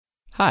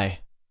Hi,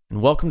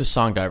 and welcome to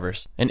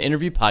Songdivers, an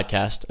interview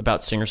podcast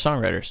about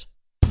singer-songwriters.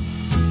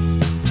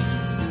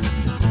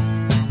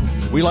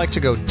 We like to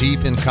go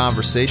deep in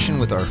conversation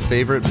with our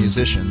favorite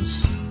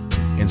musicians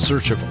in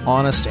search of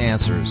honest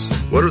answers.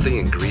 What are the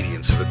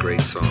ingredients of a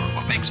great song?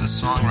 What makes a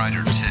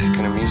songwriter tick?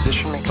 Can a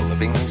musician make a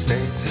living these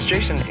days? Is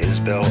Jason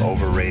Isbell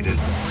overrated?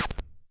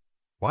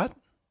 What?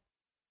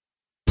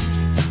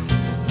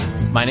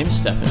 My name is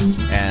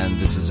Stefan. And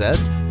this is Ed.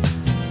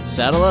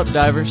 Saddle up,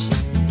 divers,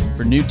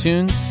 for new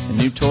tunes and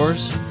new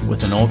tours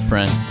with an old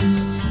friend.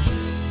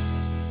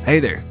 Hey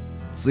there,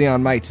 it's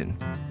Leon Majcen.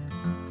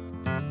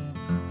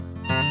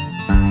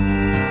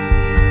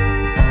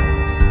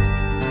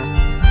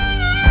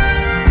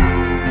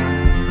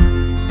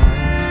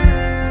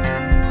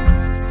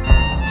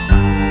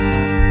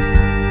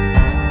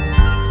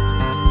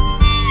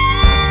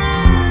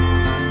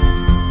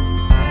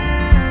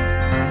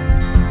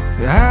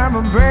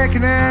 I'm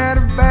breaking out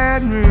of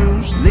bad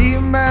news,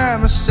 leaving by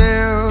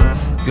myself,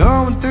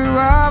 going through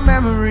our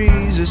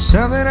memories. It's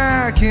something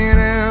I can't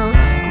help.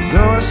 We'll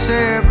go our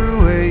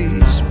separate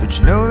ways, but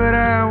you know that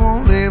I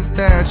won't live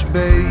without you,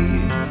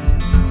 babe.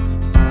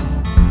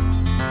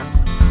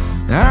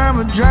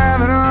 I'm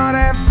driving on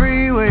that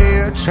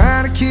freeway,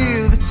 trying to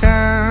kill the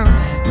time,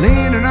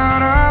 leaning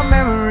on our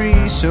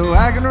memories so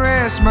I can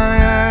rest my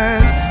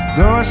eyes.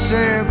 Go our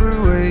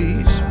separate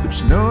ways, but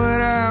you know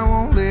that I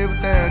won't live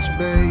without you,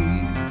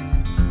 babe.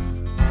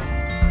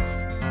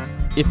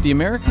 If the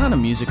Americana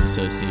Music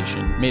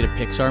Association made a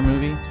Pixar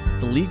movie,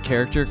 the lead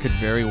character could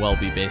very well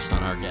be based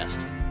on our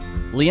guest.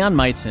 Leon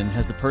Majcen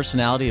has the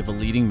personality of a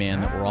leading man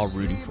that we're all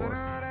rooting for.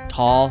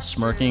 Tall,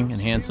 smirking, and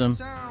handsome,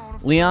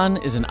 Leon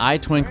is an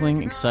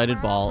eye-twinkling,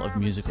 excited ball of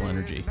musical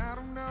energy.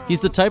 He's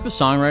the type of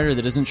songwriter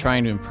that isn't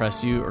trying to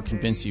impress you or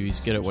convince you he's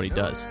good at what he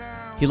does.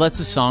 He lets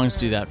his songs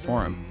do that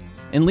for him,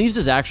 and leaves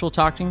his actual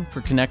talking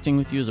for connecting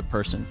with you as a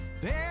person.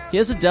 He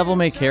has a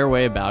devil-may-care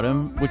way about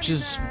him, which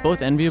is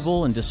both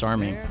enviable and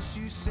disarming.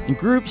 In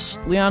groups,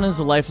 Leon is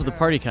the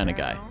life-of-the-party kind of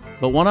guy,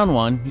 but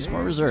one-on-one, he's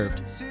more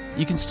reserved.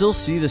 You can still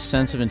see the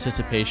sense of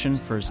anticipation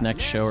for his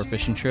next show or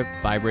fishing trip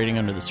vibrating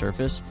under the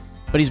surface,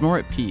 but he's more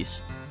at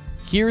peace.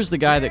 Here's the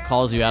guy that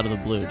calls you out of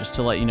the blue just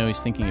to let you know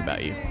he's thinking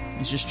about you.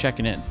 He's just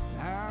checking in.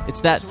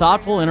 It's that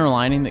thoughtful inner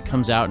lining that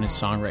comes out in his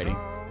songwriting.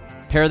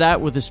 Pair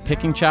that with his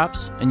picking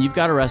chops, and you've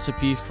got a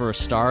recipe for a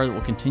star that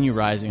will continue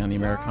rising on the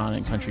Americana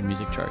and Country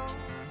music charts.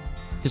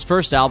 His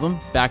first album,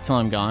 Til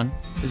I'm Gone,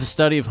 is a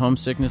study of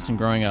homesickness and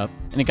growing up,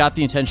 and it got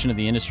the attention of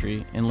the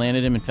industry and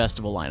landed him in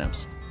festival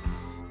lineups.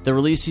 The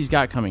release he's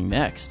got coming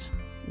next,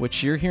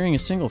 which you're hearing a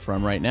single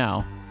from right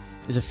now,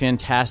 is a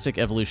fantastic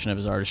evolution of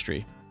his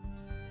artistry.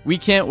 We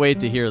can't wait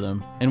to hear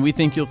them, and we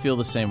think you'll feel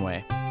the same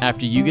way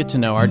after you get to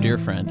know our dear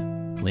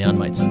friend, Leon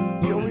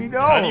Majcen.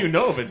 How do you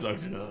know if it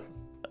sucks or not?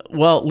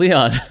 Well,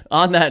 Leon,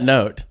 on that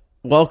note,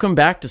 welcome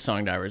back to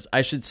Songdivers.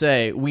 I should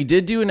say, we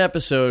did do an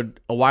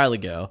episode a while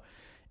ago,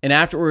 and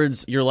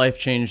afterwards, your life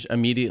changed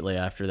immediately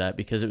after that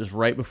because it was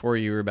right before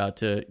you were about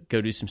to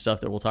go do some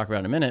stuff that we'll talk about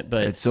in a minute.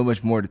 But It's so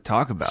much more to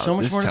talk about.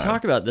 To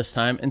talk about this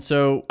time. And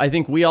so I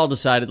think we all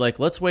decided,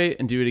 let's wait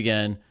and do it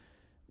again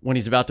when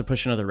he's about to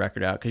push another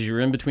record out because you're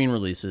in between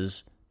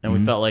releases, and we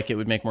felt like it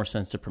would make more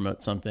sense to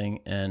promote something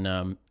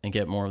and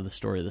get more of the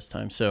story this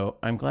time. So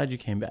I'm glad you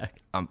came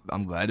back.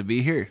 I'm glad to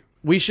be here.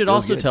 We should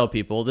also tell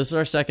people this is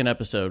our second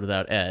episode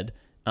without Ed,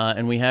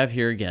 and we have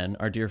here again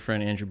our dear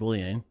friend Andrew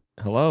Bulliane.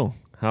 Hello.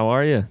 How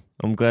are you?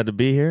 I'm glad to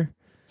be here.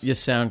 You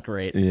sound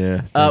great.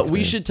 Yeah. Thanks, we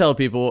man. should tell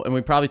people, and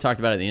we probably talked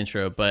about it in the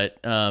intro, but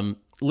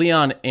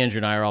Leon, Andrew,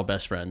 and I are all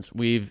best friends.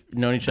 We've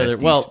known each other.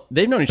 Well,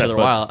 they've known each other a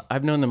while.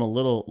 I've known them a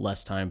little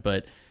less time,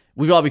 but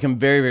we've all become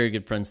very, very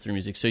good friends through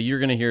music. So you're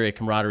going to hear a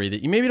camaraderie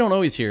that you maybe don't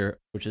always hear,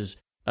 which is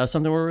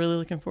something we're really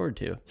looking forward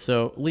to.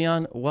 So,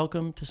 Leon,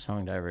 welcome to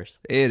Songdivers.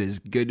 It is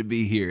good to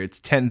be here. It's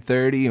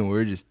 10:30, and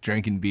we're just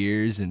drinking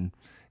beers and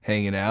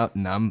hanging out,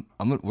 and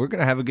we're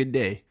gonna have a good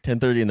day.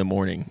 10:30 in the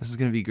morning. This is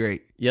gonna be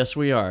great. Yes,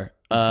 we are.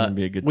 It's gonna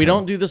be a good time. We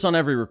don't do this on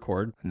every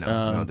record,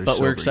 No, but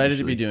we're excited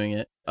to be doing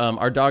it.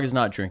 Our dog is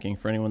not drinking.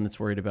 For anyone that's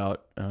worried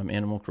about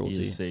animal cruelty,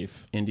 He is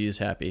safe. Indy is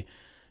happy.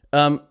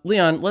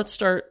 Leon, let's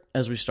start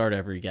as we start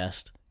every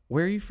guest.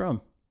 Where are you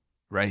from?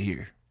 Right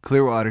here,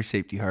 Clearwater,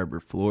 Safety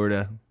Harbor,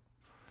 Florida.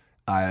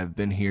 I have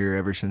been here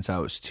ever since I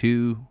was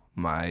 2.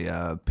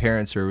 My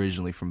parents are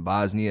originally from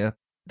Bosnia.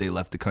 They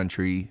left the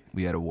country.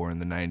 We had a war in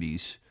the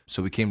 90s.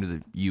 So we came to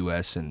the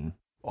U.S., and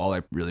all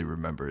I really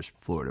remember is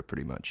Florida,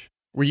 pretty much.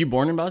 Were you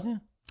born in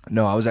Bosnia?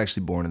 No, I was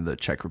actually born in the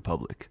Czech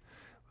Republic.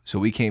 So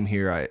we came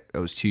here, I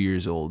was 2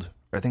 years old.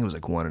 I think it was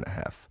like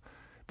 1.5.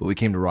 But we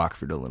came to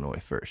Rockford,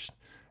 Illinois first.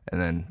 And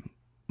then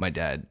my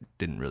dad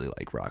didn't really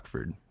like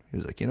Rockford. He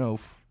was like, if we're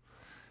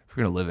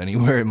going to live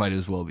anywhere, it might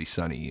as well be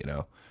sunny,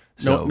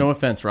 So, No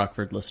offense,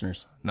 Rockford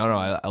listeners. No,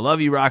 I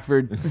love you,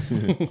 Rockford.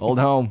 Hold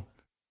home.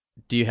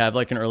 Do you have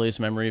an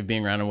earliest memory of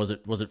being around, and was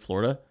it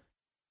Florida?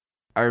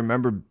 I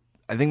remember,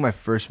 I think my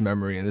first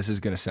memory, and this is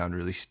going to sound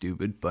really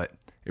stupid, but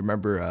I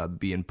remember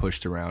being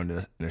pushed around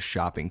in a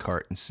shopping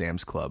cart in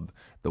Sam's Club,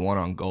 the one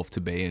on Gulf to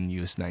Bay in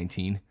US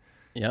 19.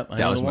 Yep, I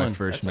That know was the my one.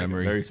 first That's like a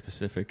memory. very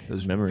specific It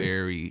was memory.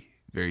 very,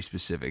 very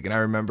specific. And I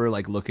remember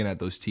like looking at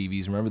those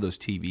TVs. Remember those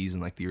TVs in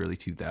like the early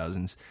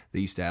 2000s? They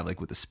used to have like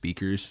with the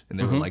speakers, and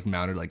they were like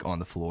mounted like on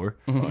the floor.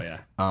 Oh yeah.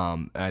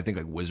 And I think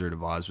like Wizard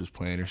of Oz was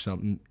playing or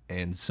something.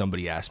 And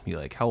somebody asked me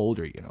like, "How old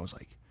are you?" And I was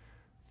like,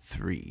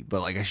 3.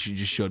 But like I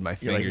just showed my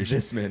You're like, fingers.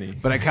 this many.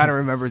 But I kind of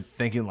remember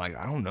thinking like,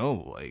 I don't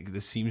know, like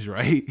this seems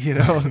right, you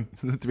know?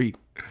 The 3.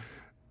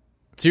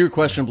 So you were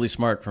questionably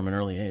smart from an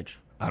early age.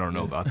 I don't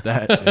know about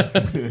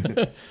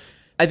that.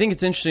 I think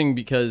it's interesting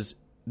because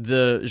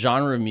the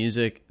genre of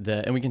music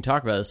that, and we can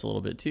talk about this a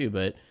little bit too,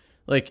 but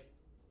like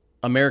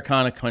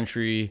Americana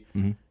country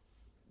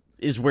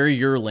is where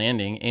you're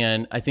landing.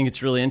 And I think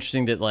it's really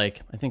interesting that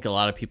like, I think a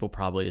lot of people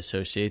probably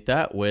associate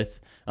that with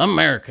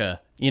America,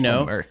 you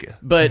know, America.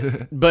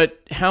 but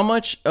how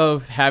much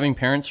of having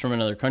parents from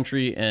another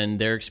country and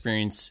their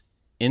experience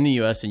in the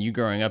US and you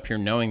growing up here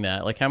knowing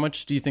that, like how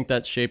much do you think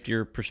that's shaped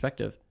your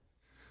perspective?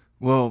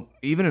 Well,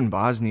 even in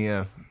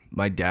Bosnia,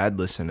 my dad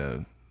listened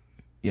to,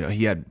 you know,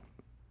 he had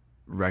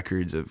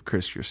records of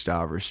Chris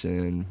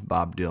Christopherson,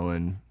 Bob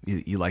Dylan.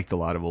 He liked a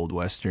lot of old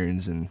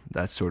Westerns and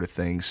that sort of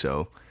thing.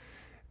 So,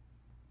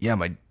 yeah,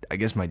 I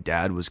guess my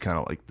dad was kind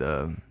of like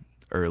the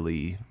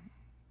early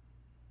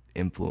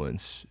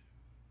influence,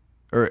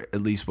 or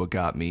at least what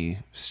got me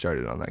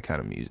started on that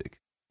kind of music.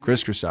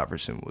 Chris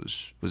Christopherson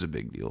was a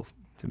big deal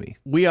to me.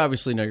 We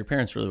obviously know your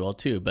parents really well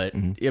too, but I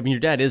mean,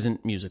 your dad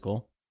isn't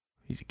musical.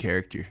 He's a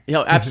character.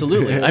 Yeah,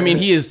 absolutely. I mean,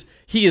 he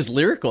is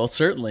lyrical,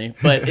 certainly.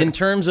 But in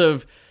terms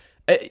of,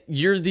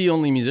 you're the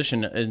only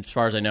musician, as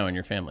far as I know, in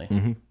your family.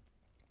 Mm-hmm.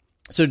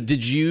 So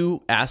did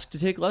you ask to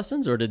take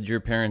lessons, or did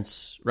your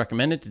parents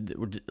recommend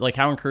it? Like,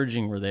 how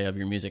encouraging were they of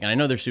your music? And I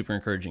know they're super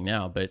encouraging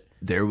now, but...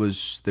 There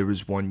was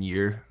 1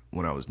 year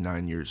when I was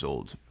 9 years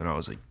old, and I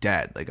was like,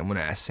 Dad, like, I'm going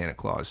to ask Santa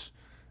Claus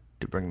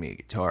to bring me a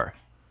guitar.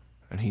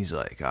 And he's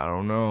like, I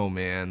don't know,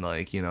 man.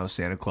 Like, you know,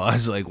 Santa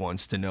Claus like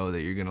wants to know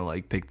that you're going to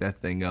like pick that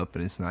thing up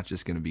and it's not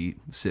just going to be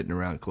sitting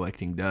around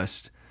collecting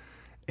dust.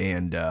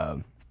 And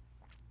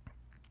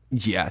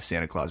yeah,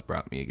 Santa Claus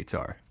brought me a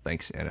guitar.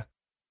 Thanks, Santa.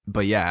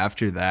 But yeah,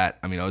 after that,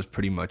 I mean, I was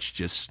pretty much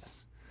just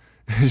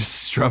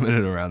strumming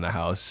it around the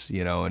house,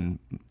 you know, and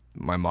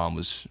my mom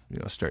was, you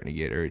know, starting to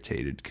get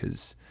irritated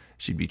because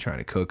she'd be trying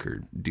to cook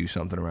or do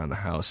something around the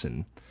house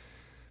and,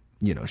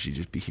 you know, she'd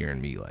just be hearing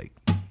me like...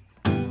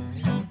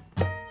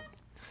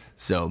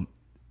 So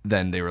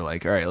then they were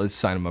like, all right, let's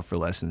sign him up for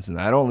lessons. And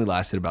that only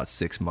lasted about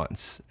 6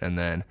 months. And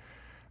then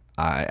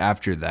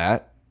after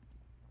that,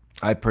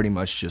 I pretty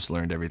much just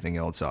learned everything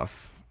else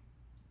off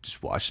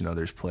just watching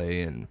others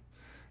play and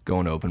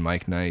going to open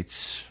mic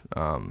nights,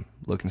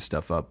 looking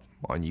stuff up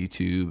on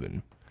YouTube.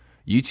 And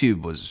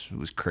YouTube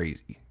was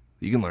crazy.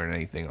 You can learn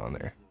anything on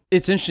there.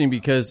 It's interesting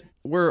because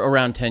we're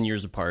around 10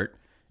 years apart.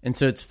 And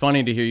so it's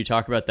funny to hear you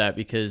talk about that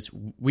because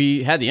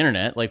we had the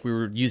internet, like we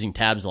were using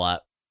tabs a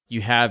lot. You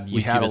have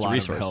YouTube as a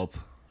resource. Help.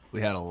 We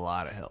had a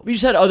lot of help. We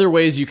just had other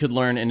ways you could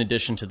learn in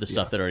addition to the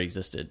stuff that already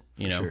existed,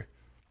 you know?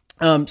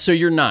 Sure. So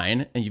you're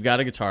 9 and you've got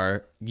a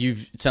guitar.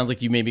 It sounds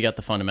like you maybe got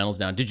the fundamentals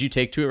down. Did you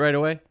take to it right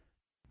away?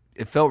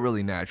 It felt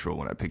really natural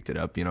when I picked it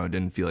up. You know, it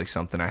didn't feel like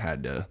something I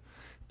had to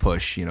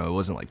push. You know, it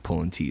wasn't like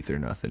pulling teeth or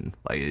nothing.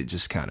 Like it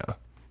just kind of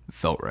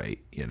felt right,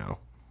 you know?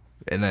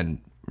 And then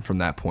from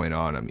that point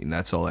on, I mean,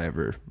 that's all I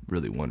ever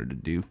really wanted to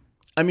do.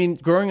 I mean,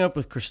 growing up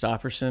with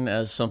Christopherson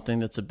as something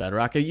that's a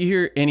bedrock, you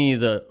hear any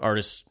of the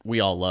artists we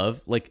all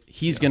love, like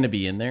he's going to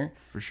be in there.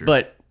 For sure.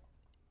 But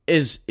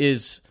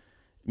is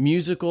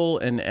musical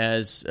and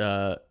as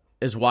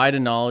wide a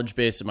knowledge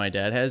base that my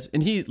dad has,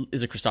 and he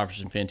is a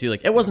Christopherson fan too,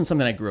 like it wasn't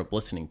something I grew up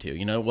listening to,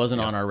 you know, it wasn't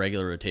on our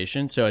regular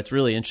rotation. So it's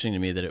really interesting to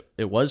me that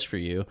it was for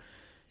you.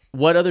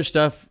 What other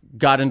stuff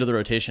got into the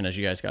rotation as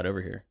you guys got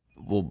over here?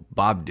 Well,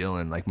 Bob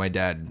Dylan, like my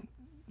dad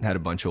had a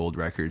bunch of old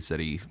records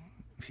that he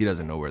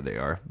doesn't know where they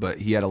are, but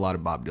he had a lot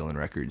of Bob Dylan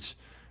records,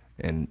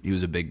 and he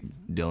was a big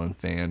Dylan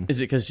fan.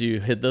 Is it because you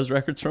hid those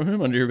records from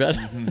him under your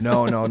bed?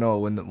 No.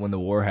 When the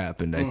war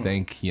happened, I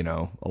think, you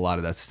know, a lot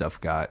of that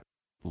stuff got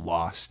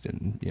lost,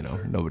 and you know,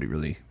 nobody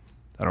really.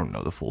 I don't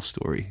know the full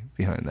story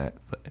behind that,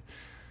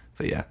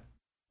 but yeah.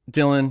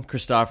 Dylan,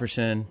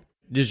 Christopherson.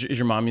 Is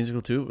your mom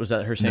musical too? Was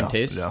that her same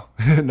taste? No,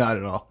 not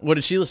at all. What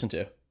did she listen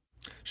to?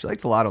 She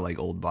liked a lot of like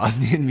old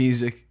Bosnian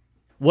music.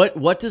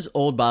 What does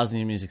old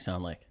Bosnian music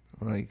sound like?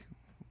 Like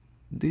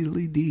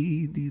diddly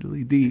dee,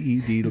 diddly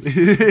dee,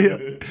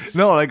 diddly.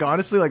 No, like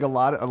honestly, like a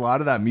lot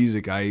of that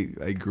music I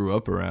grew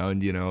up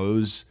around. You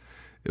know,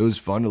 it was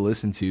fun to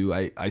listen to.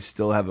 I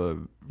still have a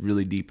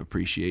really deep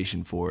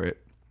appreciation for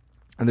it,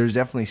 and there's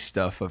definitely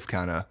stuff I've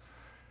kind of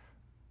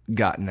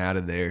gotten out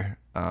of there.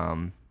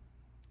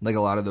 Like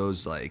a lot of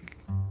those, like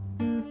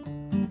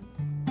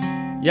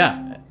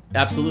yeah,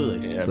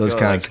 absolutely. Yeah, those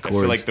kinds of I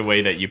chords. feel like the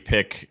way that you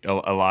pick a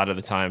lot of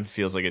the time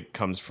feels like it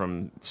comes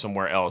from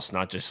somewhere else,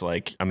 not just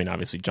like, I mean,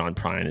 obviously John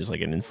Prine is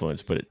like an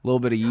influence, but a little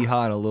bit of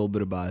Yeehaw and a little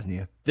bit of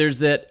Bosnia. There's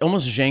that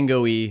almost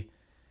Django-y,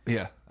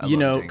 Yeah, I you love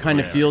know, Django. kind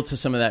of feel to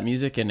some of that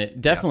music, and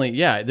it definitely,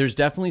 there's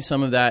definitely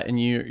some of that,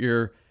 and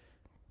you're.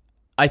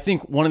 I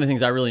think one of the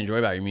things I really enjoy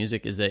about your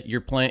music is that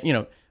you're playing. You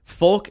know,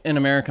 folk and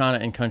Americana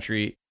and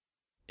country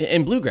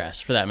and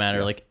bluegrass for that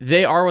matter, like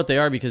they are what they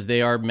are because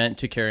they are meant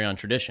to carry on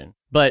tradition.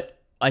 But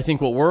I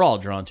think what we're all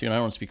drawn to, and I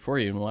don't want to speak for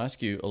you, and we'll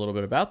ask you a little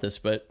bit about this,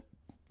 but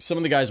some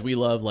of the guys we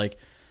love, like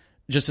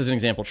just as an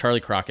example, Charlie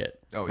Crockett,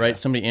 right?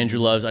 Somebody Andrew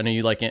loves. I know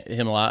you like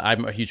him a lot.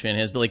 I'm a huge fan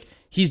of his, but like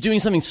he's doing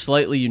something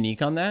slightly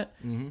unique on that,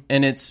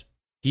 and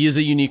he is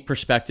a unique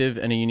perspective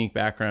and a unique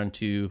background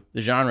to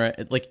the genre.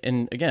 Like,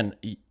 and again,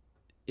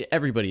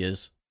 everybody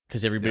is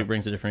because everybody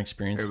brings a different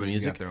experience to the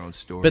music. Got their own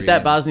story. But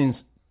that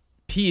Bosnian's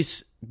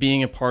piece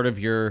being a part of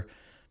your,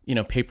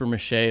 paper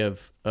mache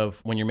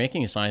of when you're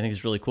making a song, I think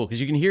is really cool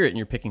because you can hear it in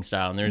your picking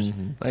style, and there's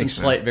some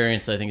slight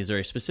variance that I think is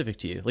very specific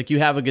to you. Like you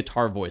have a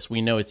guitar voice,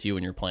 we know it's you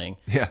when you're playing.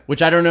 Yeah,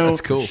 which I don't know. That's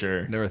cool.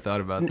 Sure, never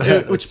thought about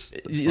that.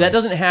 That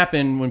doesn't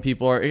happen when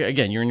people are.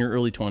 Again, you're in your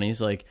early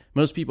 20s. Like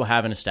most people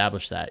haven't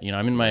established that.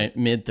 I'm in my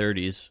mid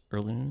 30s,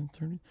 early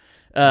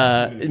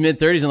 30s, mid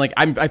 30s, and like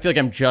I feel like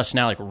I'm just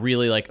now like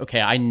really like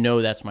okay, I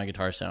know that's my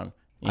guitar sound.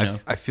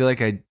 I feel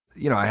like I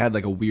had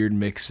like a weird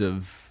mix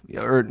of,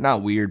 or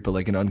not weird, but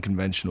like an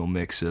unconventional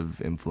mix of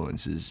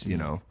influences,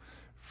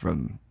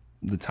 from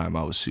the time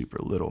I was super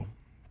little.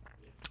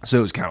 So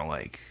it was kind of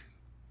like,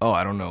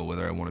 I don't know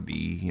whether I want to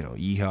be,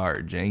 Yeehaw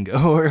or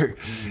Django or,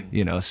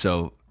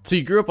 so. So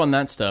you grew up on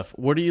that stuff.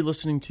 What are you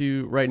listening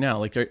to right now?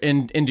 Like,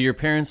 and do your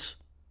parents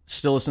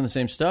still listen to the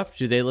same stuff?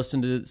 Do they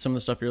listen to some of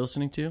the stuff you're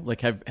listening to?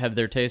 Like, have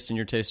their taste and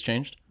your taste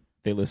changed?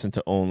 They listen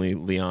to only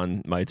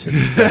Leon Majcen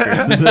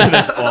records.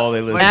 That's all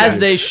they listen to. As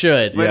they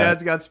should. My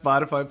dad's got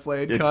Spotify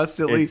playing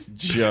constantly. It's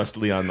just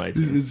Leon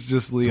Majcen. It's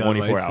just Leon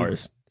 24 Majcen.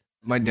 hours.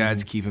 My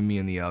dad's keeping me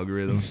in the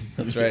algorithm.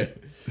 That's right.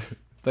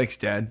 Thanks,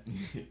 Dad.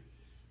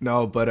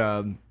 No, but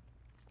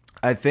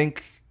I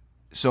think,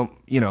 so,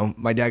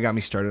 my dad got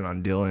me started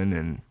on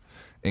Dylan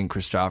and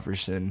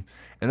Christopherson.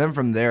 And then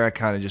from there, I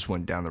kind of just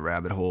went down the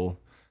rabbit hole.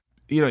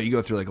 You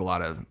go through like a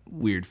lot of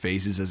weird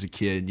phases as a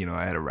kid.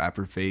 I had a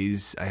rapper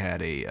phase. I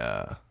had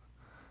a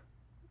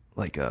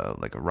like a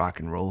rock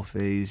and roll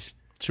phase.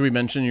 Should we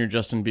mention your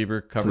Justin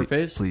Bieber cover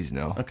phase? Please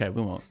no. Okay,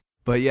 we won't.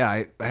 But yeah,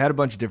 I had a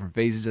bunch of different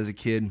phases as a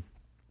kid.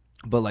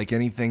 But like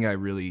anything I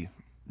really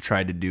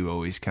tried to do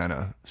always kind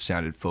of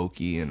sounded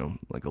folky and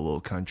like a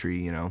little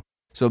country,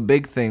 So a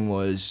big thing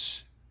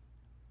was,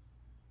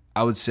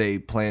 I would say,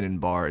 playing in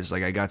bars.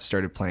 Like I got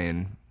started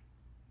playing,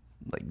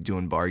 like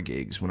doing bar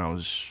gigs when I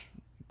was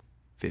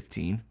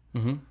 15.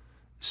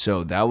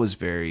 So that was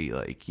very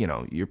like,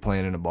 you're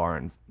playing in a bar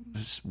in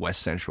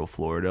West Central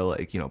Florida,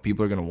 like,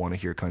 people are going to want to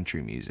hear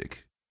country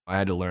music. I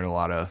had to learn a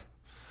lot of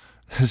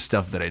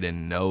stuff that I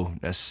didn't know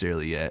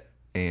necessarily yet.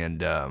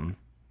 And,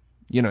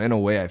 in a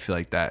way I feel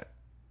like that,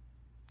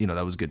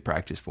 that was good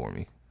practice for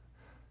me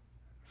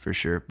for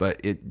sure.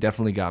 But it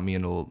definitely got me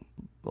into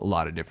a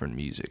lot of different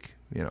music,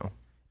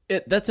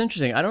 That's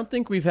interesting. I don't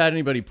think we've had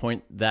anybody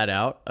point that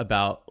out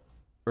about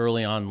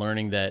early on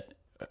learning that,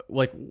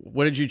 like,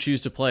 what did you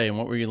choose to play and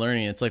what were you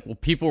learning? It's like, well,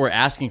 people were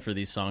asking for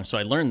these songs, so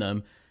I learned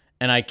them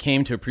and I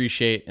came to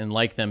appreciate and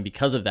like them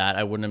because of that.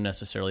 I wouldn't have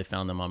necessarily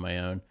found them on my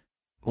own.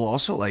 Well,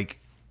 also,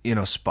 like,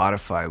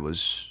 Spotify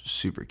was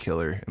super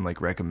killer and like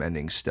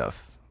recommending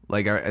stuff.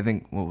 Like, I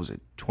think, what was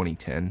it,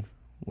 2010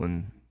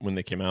 when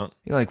they came out?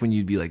 Like when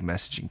you'd be like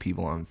messaging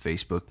people on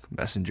Facebook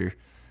Messenger,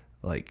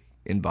 like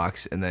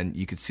inbox, and then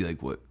you could see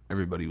like what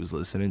everybody was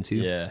listening to.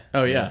 Yeah.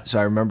 Oh, yeah. So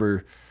I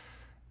remember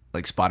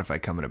like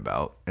Spotify coming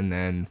about, and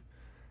then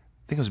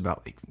I think it was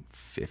about like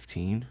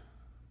 15,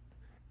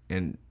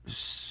 and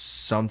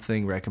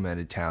something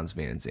recommended Townes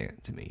Van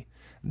Zandt to me.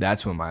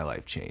 That's when my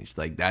life changed.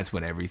 Like that's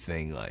when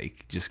everything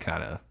like just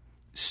kind of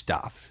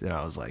stopped, and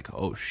I was like,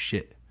 oh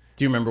shit.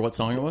 Do you remember what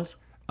song it was?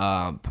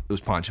 It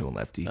was Poncho and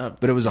Lefty,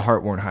 but it was a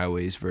Heartworn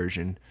Highways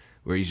version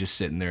where he's just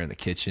sitting there in the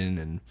kitchen,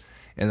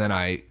 and then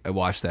I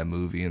watched that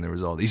movie, and there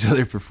was all these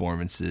other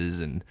performances,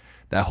 and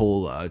that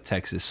whole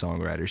Texas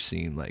songwriter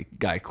scene, like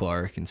Guy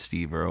Clark and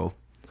Steve Earle.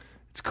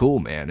 It's cool,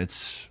 man.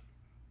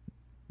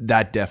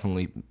 That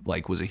definitely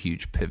like was a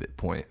huge pivot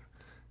point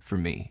for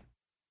me.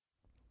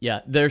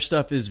 Yeah, their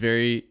stuff is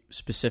very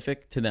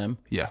specific to them.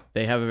 Yeah,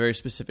 they have a very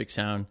specific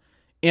sound,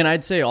 and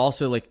I'd say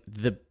also like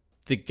the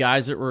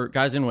guys that were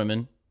guys and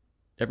women,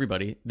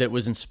 everybody that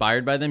was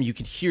inspired by them, you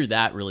could hear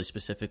that really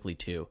specifically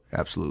too.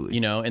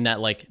 Absolutely. And that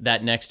like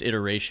that next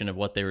iteration of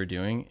what they were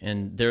doing,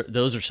 and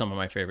those are some of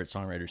my favorite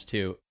songwriters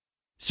too.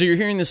 So you're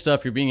hearing this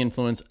stuff, you're being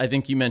influenced. I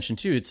think you mentioned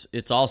too,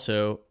 it's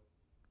also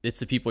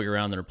the people you're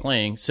around that are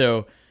playing.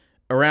 So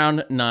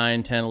around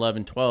 9, 10,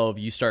 11, 12,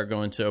 you start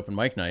going to open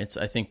mic nights.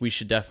 I think we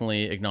should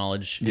definitely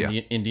acknowledge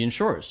Indian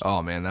Shores.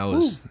 Oh man, I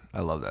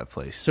love that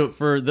place. So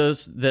for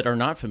those that are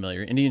not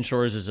familiar, Indian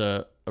Shores is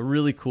a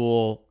really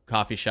cool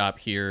coffee shop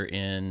here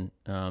in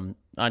on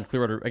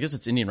Clearwater. I guess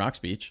it's Indian Rocks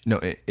Beach. No,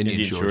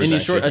 Indian Shores. Indian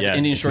Shores. That's Yeah,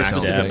 Indian Shores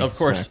specific. Of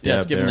course.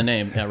 Yes, given the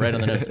name. Yeah, right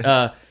on the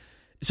nose.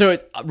 So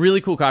it's a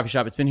really cool coffee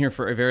shop. It's been here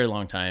for a very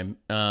long time.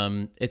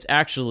 It's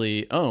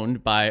actually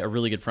owned by a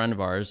really good friend of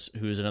ours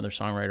who is another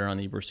songwriter on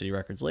the Ybor City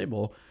Records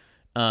label,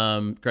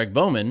 Greg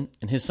Bowman,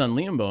 and his son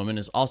Liam Bowman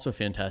is also a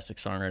fantastic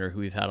songwriter who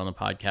we've had on the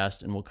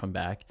podcast and will come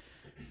back.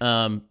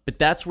 But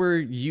that's where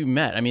you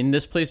met. I mean,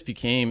 this place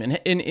became and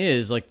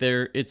is like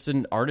it's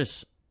an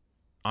artist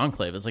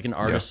enclave. It's like an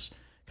artist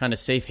kind of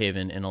safe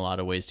haven in a lot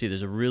of ways too.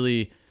 There's a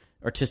really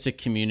artistic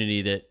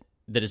community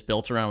that is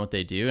built around what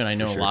they do, and I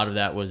know a lot of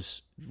that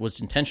was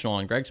intentional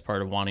on Greg's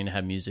part of wanting to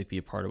have music be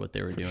a part of what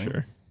they were doing.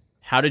 Sure.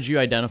 How did you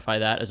identify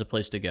that as a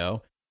place to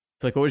go?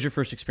 Like, what was your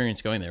first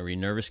experience going there? Were you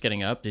nervous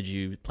getting up? Did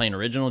you play an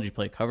original? Did you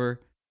play a cover?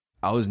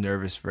 I was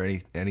nervous for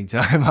any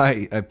time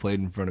I played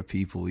in front of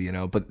people,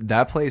 but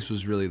that place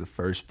was really the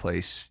first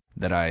place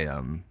that I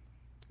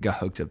got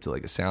hooked up to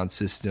like a sound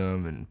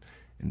system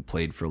and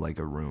played for like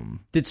a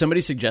room. Did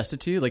somebody suggest it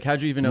to you? Like,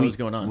 how'd you even know what was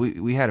going on?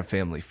 We had a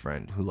family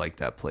friend who liked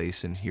that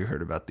place, and he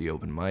heard about the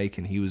open mic,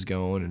 and he was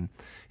going, and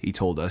he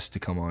told us to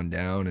come on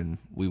down, and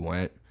we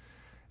went.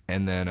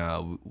 And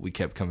then we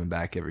kept coming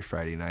back every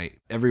Friday night.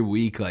 Every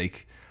week,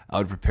 like, I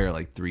would prepare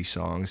like 3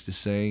 songs to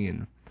sing,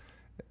 and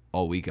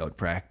all week I would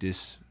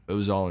practice. It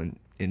was all in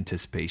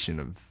anticipation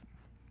of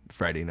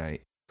Friday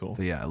night. Cool.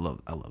 But yeah, I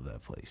love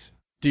that place.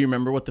 Do you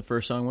remember what the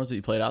first song was that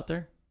you played out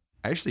there?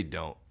 I actually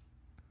don't.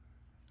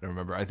 I don't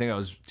remember. I think I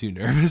was too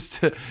nervous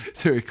to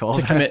recall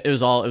To that. commit, it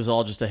was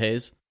all just a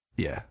haze.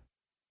 Yeah.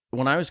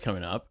 When I was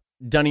coming up,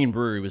 Dunny and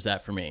Brewery was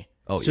that for me.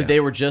 Oh, so yeah. they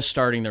were just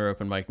starting their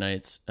open mic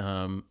nights.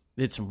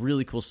 They had some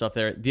really cool stuff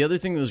there. The other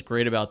thing that was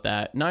great about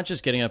that, not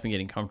just getting up and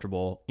getting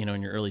comfortable, in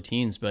your early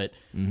teens, but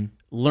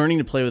learning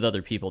to play with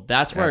other people.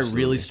 That's where I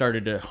really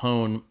started to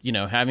hone,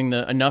 having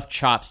enough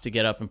chops to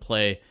get up and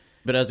play.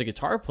 But as a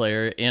guitar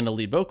player and a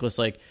lead vocalist,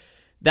 like,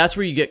 that's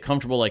where you get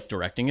comfortable, like,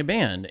 directing a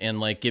band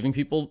and, like, giving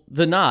people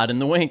the nod and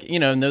the wink,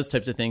 and those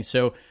types of things.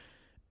 So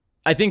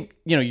I think,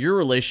 your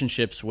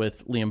relationships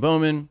with Liam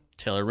Bowman,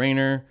 Taylor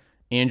Rayner,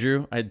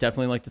 Andrew, I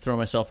definitely like to throw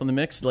myself in the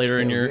mix later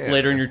in your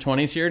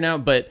 20s here now,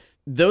 but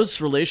those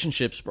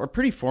relationships are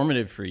pretty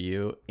formative for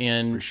you,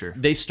 and For sure.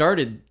 They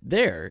started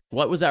there.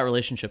 What was that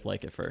relationship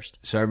like at first?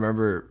 So I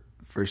remember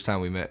first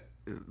time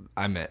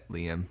I met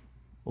Liam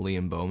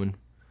Bowman,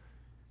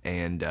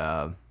 and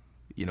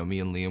me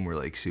and Liam were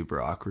like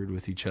super awkward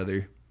with each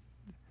other,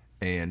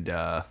 and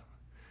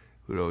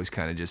we'd always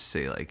kind of just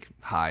say like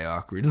hi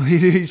awkwardly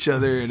to each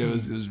other, and it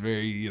was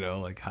very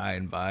like hi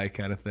and bye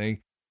kind of thing.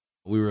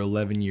 We were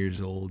 11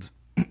 years old,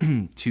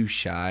 2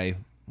 shy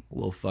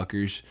little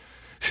fuckers.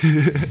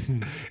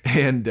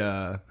 And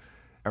I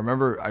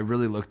remember I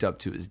really looked up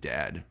to his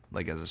dad,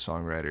 like, as a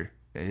songwriter.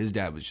 His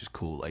dad was just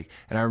cool, like,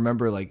 and I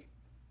remember, like,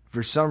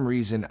 for some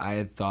reason I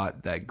had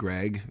thought that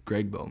Greg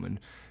Bowman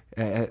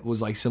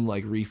was like some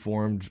like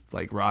reformed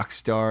like rock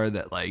star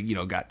that like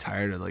got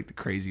tired of like the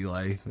crazy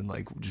life and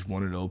like just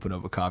wanted to open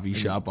up a coffee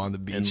shop on the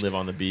beach and live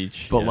on the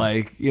beach. But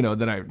like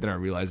then I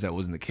realized that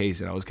wasn't the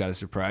case, and I was kind of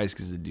surprised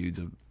because the dude's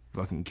a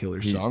fucking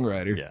killer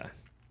songwriter. Yeah.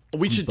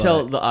 We should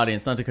tell the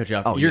audience, not to cut you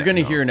off. Oh, You're yeah, going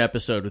to no. hear an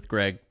episode with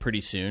Greg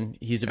pretty soon.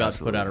 He's about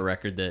to put out a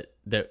Absolutely. record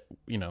that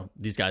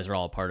these guys are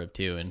all a part of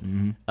too.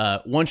 And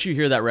once you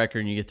hear that record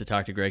and you get to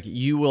talk to Greg,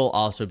 you will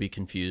also be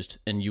confused,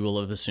 and you will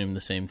have assumed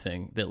the same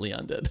thing that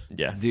Leon did.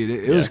 Yeah. Dude,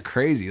 it was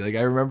crazy. Like,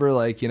 I remember,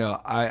 like,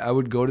 I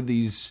would go to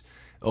these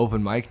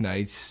open mic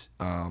nights.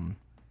 I'd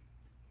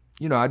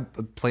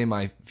play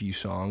my few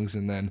songs,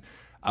 and then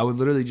I would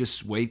literally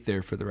just wait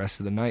there for the rest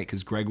of the night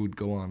because Greg would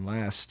go on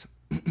last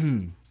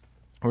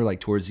or,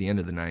 like, towards the end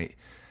of the night.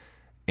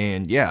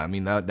 And, yeah, I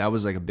mean, that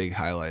was, like, a big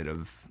highlight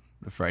of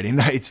the Friday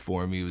nights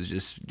for me, was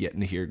just getting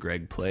to hear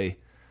Greg play.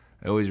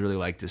 I always really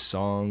liked his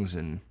songs,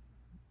 and,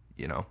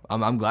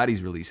 I'm glad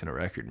he's releasing a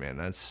record, man.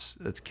 That's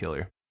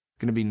killer. It's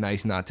going to be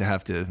nice not to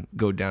have to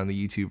go down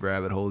the YouTube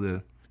rabbit hole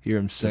to hear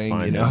him sing,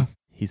 Find him.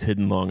 He's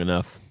hidden long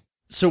enough.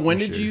 So when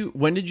did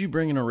you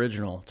bring an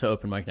original to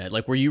open mic night?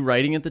 Like, were you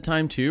writing at the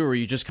time too, or were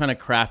you just kind of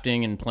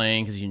crafting and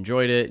playing because you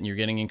enjoyed it and you're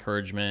getting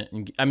encouragement?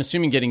 And I'm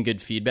assuming getting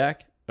good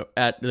feedback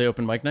at the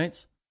open mic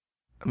nights.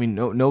 I mean,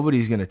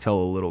 nobody's going to tell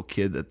a little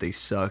kid that they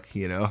suck,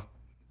 But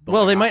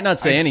Well, they might not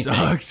say anything.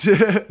 Sucked.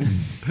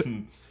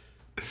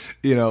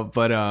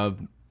 But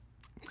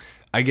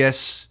I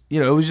guess, it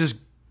was just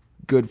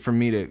good for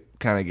me to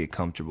kind of get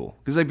comfortable.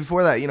 Because, like,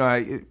 before that,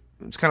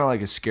 it's kind of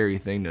like a scary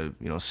thing to,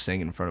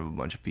 sing in front of a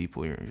bunch of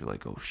people. You're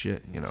like, oh,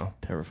 shit,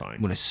 Terrifying.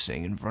 I'm going to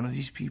sing in front of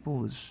these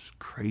people? This is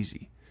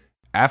crazy.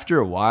 After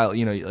a while,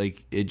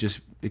 like,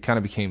 it kind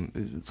of became,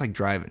 it's like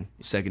driving,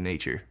 second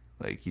nature.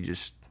 Like, you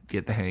just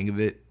get the hang of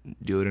it,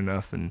 do it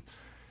enough, and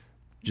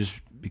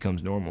just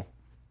becomes normal.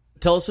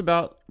 Tell us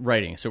about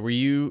writing. So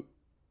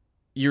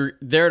you're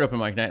there at open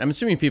mic night. I'm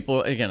assuming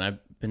people, again, I've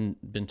been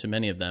to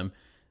many of them.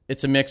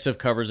 It's a mix of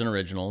covers and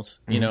originals.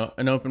 Mm-hmm.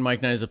 An open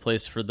mic night is a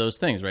place for those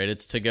things, right?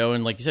 It's to go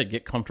and, like you said,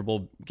 get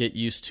comfortable, get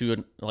used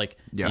to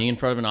being in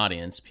front of an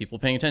audience, people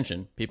paying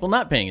attention, people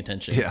not paying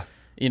attention.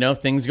 Yeah.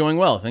 Things going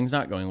well, things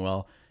not going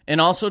well.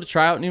 And also to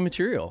try out new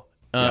material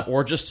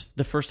or just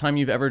the first time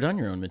you've ever done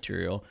your own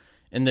material.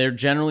 And they're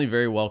generally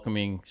very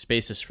welcoming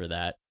spaces for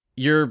that.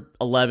 You're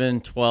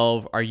 11,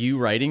 12. Are you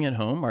writing at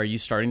home? Are you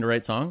starting to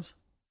write songs?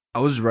 I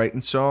was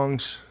writing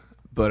songs,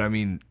 but I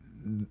mean,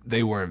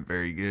 they weren't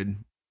very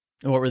good.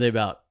 And what were they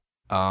about?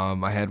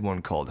 I had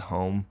one called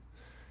Home.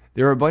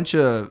 There were a bunch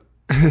of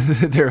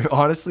There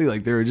honestly,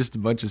 like, there were just a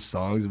bunch of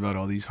songs about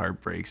all these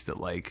heartbreaks that,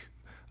 like,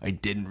 I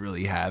didn't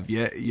really have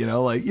yet, you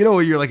know, like, you know,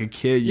 when you're like a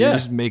kid, you're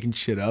just making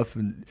shit up,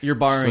 and you're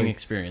borrowing like,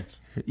 experience.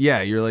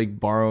 Yeah, you're like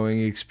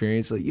borrowing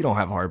experience. Like, you don't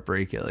have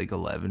heartbreak at like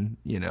 11,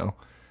 you know.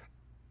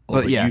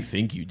 But yeah, you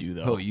think you do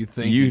though. Oh, you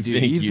think you do.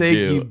 You think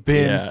you've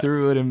been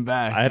through it and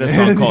back. I had a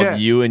song called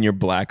 "You and Your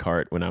Black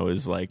Heart" when I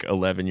was like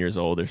 11 years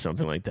old or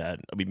something like that.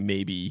 We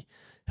maybe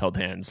held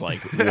hands like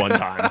one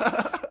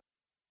time.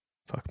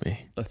 Fuck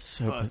me. That's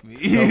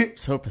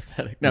so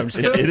pathetic. No, I'm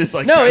just kidding. It is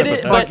like no, it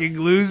is fucking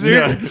loser.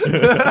 Yeah.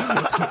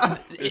 I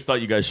just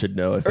thought you guys should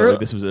know. I felt like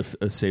this was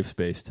a safe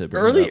space to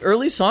bring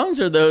early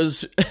songs are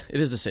those. It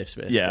is a safe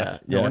space. Yeah.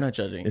 No, we're not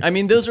judging. I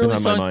mean, those it's early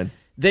songs.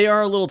 They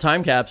are a little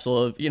time capsule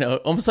of, you know,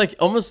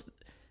 almost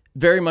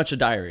very much a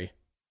diary.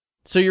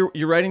 So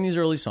you're writing these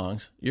early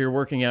songs. You're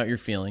working out your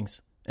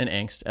feelings and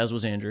angst, as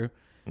was Andrew.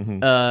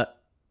 Mm-hmm.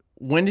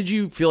 When did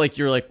you feel like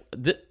you're like,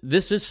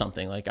 this is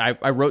something, like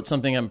I wrote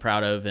something I'm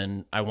proud of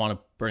and I want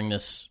to bring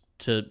this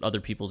to other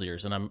people's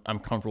ears and I'm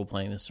comfortable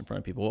playing this in front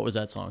of people? What was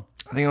that song?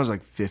 I think I was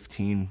like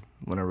 15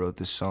 when I wrote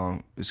this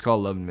song. It's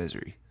called Love and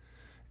Misery.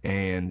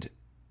 And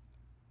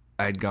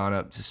I'd gone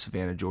up to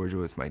Savannah, Georgia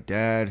with my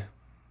dad.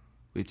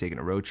 We'd taken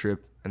a road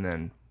trip. And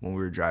then when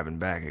we were driving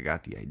back, I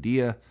got the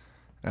idea.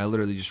 And I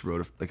literally just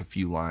wrote like a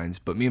few lines.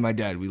 But me and my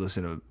dad, we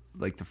listened to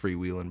like the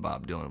Freewheelin'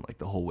 Bob Dylan like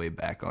the whole way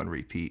back on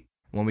repeat.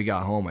 When we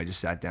got home, I just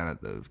sat down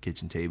at the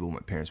kitchen table. My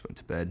parents went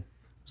to bed. It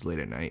was late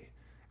at night.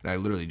 And I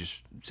literally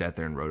just sat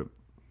there and wrote it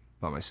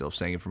by myself,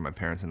 sang it for my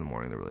parents in the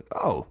morning. They were like,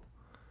 oh,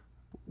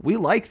 we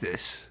like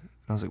this.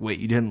 And I was like, wait,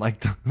 you didn't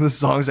like the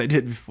songs I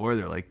did before?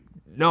 They're like,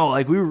 no,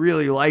 like, we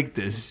really like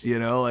this, you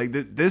know? Like,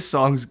 this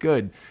song's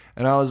good.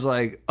 And I was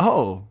like,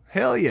 oh,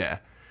 hell yeah.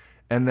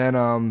 And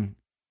then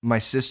my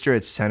sister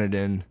had sent it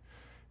in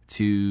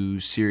to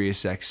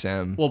Sirius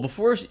XM. Well,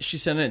 before she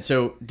sent it,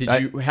 so did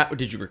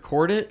you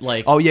record it?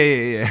 Like, oh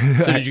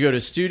yeah. So did you go to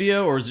a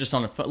studio or was it just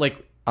on a phone? Like,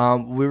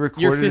 we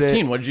recorded. You're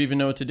 15. What did you even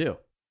know what to do?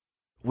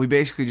 We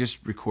basically just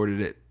recorded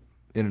it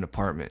in an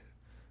apartment,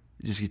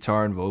 just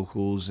guitar and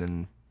vocals.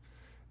 And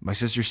my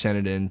sister sent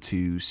it in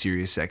to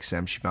Sirius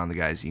XM. She found the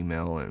guy's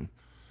email, and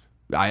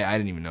I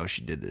didn't even know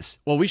she did this.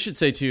 Well, we should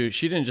say too,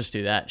 she didn't just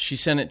do that. She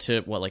sent it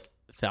to like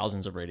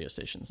thousands of radio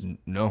stations.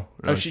 No.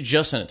 Oh, she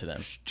just sent it to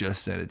them. She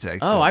just sent it to XM.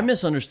 Oh, I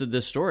misunderstood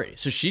this story.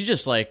 So she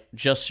just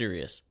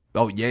Sirius.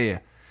 Oh, yeah.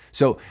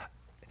 So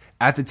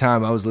at the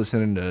time, I was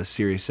listening to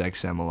Sirius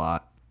XM a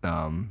lot.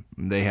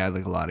 They had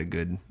like a lot of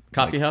good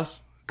Coffee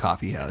House.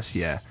 Coffee House,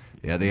 yeah.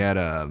 They had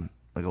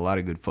like a lot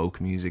of good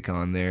folk music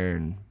on there,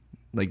 and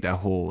like that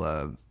whole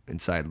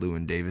Inside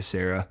Llewyn Davis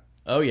era.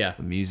 Oh yeah,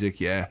 the music,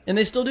 yeah. And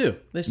they still do.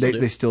 They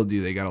still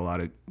do. They got a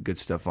lot of good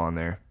stuff on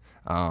there.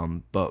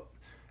 But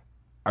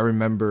I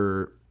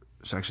remember,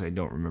 so actually I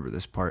don't remember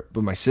this part,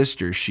 but my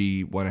sister,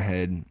 she went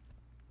ahead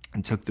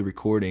and took the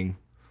recording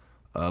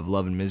of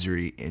Love and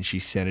Misery, and she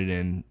sent it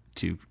in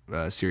to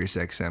Sirius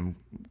XM,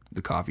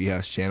 the Coffee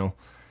House channel.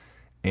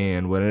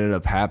 And what ended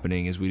up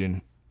happening is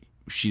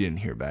she didn't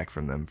hear back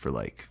from them for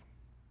like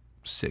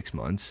 6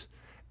 months.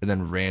 And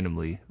then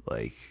randomly,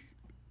 like,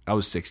 I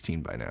was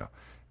 16 by now,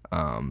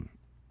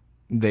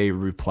 they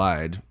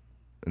replied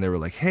and they were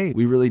like, hey,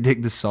 we really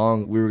dig the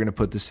song. We were going to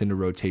put this into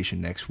rotation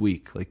next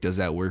week. Like, does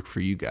that work for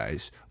you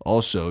guys?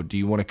 Also, do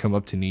you want to come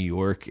up to New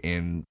York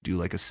and do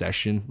like a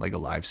session, like a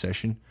live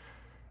session?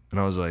 And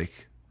I was like,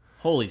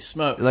 holy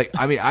smokes. Like,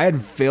 I mean, I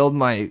had failed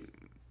my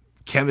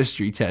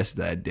chemistry test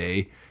that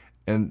day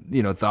and,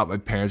 you know, thought my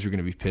parents were going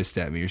to be pissed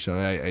at me or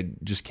something. I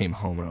just came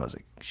home and I was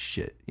like,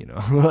 shit, you know,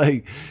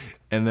 like,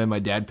 and then my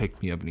dad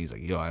picked me up and he's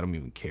like, yo, I don't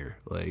even care.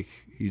 Like,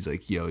 he's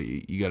like, yo,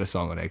 you got a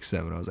song on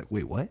X7. And I was like,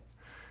 wait, what?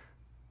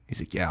 He's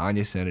like, yeah,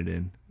 Anya sent it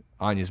in.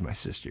 Anya's my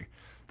sister.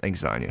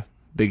 Thanks, Anya.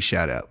 Big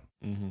shout out.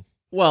 Mm-hmm.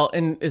 Well,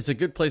 and it's a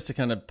good place to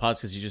kind of pause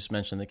because you just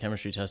mentioned the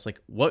chemistry test. Like,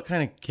 what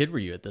kind of kid were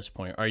you at this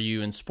point? Are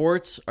you in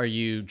sports? Are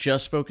you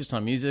just focused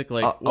on music?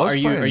 Like, are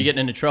you getting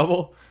into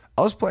trouble?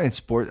 I was playing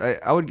sports.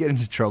 I would get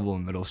into trouble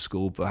in middle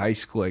school, but high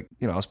school, like,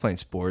 you know, I was playing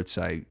sports.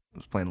 I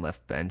was playing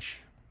left bench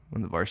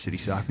on the varsity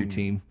soccer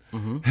team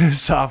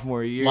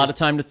sophomore year. A lot of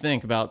time to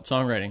think about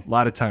songwriting. A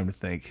lot of time to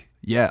think.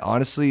 Yeah,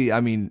 honestly, I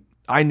mean,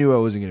 I knew I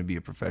wasn't going to be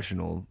a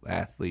professional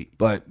athlete,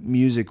 but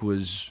music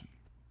was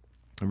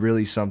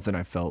really something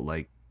I felt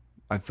like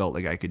I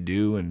could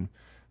do and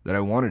that I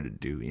wanted to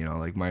do. You know,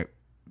 like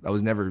I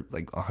was never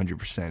like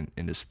 100%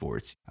 into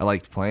sports. I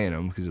liked playing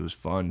them because it was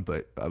fun,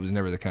 but I was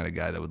never the kind of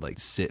guy that would like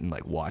sit and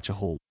like watch a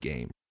whole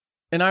game.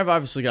 And I've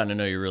obviously gotten to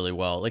know you really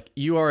well. Like,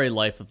 you are a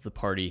life of the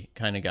party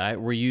kind of guy.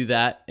 Were you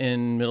that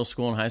in middle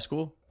school and high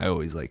school? I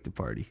always liked to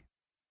party.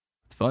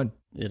 It's fun.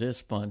 It is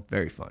fun.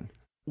 Very fun.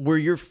 Were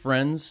your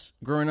friends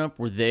growing up,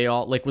 were they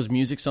all, like, was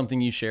music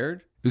something you shared?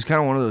 It was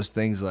kind of one of those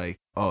things like,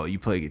 oh, you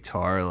play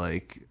guitar,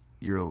 like,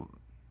 you're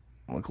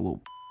like a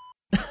little,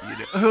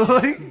 you know,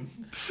 like.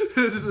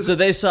 So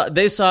they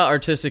saw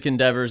artistic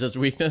endeavors as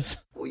weakness?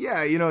 Well,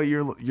 yeah, you know,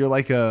 you're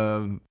like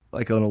an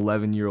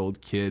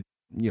 11-year-old kid.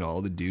 You know,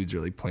 all the dudes are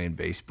like playing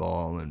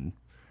baseball and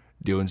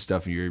doing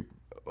stuff, and you're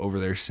over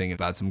there singing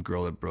about some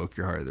girl that broke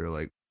your heart. They're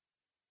like,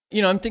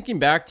 You know, I'm thinking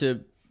back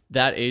to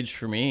that age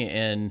for me,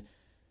 and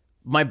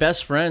my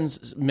best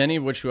friends, many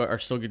of which are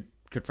still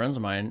good friends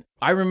of mine,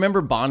 I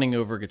remember bonding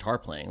over guitar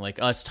playing,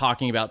 like us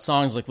talking about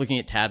songs, like looking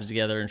at tabs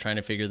together and trying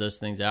to figure those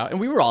things out. And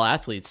we were all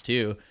athletes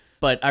too.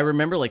 But I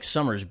remember like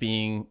summers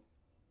being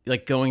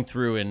like going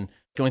through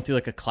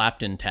like a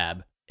Clapton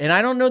tab. And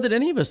I don't know that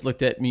any of us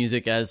looked at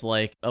music as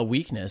like a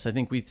weakness. I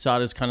think we saw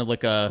it as kind of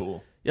like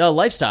a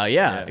lifestyle.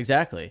 Yeah,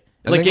 exactly.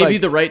 Like gave you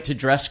the right to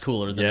dress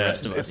cooler than the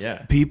rest of us.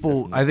 Yeah.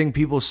 I think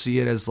people see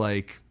it as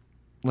like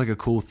a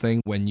cool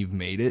thing when you've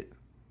made it.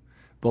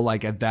 But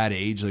like at that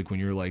age, like when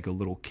you're like a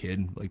little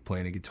kid, like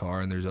playing a guitar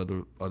and there's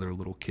other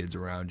little kids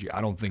around you, I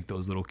don't think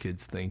those little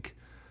kids think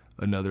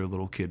another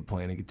little kid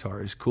playing a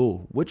guitar is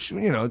cool, which,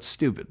 you know, it's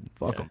stupid.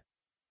 Fuck them.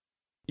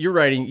 You're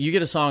writing, you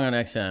get a song on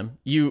XM.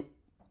 You,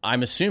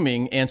 I'm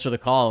assuming, answer the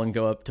call and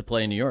go up to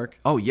play in New York.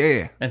 Oh,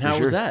 yeah. And how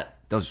was that?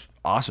 That was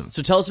awesome.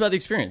 So tell us about the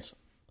experience.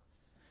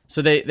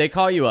 So they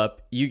call you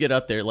up, you get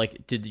up there,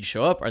 like, did you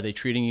show up? Are they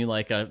treating you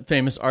like a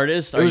famous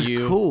artist? It was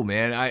cool,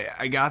 man.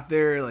 I got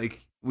there, like,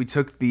 we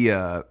took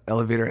the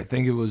elevator, I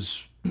think it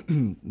was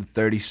the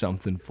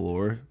 30-something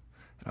floor,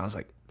 and I was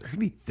like, there could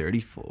be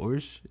 30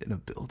 floors in a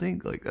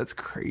building? Like, that's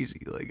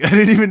crazy. Like, I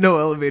didn't even know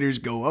elevators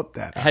go up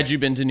that high. Had you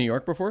been to New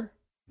York before?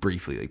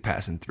 Briefly, like,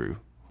 passing through.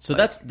 So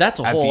like, that's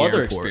a whole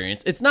other airport.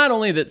 experience. It's not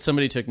only that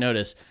somebody took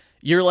notice,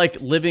 you're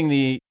like living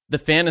the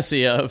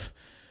fantasy of,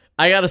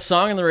 I got a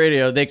song on the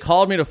radio, they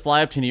called me to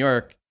fly up to New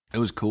York. It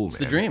was cool,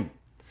 It's man. the dream.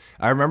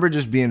 I remember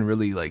just being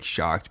really, like,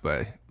 shocked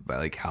by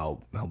like how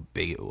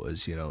big it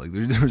was, you know, like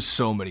there were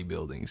so many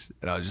buildings,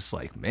 and I was just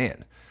like,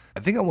 man,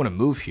 I think I want to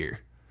move here.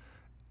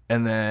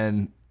 And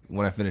then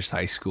when I finished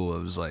high school, I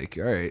was like,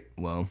 all right,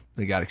 well,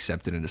 I got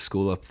accepted into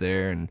school up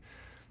there, and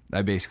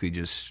I basically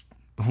just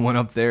went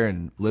up there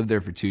and lived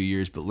there for 2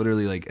 years. But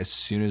literally, like, as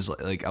soon as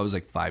like I was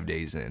like 5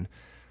 days in,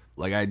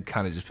 like I'd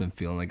kind of just been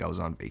feeling like I was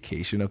on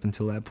vacation up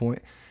until that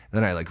point.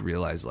 And then I like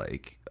realized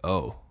like,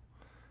 oh,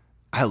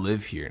 I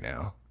live here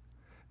now.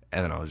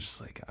 And then I was just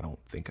like, I don't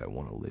think I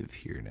want to live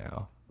here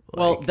now.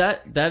 Like, Well,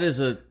 that is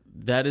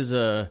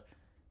a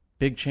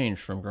big change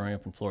from growing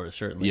up in Florida,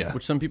 certainly, Yeah.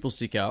 which some people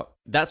seek out.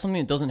 That's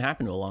something that doesn't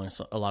happen to a lot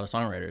of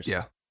songwriters.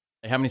 yeah,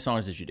 How many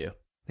songs did you do?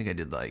 I think I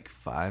did like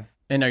 5.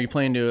 And are you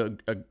playing to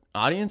a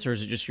audience, or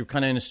is it just you're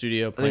kind of in a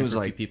studio I think playing it was for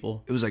a like few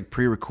people? It was like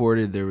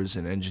pre-recorded. There was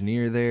an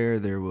engineer there.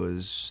 There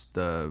was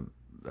the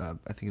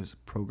I think it was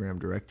a program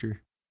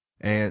director,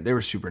 and they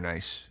were super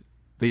nice.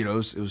 But you know,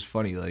 it was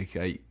funny. Like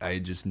I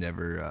just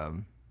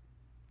never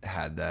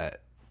had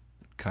that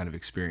kind of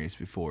experience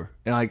before.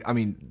 And like, I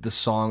mean,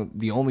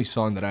 the only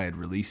song that I had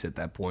released at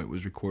that point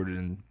was recorded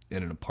in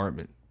an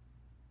apartment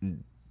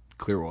in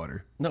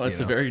Clearwater. No,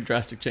 it's a very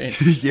drastic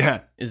change.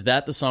 Yeah. Is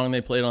that the song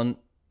they played on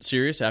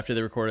Sirius after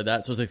they recorded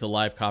that? So it was like the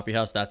live coffee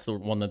house. That's the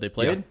one that they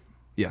played?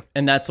 Yeah.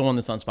 And that's the one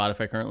that's on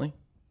Spotify currently?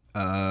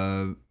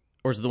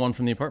 Or is it the one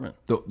from the apartment?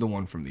 the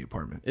one from the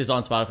apartment. Is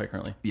on Spotify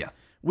currently. Yeah.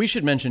 We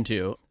should mention,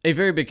 too, a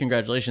very big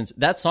congratulations.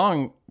 That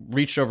song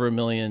reached over 1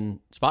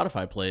 million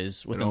Spotify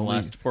plays within the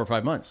last 4 or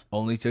 5 months.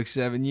 Only took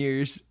 7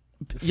 years.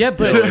 Yeah,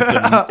 but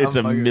It's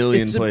a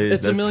million plays.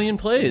 It's a million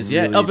plays,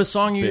 really of a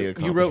song big you wrote when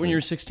accomplishment. you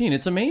were 16.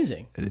 It's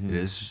amazing. It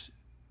is.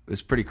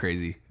 It's pretty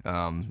crazy.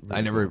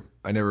 I never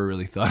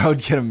really thought I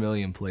would get 1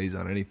 million plays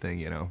on anything,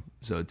 you know.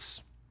 So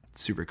it's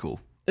super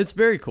cool. It's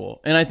very cool.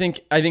 And I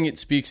think it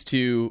speaks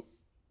to,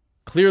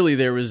 clearly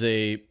there was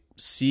a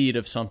seed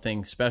of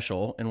something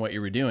special in what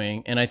you were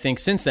doing. And I think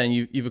since then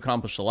you've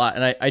accomplished a lot.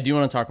 And I do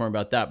want to talk more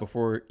about that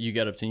before you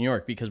get up to New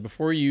York, because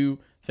before you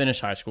finish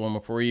high school and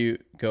before you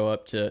go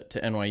up to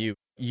NYU,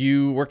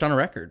 you worked on a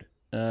record.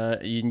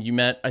 You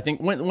met, I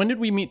think, when did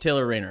we meet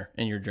Taylor Rayner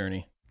in your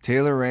journey?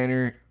 Taylor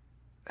Rayner,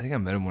 I think I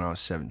met him when I was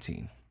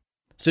 17.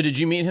 So did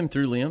you meet him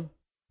through Liam?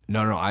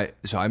 No.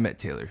 I met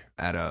Taylor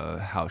at a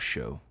house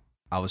show.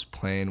 I was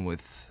playing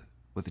with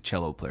a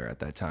cello player at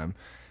that time,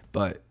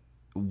 but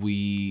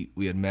we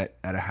had met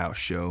at a house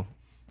show.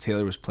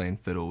 Taylor was playing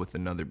fiddle with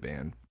another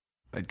band.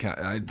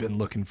 I'd been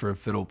looking for a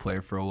fiddle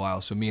player for a while,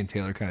 so me and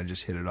Taylor kind of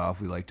just hit it off.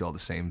 We liked all the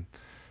same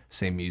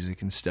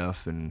music and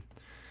stuff, and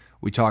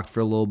we talked for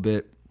a little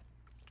bit,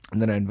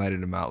 and then I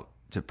invited him out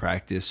to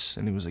practice,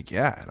 and he was like,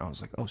 yeah, and I was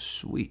like, oh,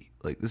 sweet.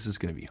 Like, this is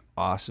going to be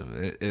awesome.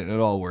 And it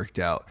all worked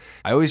out.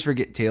 I always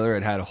forget Taylor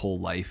had a whole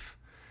life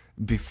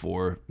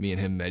before me and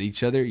him met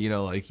each other. You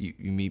know, like you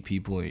meet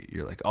people and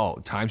you're like, oh,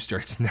 time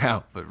starts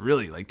now, but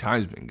really, like,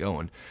 time's been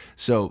going.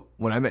 So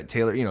when I met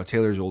Taylor, you know,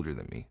 Taylor's older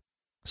than me.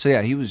 So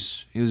yeah, he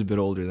was a bit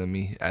older than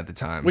me at the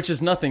time. Which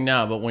is nothing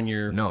now, but when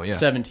you're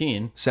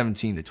 17.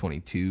 17 to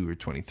 22 or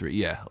 23.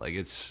 Yeah, like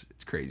it's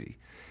crazy.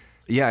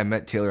 Yeah, I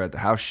met Taylor at the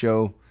house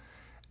show,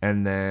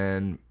 and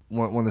then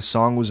when the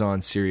song was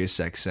on Sirius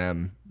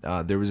XM,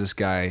 there was this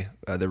guy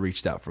that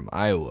reached out from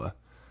Iowa.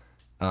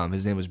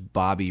 His name was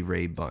Bobby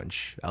Ray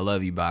Bunch. I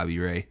love you, Bobby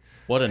Ray.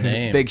 What a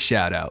name. Big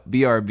shout out.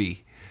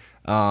 BRB.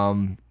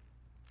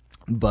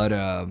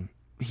 But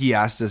he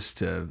asked us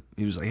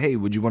he was like, hey,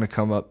 would you want to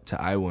come up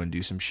to Iowa and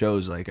do some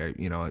shows? Like, I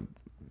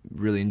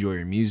really enjoy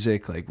your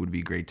music. Like, would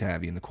be great to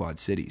have you in the Quad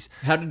Cities.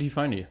 How did he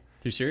find you?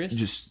 Through Sirius?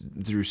 Just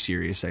through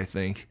Sirius, I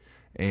think.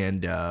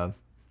 And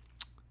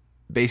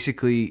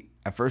basically,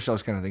 at first I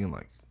was kind of thinking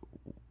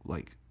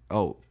like,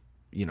 oh,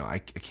 you know, I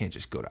can't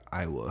just go to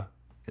Iowa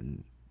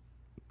and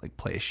like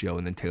play a show.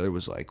 And then Taylor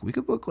was like, we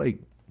could book like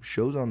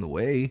shows on the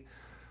way,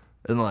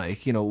 and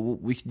like, you know,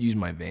 we could use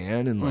my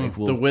van and like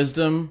the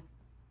wisdom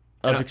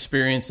of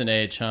experience and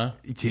age, huh?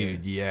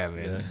 Dude, yeah,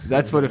 man. Yeah.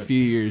 That's what a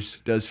few years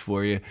does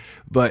for you.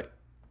 But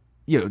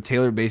you know,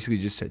 Taylor basically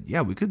just said,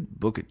 yeah, we could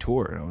book a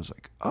tour. And I was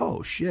like,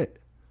 oh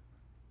shit,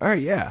 all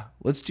right, yeah,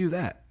 let's do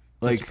that.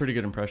 Like, that's a pretty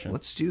good impression.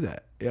 Let's do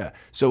that. Yeah.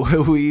 So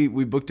we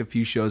booked a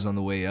few shows on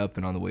the way up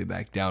and on the way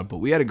back down, but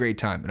we had a great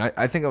time. And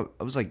I think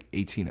I was like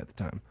 18 at the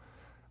time.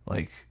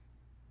 Like,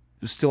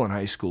 was still in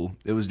high school.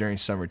 It was during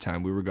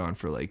summertime. We were gone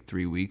for like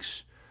 3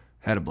 weeks.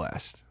 Had a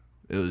blast.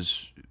 It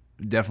was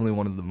definitely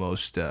one of the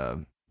most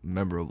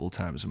memorable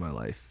times of my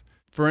life.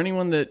 For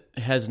anyone that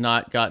has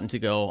not gotten to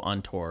go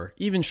on tour,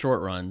 even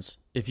short runs,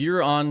 if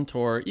you're on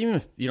tour, even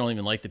if you don't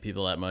even like the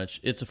people that much,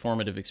 it's a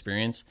formative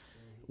experience.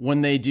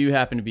 When they do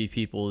happen to be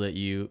people that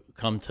you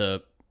come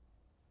to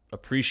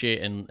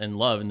appreciate and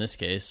love, in this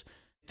case,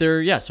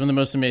 they're, some of the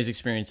most amazing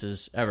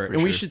experiences ever. For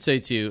and we sure. should say,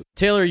 too,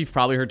 Taylor, you've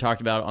probably heard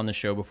talked about on the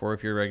show before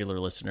if you're a regular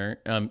listener.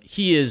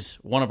 He is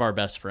one of our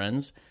best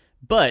friends,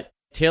 but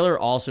Taylor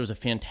also is a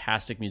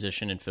fantastic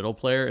musician and fiddle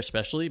player,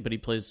 especially, but he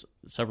plays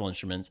several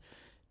instruments.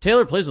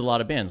 Taylor plays with a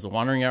lot of bands. The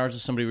Wandering Hours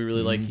is somebody we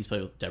really like. He's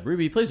played with Deb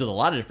Ruby. He plays with a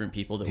lot of different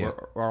people that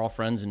are all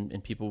friends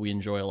and people we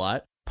enjoy a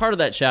lot. Part of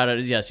that shout out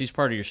is, yes, he's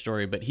part of your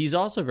story, but he's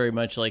also very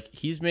much like,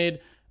 he's made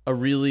a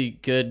really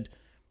good,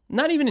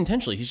 not even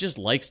intentionally, he just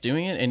likes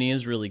doing it and he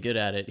is really good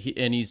at it.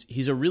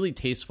 He's a really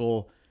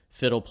tasteful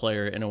fiddle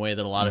player in a way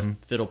that a lot of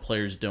fiddle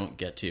players don't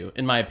get to,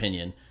 in my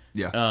opinion.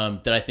 Yeah.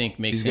 That I think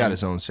makes He's got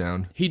his own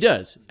sound. He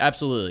does,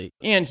 absolutely.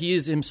 And he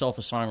is himself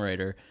a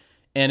songwriter.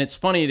 And it's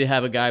funny to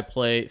have a guy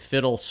play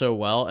fiddle so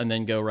well and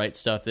then go write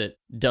stuff that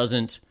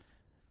doesn't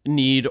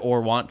need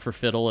or want for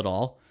fiddle at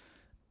all,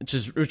 which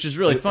is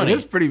really funny. It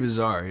is pretty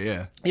bizarre,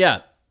 yeah. Yeah.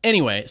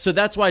 Anyway, so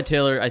that's why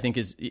Taylor, I think,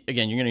 is,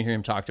 again, you're going to hear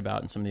him talked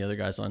about and some of the other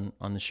guys on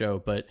the show.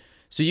 But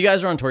so you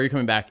guys are on tour, you're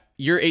coming back.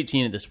 You're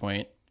 18 at this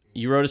point.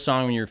 You wrote a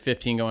song when you were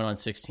 15 going on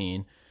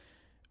 16.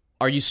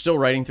 Are you still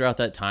writing throughout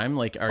that time?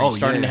 Like, are you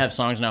starting to have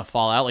songs now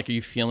fall out? Like, are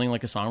you feeling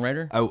like a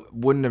songwriter? I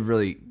wouldn't have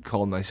really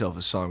called myself a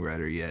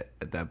songwriter yet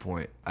at that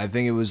point. I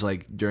think it was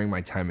like during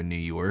my time in New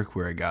York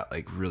where I got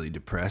like really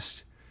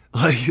depressed.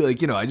 Like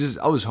you know, I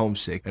was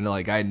homesick, and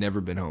like I had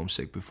never been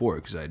homesick before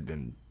because I'd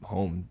been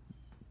home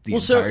the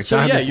entire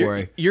time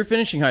before. You're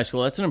finishing high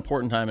school. That's an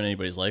important time in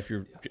anybody's life.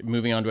 You're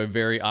moving on to a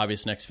very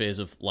obvious next phase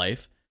of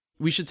life.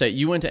 We should say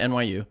you went to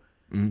NYU,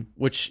 and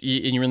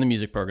you were in the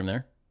music program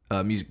there.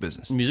 Music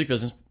business. Music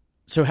business.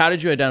 So how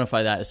did you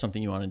identify that as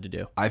something you wanted to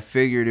do? I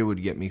figured it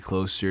would get me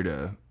closer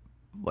to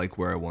like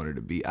where I wanted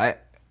to be. I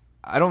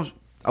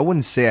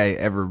wouldn't say I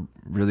ever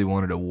really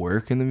wanted to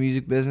work in the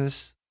music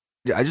business.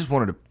 I just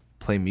wanted to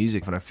play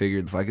music, and I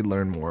figured if I could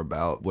learn more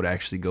about what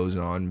actually goes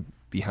on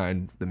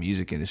behind the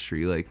music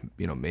industry, like,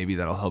 you know, maybe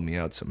that'll help me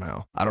out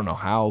somehow. I don't know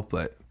how,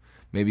 but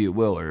maybe it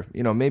will, or,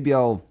 you know, maybe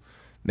I'll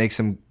make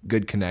some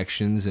good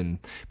connections.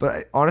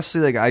 But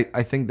honestly, like,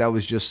 I think that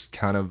was just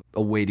kind of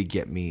a way to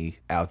get me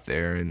out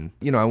there. And,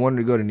 you know, I wanted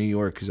to go to New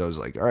York because I was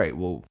like, all right,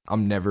 well,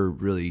 I'm never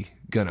really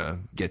gonna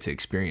get to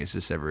experience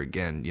this ever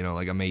again. You know,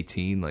 like, I'm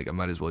 18, like, I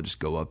might as well just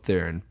go up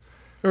there and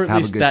or at have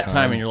least a good that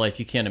time in your life,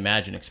 you can't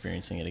imagine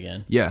experiencing it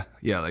again. Yeah.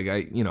 Like,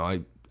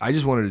 I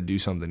just wanted to do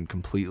something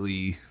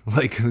completely,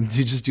 like,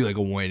 to just do like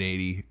a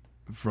 180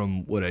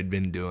 from what I'd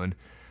been doing.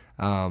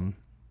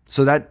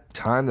 So that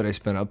time that I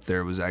spent up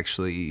there was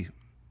actually,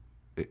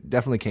 it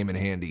definitely came in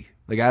handy.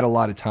 Like, I had a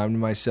lot of time to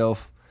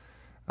myself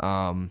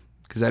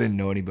because I didn't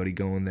know anybody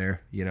going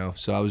there, you know.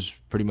 So I was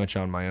pretty much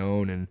on my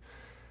own, and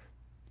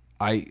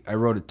I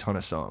wrote a ton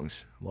of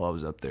songs while I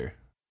was up there.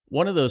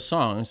 One of those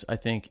songs, I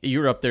think, you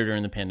were up there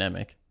during the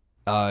pandemic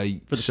for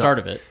the start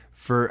of it.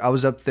 I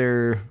was up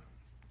there,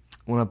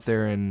 went up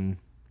there in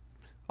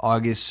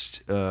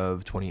August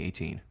of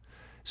 2018.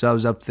 So I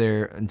was up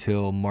there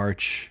until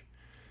March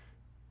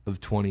of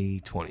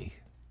 2020.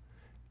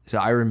 So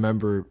I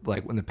remember,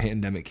 like, when the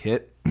pandemic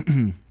hit,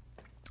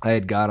 I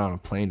had got on a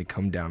plane to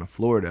come down to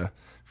Florida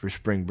for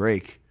spring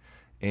break.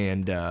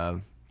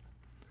 And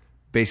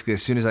basically,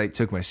 as soon as I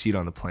took my seat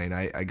on the plane,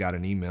 I got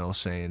an email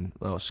saying,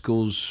 well,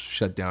 school's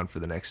shut down for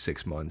the next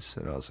 6 months.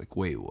 And I was like,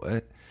 wait,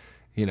 what?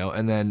 You know,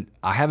 and then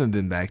I haven't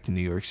been back to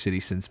New York City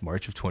since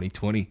March of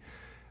 2020.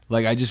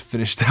 Like, I just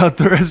finished out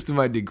the rest of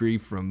my degree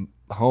from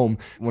home.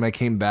 When I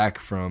came back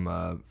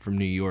from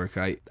New York,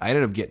 I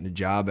ended up getting a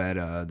job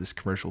at this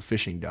commercial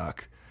fishing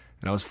dock.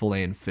 And I was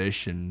filleting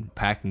fish and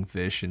packing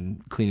fish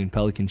and cleaning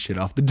pelican shit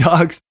off the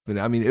docks. But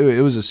I mean,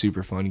 it was a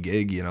super fun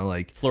gig, you know,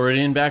 like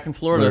Floridian back in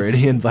Florida.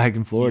 Floridian back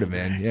in Florida,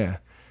 man. Yeah.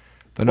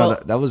 But no,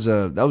 that was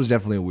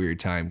definitely a weird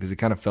time because it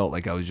kind of felt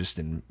like I was just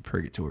in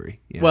purgatory.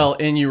 You know? Well,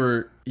 and you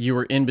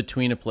were in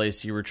between a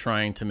place. You were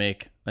trying to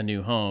make a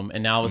new home,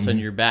 and now all of a sudden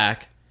you're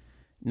back,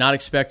 not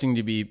expecting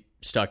to be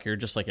stuck here,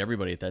 just like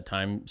everybody at that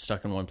time,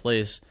 stuck in one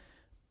place.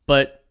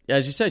 But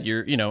as you said,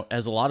 you're,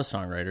 as a lot of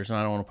songwriters, and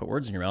I don't want to put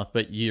words in your mouth,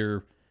 but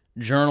you're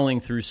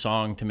journaling through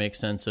song to make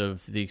sense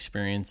of the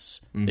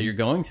experience that you're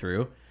going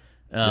through.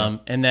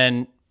 And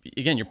then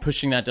again, you're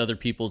pushing that to other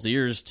people's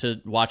ears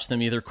to watch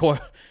them either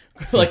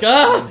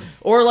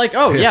or like,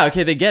 oh yeah,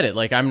 okay, they get it.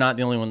 Like, I'm not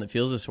the only one that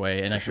feels this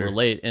way, and I can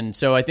relate. And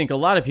so I think a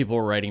lot of people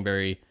were writing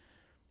very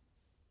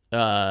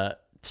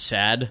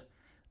sad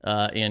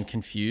and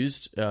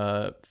confused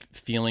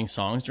feeling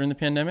songs during the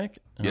pandemic.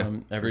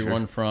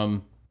 Everyone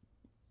from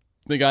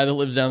the guy that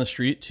lives down the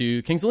street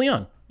to Kings of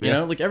Leon,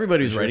 like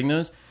everybody was writing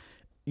those.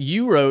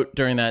 You wrote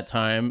during that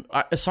time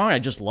a song I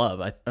just love,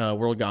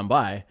 World Gone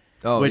By,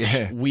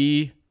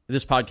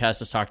 this podcast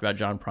has talked about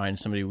John Prine,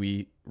 somebody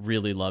we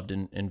really loved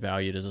and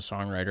valued as a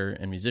songwriter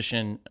and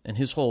musician, and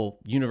his whole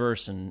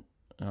universe and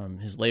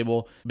his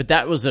label. But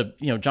that was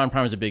John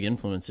Prine was a big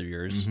influence of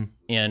yours,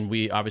 and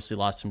we obviously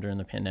lost him during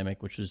the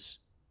pandemic, which was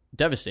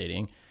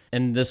devastating.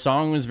 And the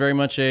song was very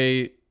much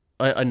a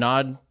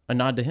nod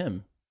to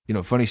him.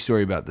 Funny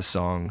story about the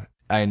song.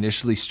 I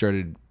initially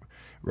started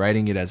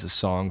writing it as a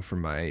song for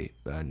my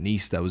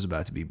niece that was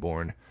about to be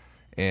born.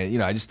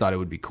 And, I just thought it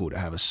would be cool to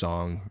have a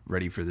song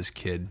ready for this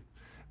kid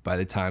by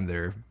the time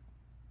they're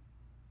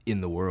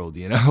in the world,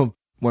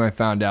 When I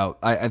found out,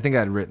 I think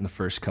I'd written the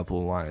first couple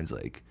of lines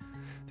like,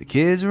 the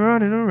kids are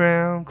running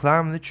around,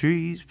 climbing the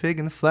trees,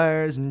 picking the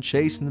flowers and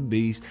chasing the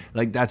bees.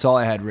 Like, that's all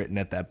I had written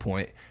at that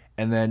point.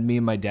 And then me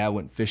and my dad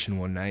went fishing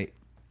one night,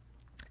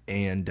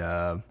 and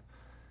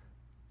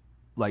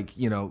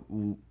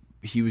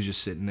he was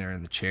just sitting there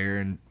in the chair,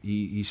 and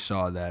he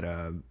saw that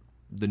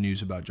the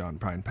news about John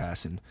Prine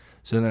passing.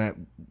 So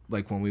then,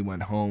 when we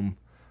went home,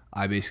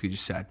 I basically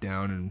just sat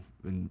down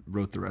and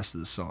wrote the rest of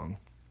the song,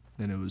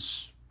 and it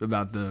was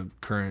about the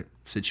current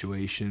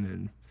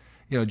situation.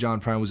 And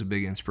John Prine was a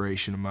big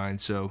inspiration of mine,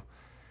 so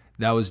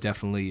that was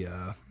definitely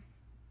that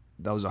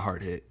was a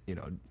hard hit,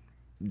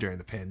 during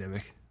the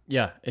pandemic.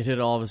 Yeah, it hit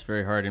all of us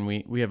very hard, and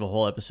we have a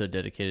whole episode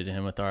dedicated to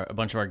him with a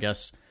bunch of our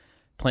guests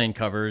playing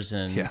covers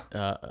and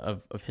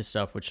of his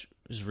stuff, which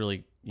is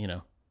really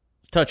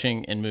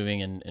touching and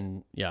moving,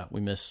 and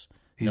we miss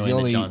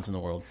knowing that John's in the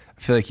world.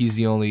 I feel like he's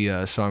the only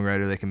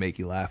songwriter that can make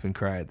you laugh and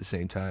cry at the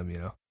same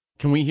time.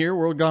 Can we hear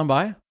 "World Gone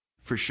By"?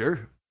 For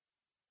sure,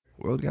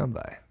 "World Gone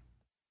By."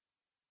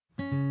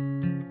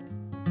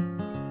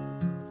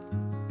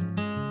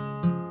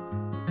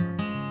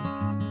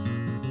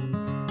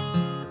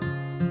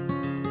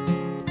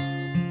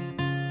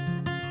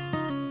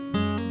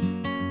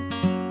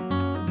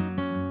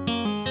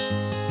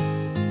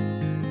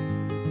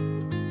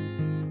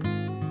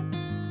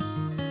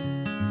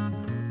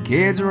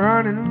 Kids are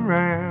running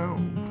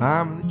around,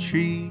 climbing the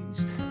trees,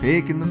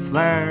 picking the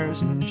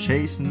flowers and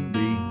chasing the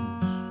bees.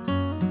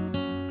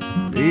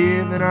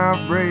 Living off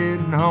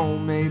bread and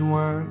homemade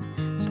wine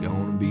is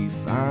gonna be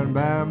fine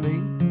by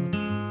me.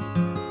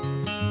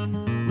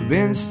 We've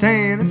been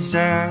staying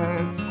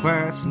inside for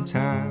quite some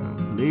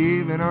time,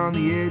 living on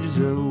the edges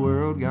of a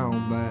world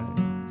gone by.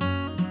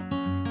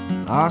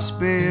 Lost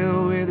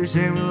Bill Withers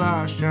and we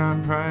lost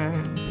John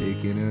Prine,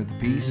 picking up the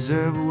pieces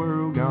of a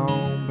world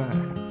gone by.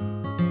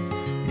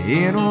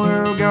 In a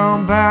world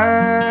gone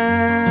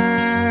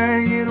by,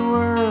 in a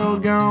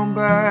world gone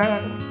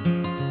by,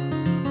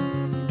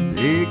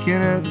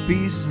 picking up the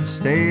pieces and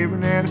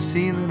staring at a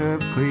ceiling of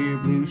clear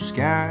blue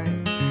sky.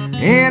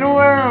 In a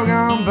world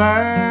gone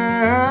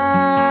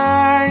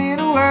by, in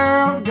a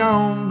world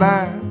gone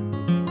by,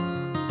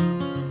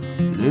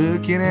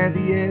 looking at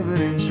the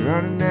evidence,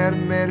 running out of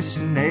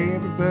medicine,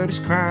 everybody's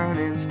crying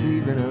and it's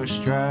leaving us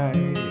dry.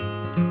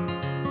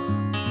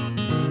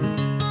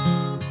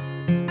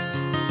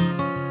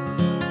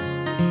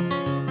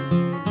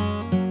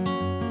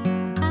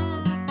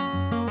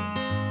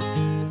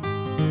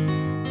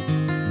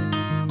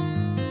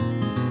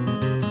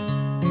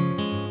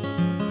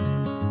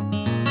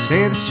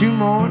 Say there's 2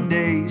 more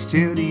days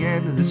till the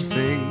end of this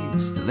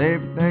phase, till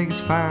everything is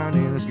fine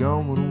and it's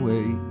going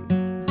away.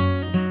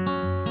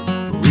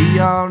 But we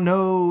all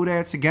know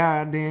that's a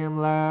goddamn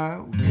lie,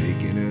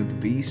 picking up the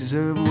pieces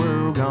of a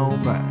world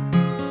gone by.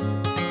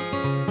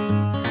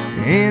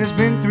 And it's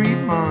been 3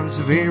 months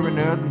of hearing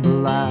nothing but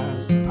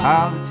lies. The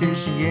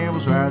politician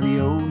gambles while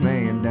the old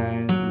man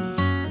dies.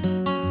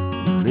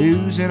 We're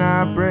losing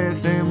our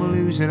breath and we're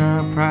losing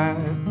our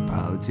pride. The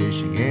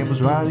politician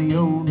gambles while the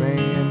old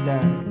man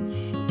dies.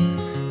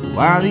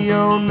 While the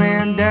old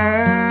man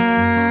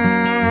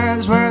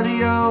dies, while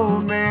the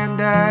old man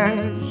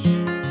dies,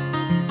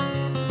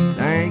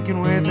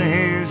 thinking with the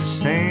hairs that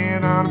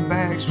stand on our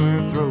backs when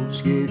our throats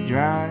get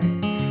dry.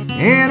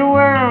 In a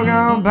world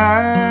gone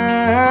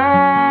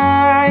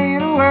by,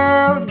 in a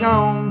world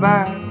gone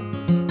by,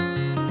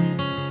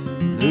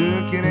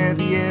 looking at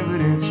the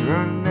evidence,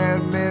 running out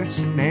of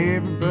medicine,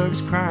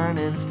 everybody's crying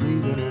and it's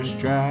leaving us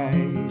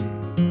dry.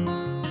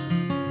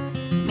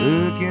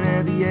 Looking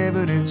at the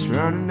evidence,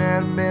 running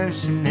out of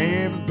medicine,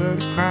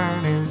 everybody's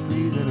crying and it's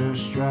leaving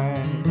us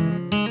dry.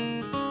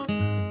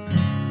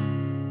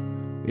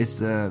 It's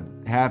the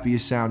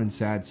happiest sounding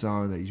sad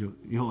song that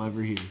you'll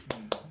ever hear.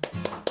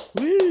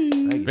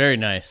 Very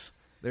nice.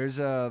 There's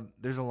a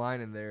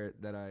line in there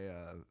that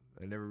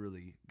I never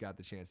really got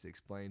the chance to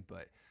explain,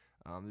 but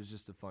there's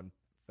just a fun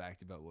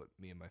fact about what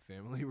me and my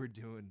family were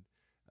doing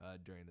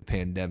during the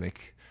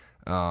pandemic.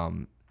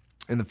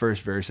 In the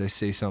first verse, I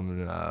say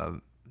something.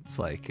 It's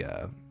like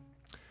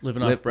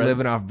Living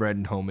off bread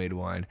and homemade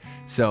wine.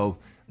 So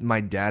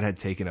my dad had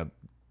taken up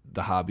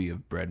the hobby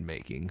of bread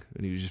making,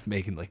 and he was just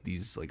making like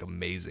these like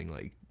amazing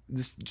like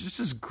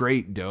this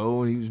great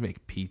dough, and he was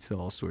making pizza,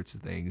 all sorts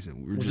of things.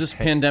 And we were was this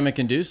pandemic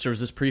induced or was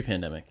this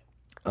pre-pandemic?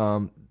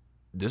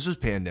 This was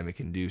pandemic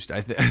induced.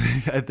 I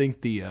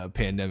think the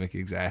pandemic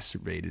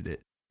exacerbated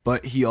it.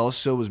 But he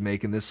also was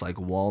making this like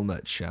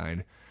walnut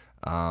shine.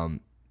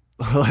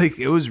 Like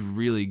it was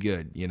really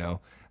good, you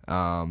know.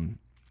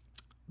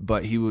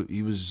 But he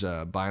was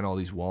buying all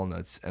these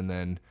walnuts, and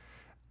then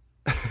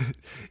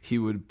he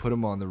would put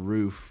them on the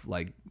roof,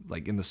 like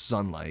in the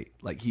sunlight.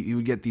 Like he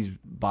would get these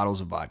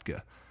bottles of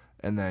vodka,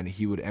 and then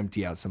he would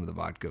empty out some of the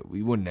vodka.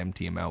 We wouldn't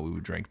empty them out; we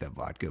would drink that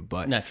vodka.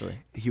 But naturally,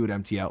 he would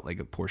empty out like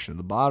a portion of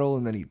the bottle,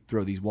 and then he'd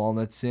throw these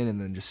walnuts in, and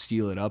then just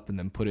seal it up, and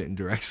then put it in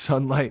direct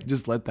sunlight.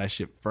 Just let that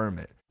shit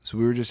ferment. So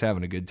we were just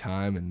having a good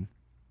time and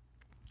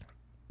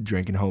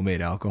drinking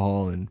homemade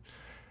alcohol and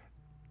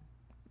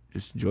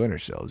just enjoying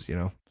ourselves, you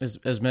know.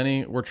 As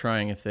many were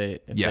trying if they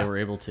were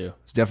able to.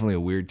 It's definitely a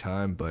weird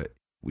time, but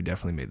we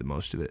definitely made the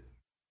most of it.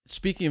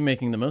 Speaking of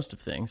making the most of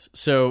things,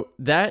 so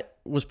that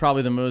was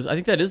probably I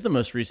think that is the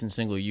most recent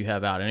single you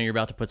have out. I know you're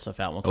about to put stuff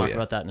out, and we'll talk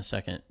about that in a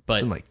second. But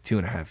it's been like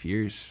 2.5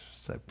 years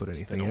since I put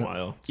anything out. It's been a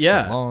while.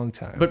 Yeah. Been a long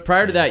time. But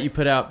prior to that, you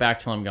put out Back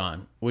Till I'm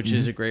Gone, which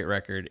is a great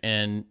record,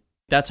 and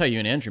that's how you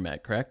and Andrew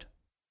met, correct?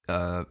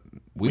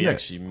 We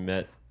actually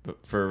met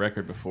for a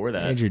record before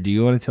that. Andrew, do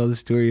you want to tell the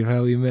story of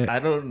how we met? I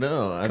don't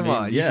know. Come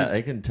on,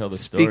 I can tell the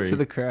story. Speak to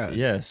the crowd.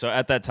 Yeah, so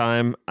at that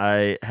time,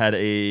 I had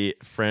a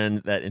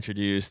friend that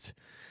introduced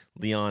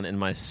Leon and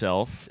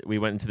myself. We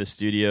went into the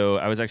studio.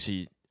 I was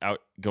actually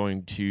out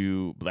going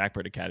to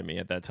Blackbird Academy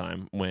at that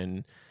time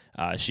when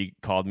she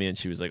called me and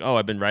she was like, "Oh,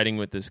 I've been writing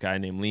with this guy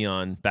named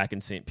Leon back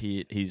in St.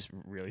 Pete. He's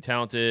really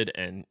talented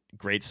and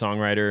great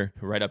songwriter,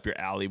 right up your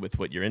alley with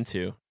what you're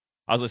into."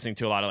 I was listening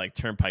to a lot of like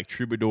Turnpike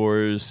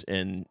Troubadours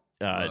and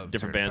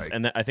different bands,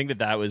 and I think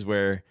that was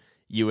where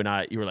you were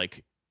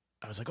like,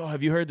 I was like, "Oh,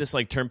 have you heard this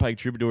like Turnpike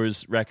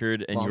Troubadours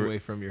record?" And Long Way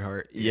From Your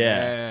Heart.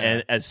 Yeah.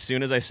 And as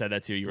soon as I said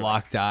that to you, you were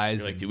locked eyes.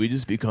 You're like, "Did we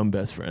just become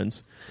best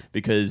friends?"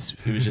 Because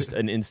it was just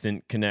an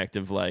instant connect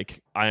of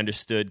like, I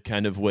understood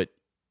kind of what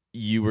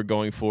you were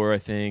going for, I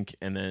think,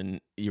 and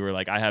then you were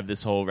like, "I have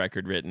this whole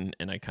record written,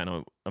 and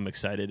I'm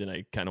excited, and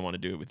I kind of want to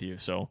do it with you."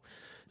 So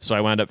I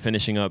wound up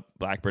finishing up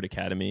Blackbird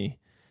Academy,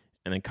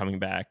 and then coming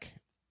back,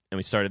 and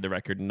we started the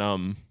record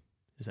Numb.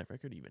 Is that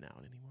record even out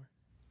anymore?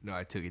 No,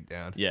 I took it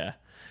down. Yeah.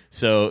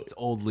 So it's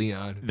old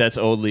Leon. That's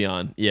old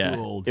Leon. Yeah. Too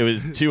old. It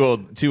was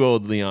too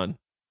old Leon.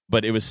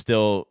 But it was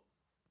still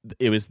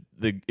it was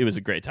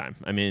a great time.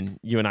 I mean,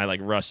 you and I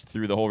like rushed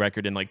through the whole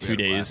record in like 2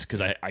 days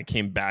because I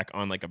came back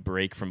on like a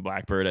break from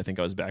Blackbird. I think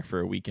I was back for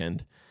a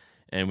weekend,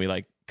 and we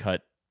like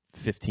cut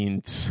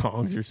 15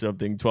 songs or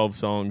something, 12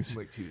 songs.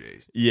 Like 2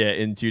 days. Yeah,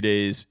 in 2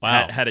 days.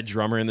 Wow. Had a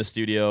drummer in the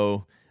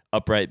studio,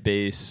 upright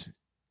bass.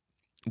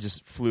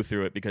 Just flew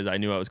through it because I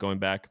knew I was going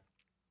back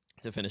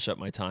to finish up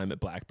my time at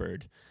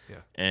Blackbird. Yeah.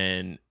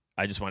 And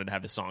I just wanted to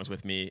have the songs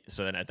with me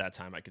so that at that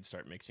time I could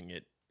start mixing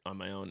it on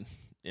my own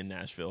in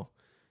Nashville.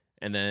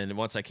 And then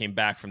once I came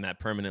back from that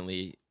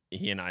permanently,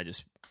 he and I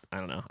just, I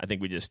don't know, I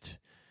think we just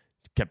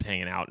kept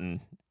hanging out, and,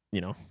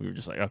 you know, we were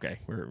just like, okay,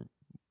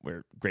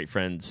 we're great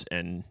friends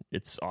and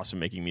it's awesome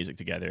making music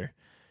together.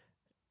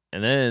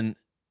 And then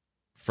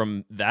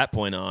from that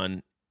point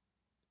on,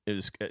 it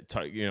was,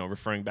 you know,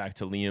 referring back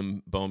to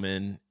Liam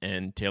Bowman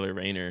and Taylor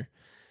Rayner.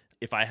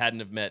 If I hadn't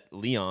have met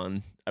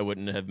Leon, I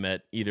wouldn't have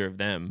met either of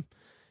them.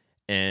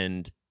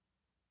 And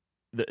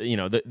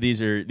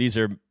these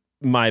are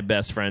my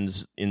best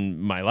friends in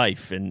my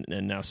life, and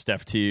now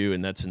Steph too,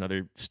 and that's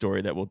another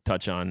story that we'll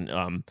touch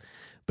on.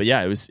 But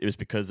yeah, it was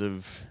because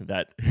of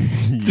that.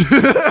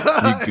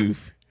 you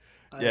goof.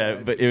 Yeah,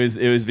 but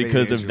it was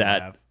because of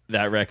that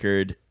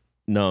record.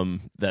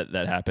 Numb that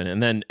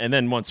happened, and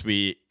then once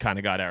we kind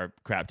of got our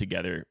crap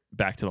together,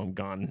 Back Till I'm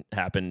Gone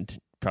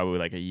happened probably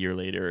like a year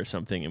later or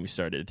something, and we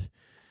started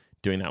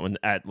doing that one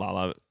at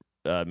Lala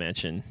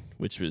Mansion,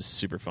 which was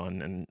super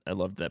fun, and I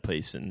loved that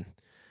place. And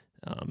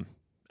I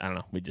don't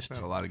know, we just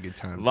had a lot of good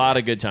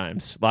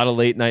times. A lot of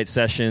late night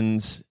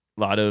sessions,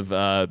 a lot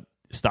of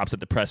stops at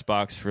the press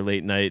box for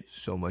late night.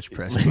 So much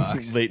press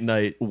box. Late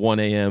night 1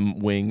 a.m.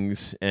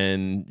 wings,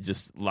 and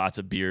just lots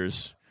of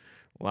beers.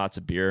 Lots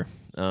of beer.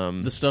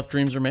 The stuff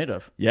dreams are made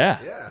of.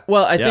 Yeah.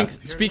 Well, I think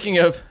speaking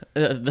of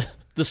the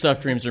stuff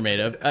dreams are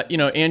made of,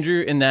 Andrew,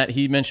 in that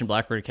he mentioned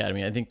Blackbird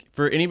Academy. I think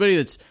for anybody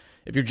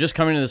if you're just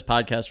coming to this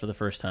podcast for the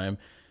first time,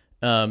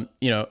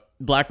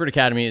 Blackbird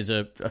Academy is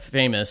a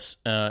famous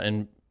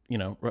and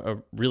a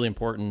really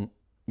important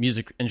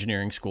music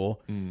engineering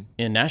school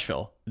in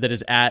Nashville that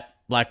is at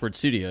Blackbird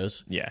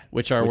Studios,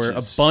 which is where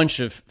a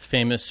bunch of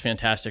famous,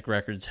 fantastic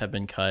records have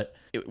been cut,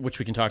 which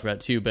we can talk about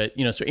too. But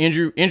so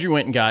Andrew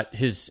went and got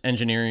his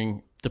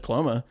engineering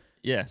diploma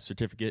Yeah,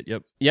 certificate.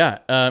 Yep. Yeah,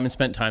 and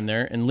spent time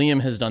there. And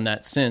Liam has done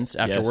that since,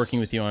 after Yes. working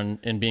with you on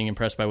and being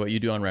impressed by what you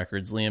do on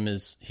records.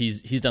 Liam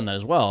he's done that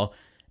as well.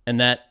 And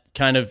that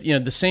kind of,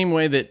 the same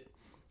way that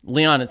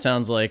Leon, it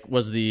sounds like,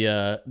 was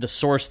the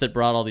source that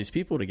brought all these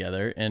people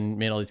together and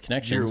made all these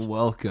connections. You're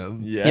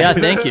welcome. Yeah,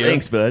 thank you.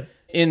 Thanks, bud.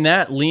 In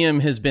that,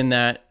 Liam has been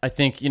that. I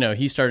think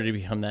he started to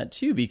become that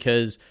too,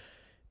 because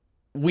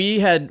we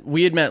had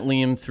met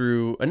Liam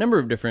through a number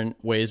of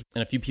different ways,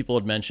 and a few people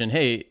had mentioned,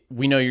 "Hey,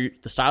 we know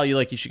the style you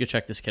like. You should go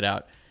check this kid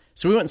out."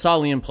 So we went and saw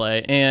Liam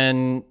play,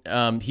 and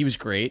he was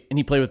great. And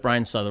he played with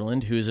Brian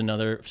Sutherland, who is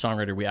another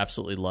songwriter we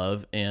absolutely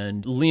love.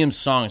 And Liam's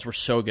songs were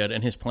so good,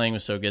 and his playing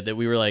was so good that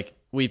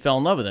we fell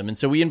in love with him. And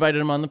so we invited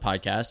him on the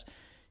podcast.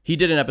 He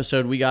did an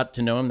episode. We got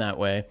to know him that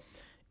way,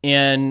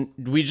 and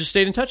we just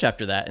stayed in touch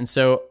after that. And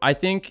so I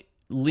think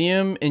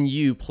Liam and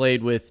you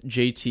played with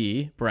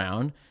JT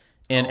Brown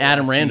and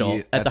Adam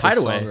Randall at the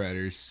Hideaway.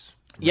 Songwriters.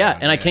 Yeah,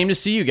 and I came to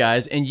see you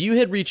guys, and you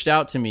had reached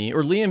out to me,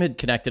 or Liam had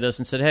connected us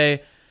and said,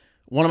 "Hey,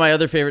 one of my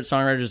other favorite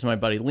songwriters is my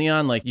buddy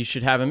Leon. Like, you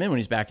should have him in when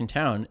he's back in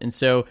town." And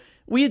so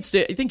we had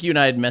I think you and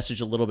I had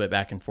messaged a little bit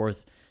back and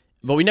forth,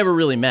 but we never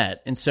really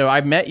met. And so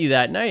I met you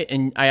that night,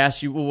 and I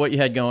asked you what you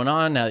had going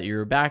on now that you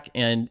were back,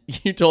 and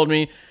you told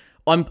me,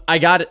 I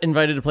got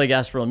invited to play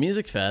Gasparilla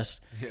Music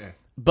Fest. Yeah.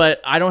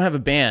 But I don't have a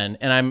band,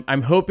 and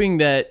I'm hoping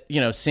that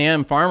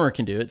Sam Farmer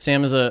can do it.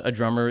 Sam is a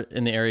drummer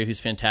in the area who's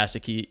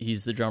fantastic.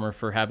 He's the drummer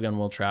for Have Gun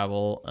Will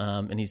Travel,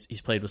 and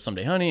he's played with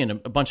Someday Honey and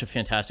a bunch of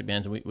fantastic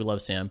bands, and we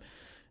love Sam.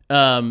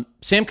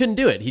 Sam couldn't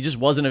do it; he just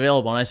wasn't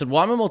available. And I said,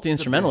 "Well, I'm a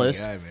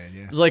multi-instrumentalist." Guy, man,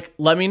 yeah. I was like,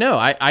 "Let me know.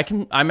 I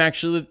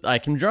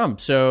can drum.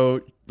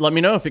 So let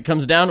me know if it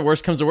comes down to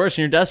worst comes to worst,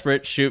 and you're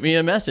desperate. Shoot me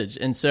a message."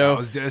 And so I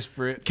was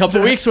desperate. A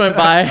couple weeks went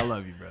by. I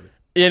love you, brother.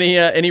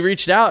 And he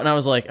reached out, and I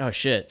was like, "Oh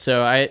shit!"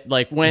 So I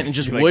went and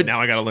just wood.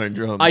 Now I got to learn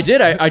drums. I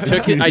did. I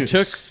took it.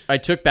 I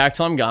took Back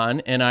Till I'm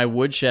Gone, and I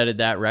woodshedded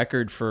that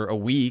record for a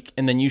week,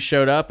 and then you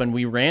showed up, and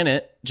we ran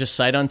it just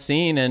sight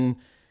unseen, and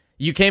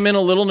you came in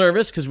a little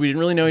nervous because we didn't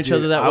really know each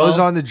other that well. I was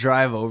on the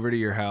drive over to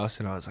your house,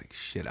 and I was like,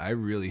 "Shit, I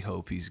really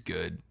hope he's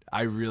good.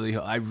 I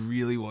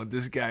really want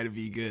this guy to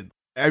be good."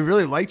 I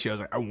really liked you. I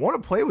was like, I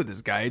want to play with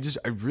this guy.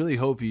 I really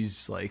hope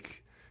he's like.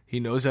 He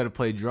knows how to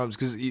play drums,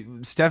 because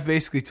Steph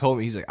basically told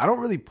me, he's like, I don't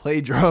really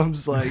play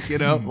drums, like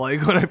when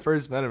I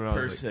first met him. And I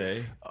was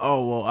like,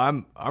 oh well,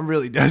 I'm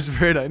really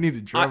desperate. I need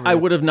a drummer. I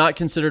would have not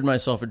considered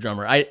myself a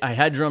drummer. I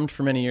had drummed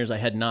for many years. I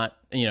had not.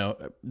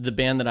 The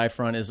band that I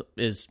front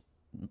is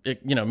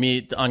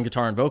me on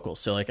guitar and vocals.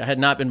 So I had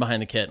not been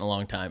behind the kit in a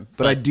long time.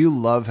 But I do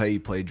love how you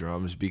play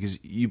drums, because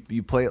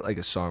you play it like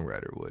a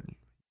songwriter would.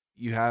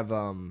 You have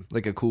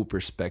like a cool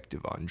perspective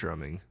on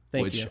drumming.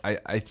 Thank you.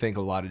 I think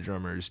a lot of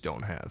drummers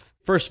don't have.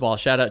 First of all,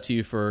 shout out to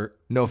you for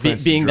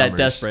being that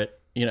desperate.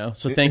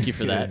 So thank you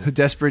for that.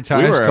 Desperate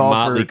times. We were a call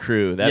motley for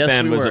crew. That Yes,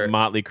 band we was were. a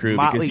motley crew,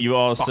 Motley because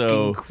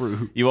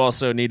crew. you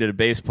also needed a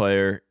bass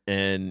player,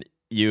 and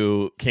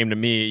you came to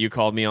me. You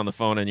called me on the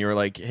phone, and you were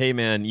like, "Hey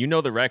man, you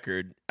know the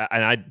record."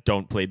 And I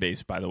don't play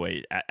bass, by the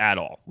way, at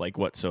all, like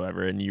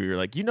whatsoever. And you were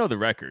like, "You know the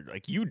record,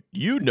 like you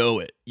know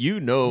it, you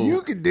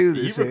can do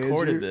this. You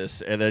recorded Andrew.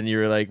 this." And then you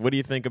were like, "What do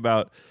you think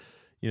about?"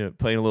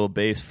 Playing a little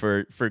bass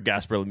for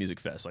Gasparilla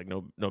Music Fest, like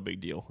no big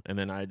deal. And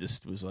then I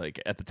just was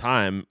like, at the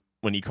time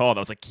when he called,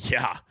 I was like,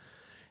 yeah,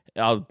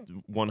 I'll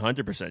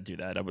 100% do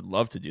that. I would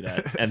love to do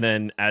that. And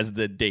then as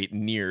the date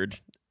neared,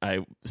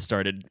 I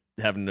started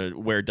having to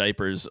wear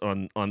diapers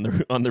on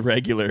the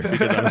regular,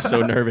 because I was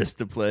so nervous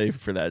to play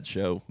for that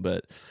show.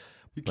 But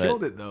you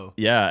killed it though.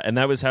 Yeah, and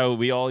that was how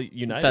we all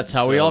united. That's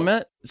how we all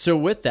met. So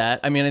with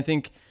that, I mean, I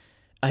think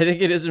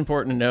it is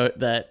important to note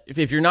that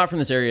if you're not from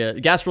this area,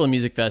 Gasparilla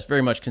Music Fest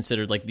very much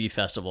considered like the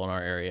festival in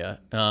our area.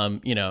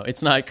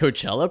 It's not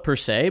Coachella per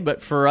se,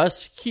 but for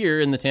us here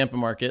in the Tampa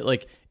market,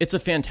 like it's a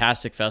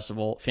fantastic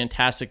festival.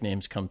 Fantastic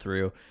names come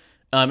through,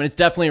 and it's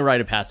definitely a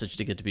rite of passage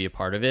to get to be a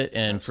part of it,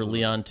 and for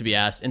Leon to be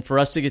asked, and for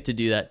us to get to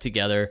do that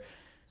together.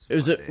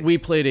 We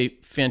played a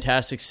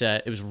fantastic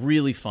set. It was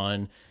really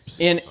fun,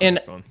 and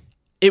fun.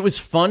 It was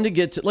fun to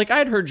get to. Like, I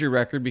had heard your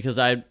record because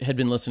I had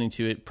been listening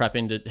to it,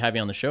 prepping to have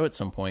you on the show at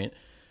some point.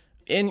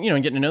 And,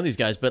 getting to know these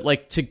guys. But,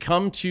 like, to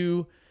come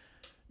to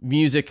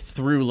music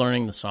through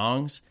learning the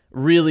songs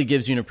really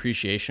gives you an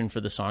appreciation for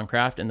the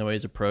songcraft and the way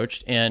it's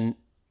approached. And,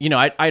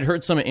 I'd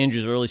heard some of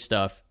Andrew's early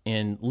stuff,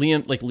 and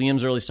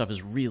Liam's early stuff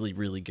is really,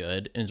 really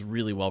good, and it's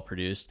really well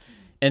produced.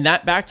 And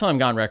that Back Till I'm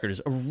Gone record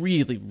is a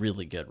really,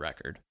 really good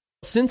record.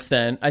 Since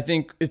then, I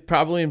think it's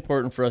probably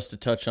important for us to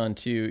touch on,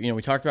 too,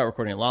 we talked about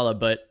recording at Lala,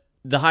 but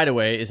the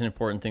Hideaway is an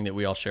important thing that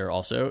we all share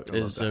also.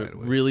 It's a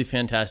really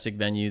fantastic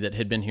venue that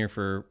had been here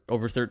for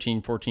over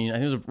 13, 14, I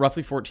think it was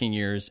roughly 14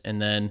 years.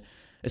 And then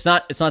it's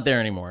not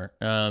there anymore.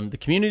 The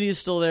community is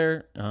still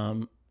there.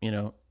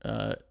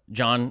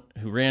 John,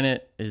 who ran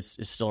it, is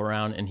still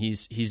around, and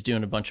he's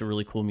doing a bunch of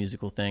really cool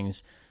musical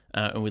things.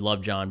 And we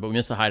love John, but we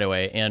miss the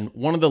Hideaway. And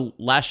one of the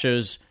last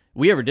shows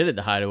we ever did at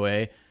the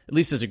Hideaway, at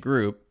least as a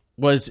group,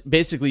 was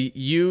basically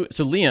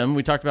so Liam,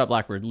 we talked about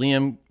Blackbird.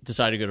 Liam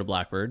decided to go to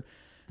Blackbird.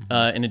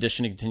 in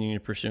addition to continuing to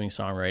pursuing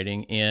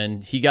songwriting.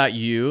 And he got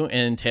you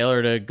and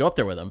Taylor to go up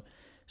there with him.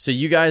 So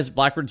you guys,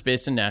 Blackbird's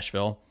based in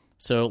Nashville.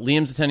 So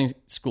Liam's attending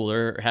school,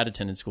 or had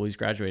attended school. He's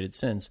graduated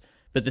since.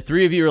 But the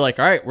three of you were like,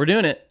 all right, we're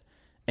doing it.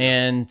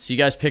 And so you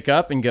guys pick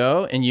up and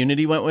go, and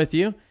Unity went with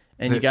you,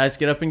 and you guys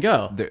get up and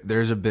go.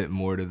 There's a bit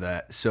more to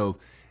that. So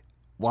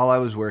while I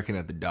was working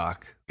at the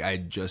dock, I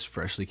just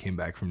freshly came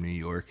back from New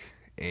York,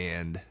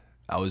 and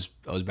I was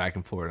back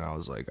in Florida, and I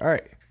was like, all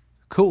right,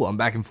 cool, I'm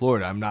back in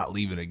Florida. I'm not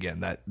leaving again.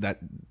 That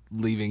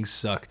leaving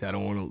sucked. I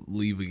don't want to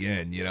leave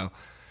again, you know?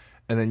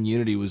 And then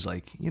Unity was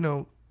like, you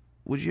know,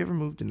 would you ever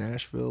move to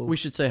Nashville? We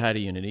should say hi to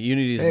Unity.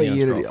 Unity's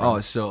Leon's girlfriend.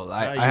 Oh, so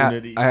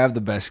I have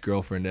the best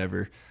girlfriend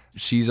ever.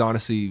 She's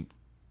honestly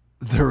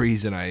the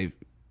reason I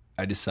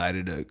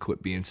decided to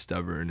quit being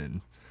stubborn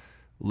and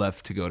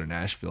left to go to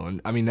Nashville.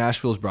 And I mean,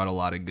 Nashville's brought a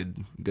lot of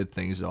good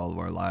things to all of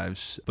our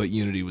lives, but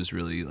Unity was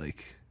really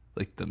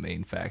like the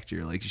main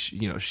factor. Like,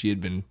 she had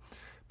been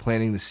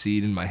planting the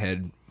seed in my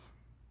head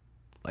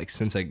like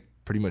since I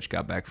pretty much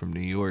got back from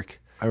New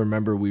York. I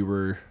remember we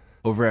were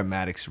over at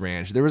Maddox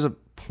Ranch. There was a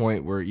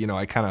point where,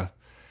 I kind of,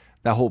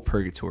 that whole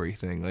purgatory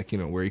thing, like,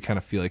 where you kind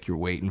of feel like you're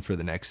waiting for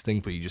the next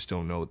thing, but you just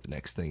don't know what the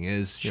next thing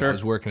is. Sure. I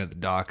was working at the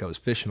dock. I was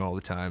fishing all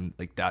the time.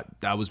 Like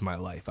that was my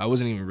life. I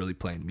wasn't even really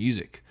playing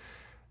music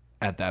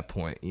at that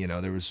point.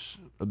 There was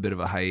a bit of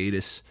a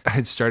hiatus. I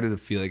had started to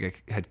feel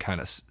like I had kind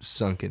of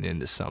sunken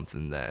into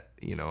something that,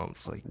 I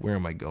was like, where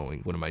am I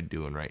going? What am I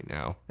doing right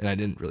now? And I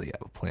didn't really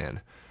have a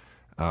plan.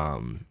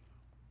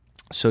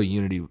 So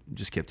Unity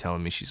just kept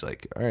telling me, she's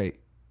like, all right,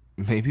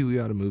 maybe we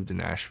ought to move to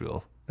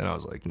Nashville. And I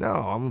was like, no,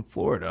 I'm in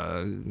Florida.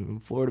 I'm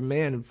a Florida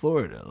man in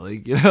Florida.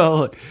 Like,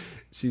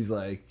 she's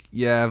like,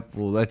 yeah,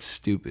 well, that's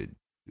stupid.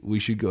 We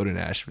should go to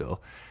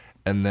Nashville.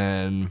 And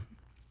then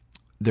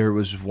there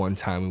was one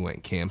time we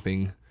went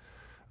camping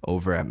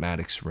over at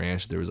Maddox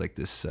Ranch. There was like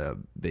this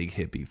big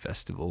hippie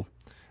festival.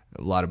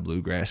 A lot of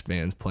bluegrass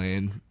bands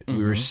playing. Mm-hmm.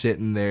 We were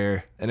sitting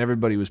there and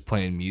everybody was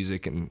playing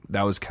music. And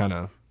that was kind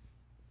of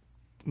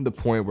the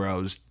point where I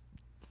was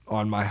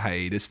on my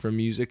hiatus from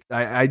music.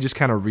 I just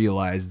kind of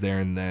realized there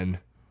and then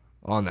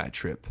on that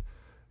trip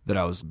that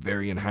I was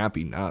very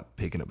unhappy not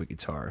picking up a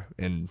guitar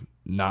and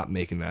not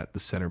making that the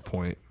center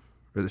point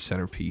or the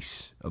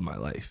centerpiece of my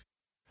life.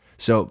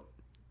 So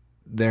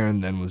there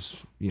and then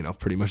was,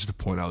 pretty much the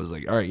point I was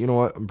like, all right, you know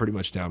what? I'm pretty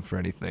much down for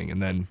anything.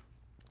 And then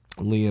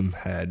Liam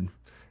had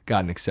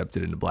gotten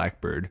accepted into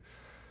Blackbird.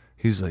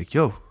 He was like,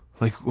 yo,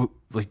 like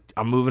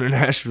I'm moving to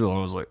Nashville. And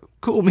I was like,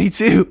 cool, me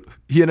too.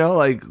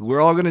 Like we're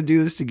all going to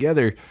do this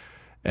together.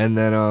 And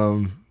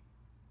then,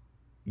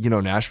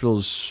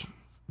 Nashville's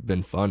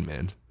been fun,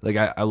 man. Like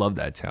I love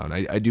that town.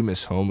 I do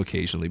miss home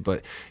occasionally,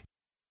 but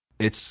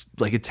it's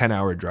like a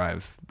 10-hour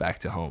drive back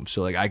to home.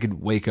 So like I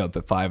could wake up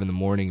at 5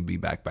 a.m. and be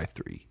back by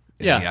 3.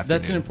 Yeah,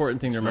 that's an important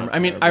thing to remember. I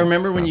mean, I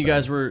remember when you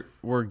guys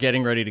were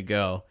getting ready to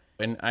go,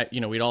 and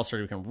we'd all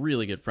started to become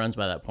really good friends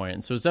by that point.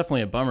 And so it was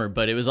definitely a bummer,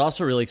 but it was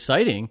also really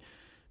exciting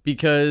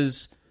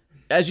because,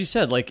 as you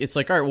said, like it's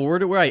like, all right, well, where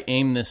do I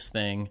aim this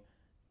thing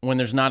when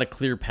there's not a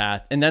clear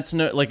path? And that's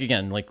no, like,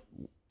 again, like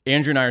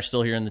Andrew and I are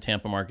still here in the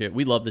Tampa market.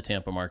 We love the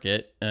Tampa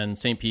market and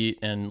St. Pete,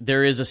 and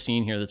there is a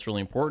scene here that's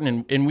really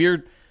important, and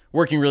we're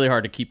working really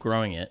hard to keep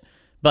growing it.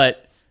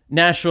 But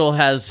Nashville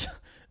has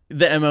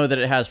the MO that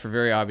it has for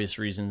very obvious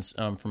reasons,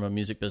 from a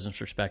music business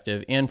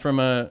perspective and from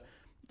a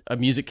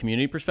music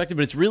community perspective.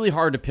 But it's really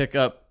hard to pick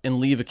up and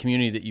leave a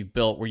community that you've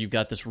built where you've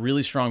got this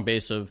really strong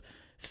base of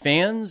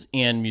fans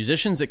and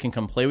musicians that can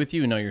come play with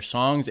you and know your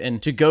songs,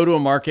 and to go to a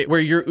market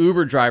where your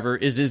Uber driver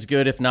is as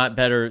good, if not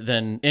better,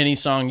 than any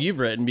song you've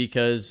written,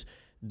 because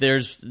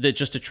that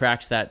just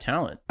attracts that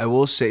talent. I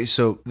will say,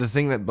 so the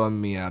thing that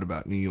bummed me out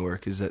about New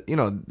York is that,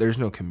 there's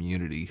no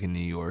community in New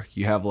York.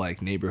 You have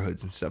like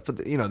neighborhoods and stuff, but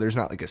there's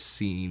not like a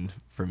scene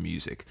for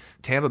music.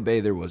 Tampa Bay,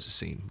 there was a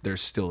scene.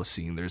 There's still a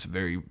scene. There's a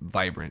very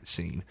vibrant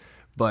scene.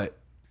 But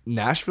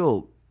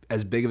Nashville,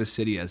 as big of a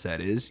city as that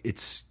is,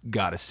 it's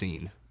got a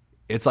scene.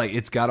 It's like,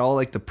 it's got all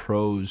like the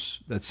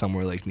pros that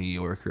somewhere like New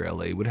York or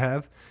LA would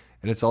have.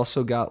 And it's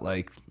also got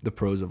like the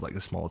pros of like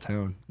a small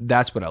town.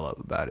 That's what I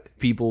love about it.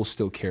 People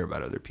still care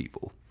about other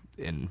people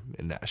in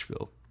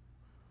Nashville.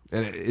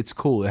 And it's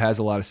cool. It has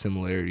a lot of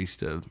similarities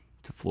to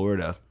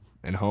Florida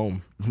and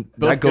home.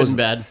 Both good and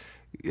bad.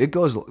 It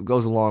goes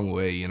a long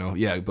way,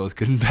 Yeah, both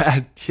good and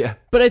bad. Yeah.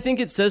 But I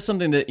think it says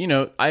something that,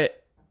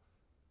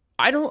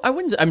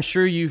 I'm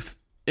sure you've,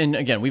 and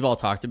again, we've all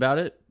talked about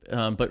it.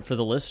 But for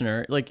the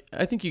listener, like,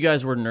 I think you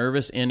guys were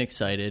nervous and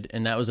excited,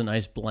 and that was a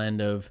nice blend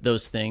of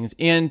those things.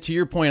 And to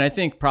your point, I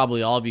think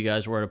probably all of you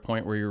guys were at a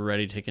point where you were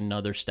ready to take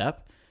another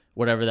step,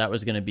 whatever that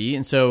was going to be.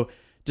 And so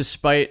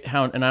despite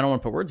how, and I don't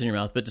want to put words in your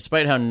mouth, but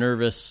despite how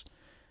nervous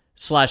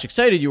 /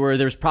 excited you were,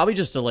 there's probably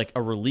just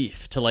a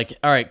relief to like,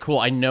 all right, cool,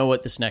 I know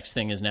what this next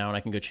thing is now, and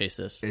I can go chase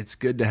this. It's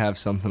good to have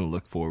something to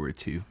look forward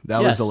to.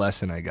 That was the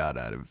lesson I got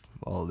out of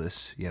all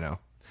this,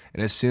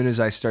 And as soon as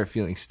I start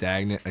feeling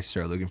stagnant, I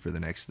start looking for the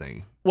next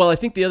thing. Well, I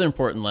think the other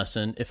important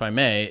lesson, if I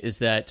may, is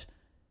that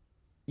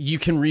you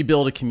can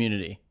rebuild a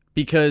community,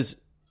 because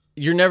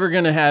you're never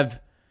going to have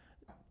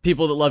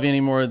people that love you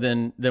any more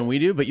than we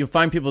do, but you'll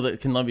find people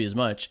that can love you as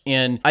much.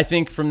 And I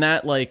think from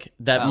that, like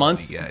that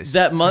month,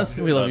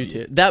 we love you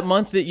too. That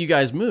month that you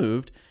guys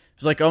moved, it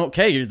was like, oh,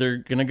 okay, they're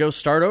going to go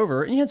start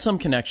over. And you had some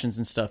connections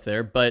and stuff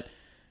there, but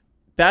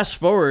fast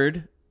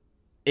forward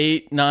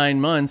 8-9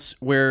 months,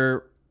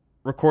 we're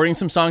recording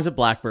some songs at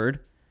Blackbird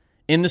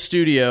in the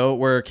studio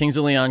where Kings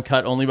of Leon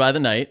cut Only by the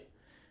Night.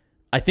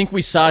 I think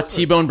we saw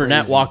T-Bone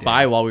Burnett walk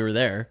by while we were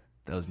there.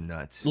 That was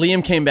nuts.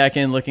 Liam came back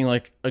in looking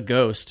like a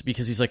ghost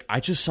because he's like, I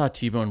just saw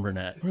T-Bone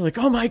Burnett. We're like,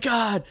 oh my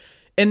God.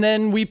 And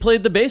then we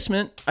played the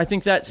basement. I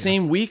think that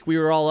same week we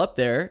were all up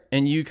there,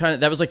 and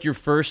that was like your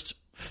first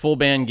full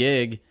band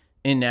gig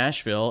in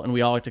Nashville, and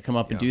we all had to come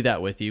up and do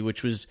that with you,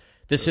 which was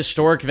this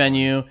historic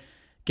venue.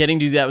 Getting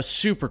to do that was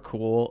super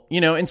cool,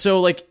 and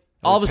so like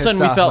all of a sudden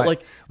we felt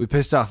like we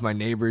pissed off my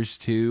neighbors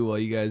too while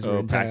you guys were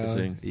in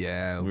practicing. Town.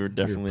 Yeah, we were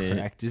definitely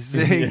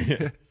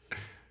practicing.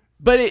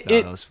 But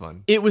it was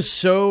fun. It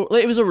was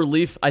a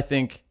relief, I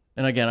think.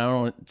 And again, I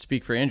don't want to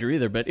speak for Andrew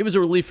either, but it was a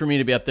relief for me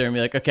to be up there and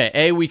be like,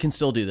 okay, we can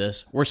still do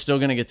this. We're still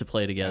going to get to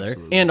play together.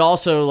 Absolutely. And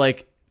also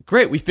like,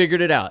 great, we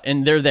figured it out,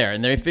 and they're there,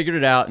 and they figured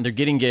it out, and they're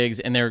getting gigs,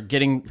 and they're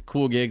getting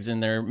cool gigs,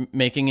 and they're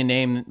making a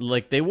name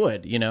like they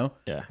would,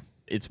 Yeah.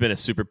 It's been a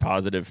super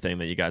positive thing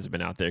that you guys have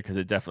been out there, because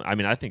it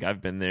definitely, I think I've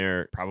been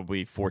there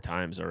probably 4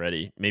 times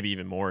already, maybe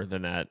even more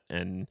than that.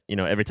 And,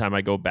 every time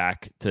I go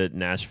back to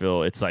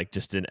Nashville, it's like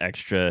just an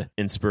extra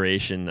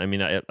inspiration.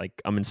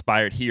 I'm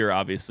inspired here,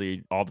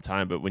 obviously, all the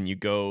time, but when you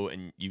go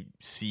and you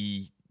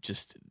see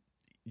just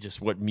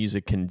what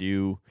music can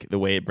do, the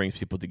way it brings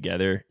people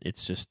together,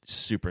 it's just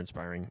super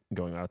inspiring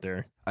going out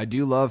there. I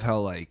do love how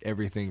like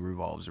everything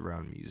revolves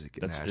around music.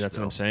 That's what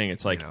I'm saying.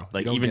 It's like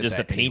you even just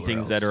the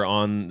paintings that are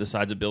on the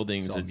sides of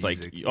buildings. It's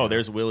music, like,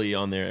 there's Willie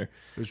on there.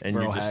 There's and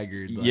Merle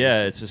Haggard.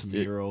 It's just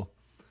mural.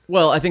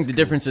 Well, I think the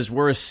difference is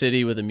we're a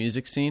city with a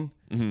music scene.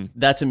 Mm-hmm.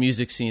 That's a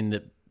music scene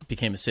that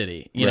became a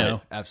city, you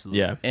know? Absolutely.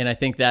 Yeah. And I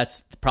think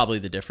that's probably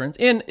the difference.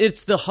 And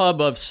it's the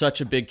hub of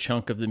such a big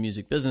chunk of the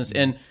music business.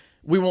 Mm-hmm. And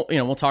we won't,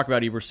 we'll talk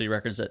about Ybor City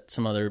Records at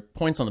some other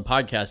points on the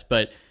podcast,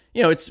 but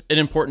it's an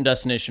important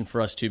destination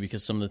for us too,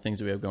 because some of the things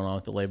that we have going on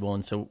with the label.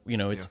 And so,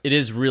 it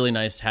is really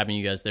nice having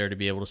you guys there to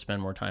be able to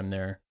spend more time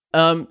there.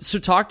 So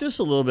talk to us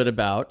a little bit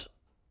about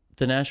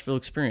the Nashville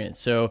experience.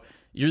 So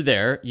you're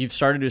there, you've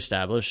started to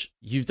establish,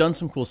 you've done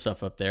some cool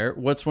stuff up there.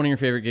 What's one of your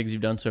favorite gigs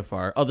you've done so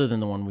far, other than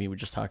the one we were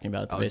just talking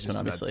about at the basement,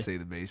 obviously? I was just about to say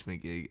the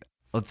basement gig.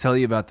 I'll tell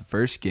you about the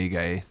first gig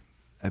I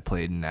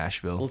played in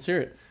Nashville. Let's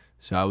hear it.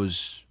 So I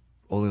was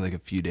only like a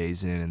few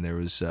days in, and there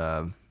was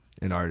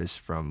an artist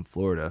from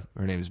Florida.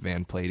 Her name is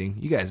Van Plating.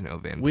 You guys know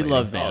Van Plating. We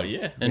love Van. Oh,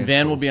 yeah. And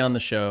Van will be on the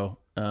show,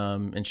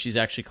 and she's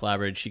actually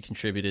collaborated. She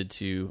contributed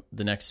to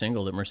the next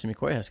single that Mercy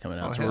McCoy has coming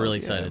out, so we're really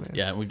excited. Man.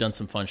 Yeah, and we've done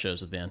some fun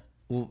shows with Van.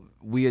 Well,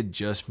 we had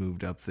just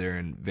moved up there,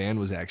 and Van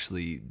was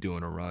actually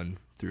doing a run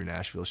through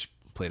Nashville. She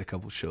played a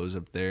couple shows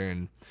up there,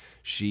 and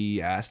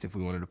she asked if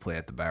we wanted to play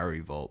at the Bowery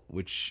Vault,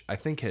 which I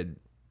think had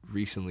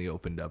recently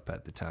opened up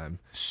at the time.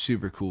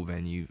 Super cool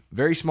venue,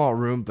 very small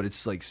room, but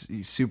it's like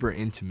super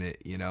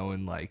intimate,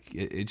 and like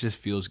it just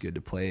feels good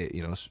to play it.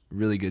 It's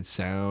really good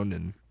sound,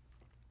 and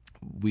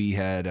we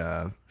had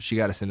she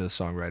got us into the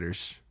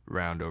songwriters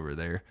round over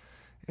there,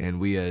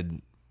 and we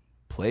had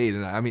played,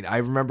 and I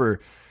remember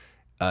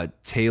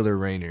Taylor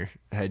Rayner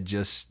had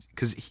just,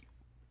 because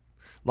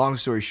long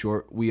story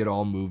short, we had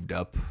all moved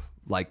up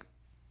like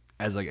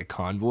as like a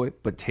convoy,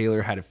 but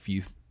Taylor had a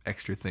few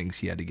extra things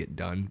he had to get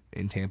done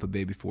in Tampa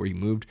Bay before he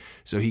moved,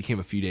 so he came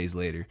a few days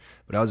later.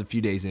 But I was a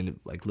few days in,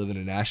 like living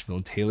in Nashville,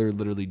 and Taylor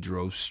literally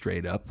drove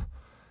straight up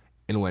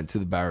and went to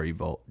the Bowery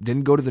Vault.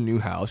 Didn't go to the new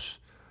house,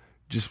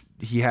 just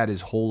he had his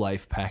whole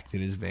life packed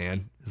in his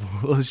van, his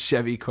little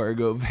Chevy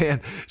cargo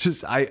van.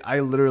 Just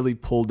I literally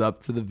pulled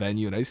up to the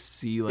venue, and I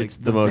see like it's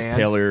the most van.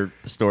 Taylor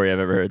story I've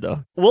ever heard,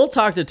 though. We'll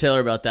talk to Taylor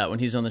about that when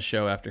he's on the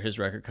show after his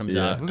record comes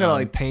out. We gotta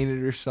like paint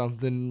it or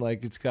something.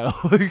 Like it's gotta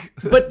look.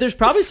 But there's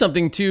probably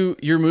something too.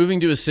 You're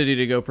moving to a city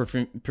to go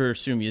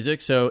pursue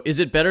music. So is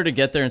it better to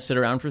get there and sit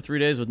around for 3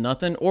 days with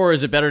nothing, or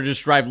is it better to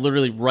just drive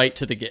literally right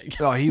to the gig?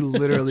 Oh, he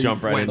literally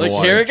jump right in went the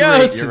water. Here it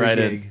goes. You're right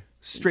in.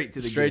 Straight to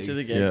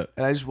the gig. Yeah.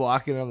 And I just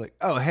walk in, and I'm like,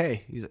 oh,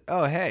 hey. He's like,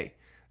 oh, hey.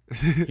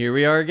 Here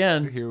we are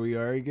again. Here we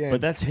are again. But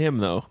that's him,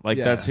 though. Like,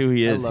 that's who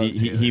he is.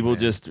 He will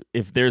just,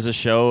 if there's a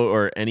show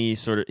or any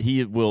sort of,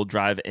 he will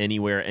drive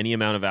anywhere, any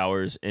amount of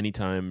hours,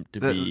 anytime to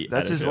be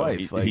That's at a his show.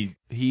 life.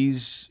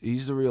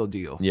 He's the real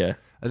deal. Yeah.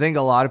 I think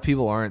a lot of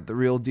people aren't the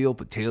real deal,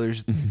 but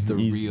Taylor's the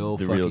real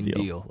the fucking real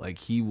deal. Like,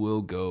 he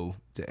will go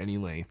to any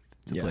length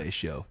to play a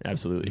show.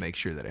 Absolutely. Make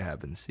sure that it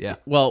happens. Yeah.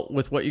 Well,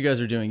 with what you guys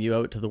are doing, you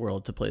owe it to the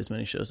world to play as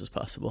many shows as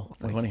possible.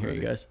 I want to hear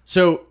you guys.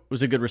 So it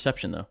was a good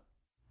reception, though.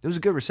 It was a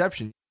good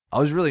reception. I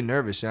was really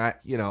nervous, and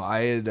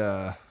I had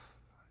felt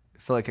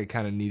like I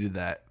kind of needed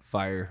that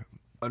fire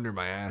under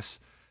my ass.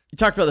 You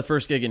talked about the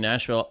first gig in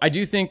Nashville. I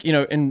do think,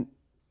 and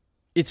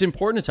it's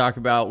important to talk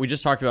about, we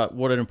just talked about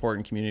what an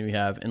important community we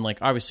have, and like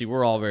obviously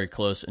we're all very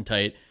close and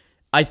tight.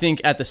 I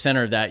think at the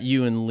center of that,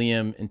 you and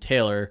Liam and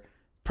Taylor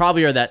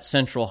probably are that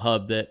central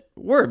hub that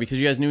were, because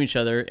you guys knew each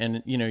other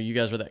and, you know, you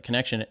guys were that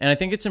connection. And I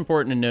think it's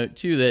important to note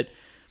too that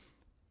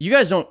you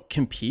guys don't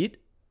compete,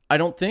 I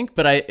don't think,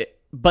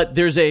 but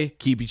there's a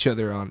Keep each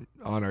other on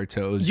our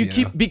toes. you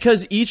keep,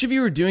 because each of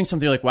you are doing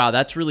something like, wow,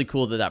 that's really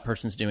cool that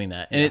person's doing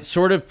that. And it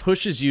sort of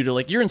pushes you to,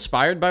 like, you're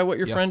inspired by what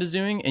your friend is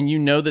doing and you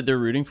know that they're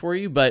rooting for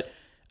you. But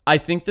I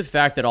think the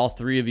fact that all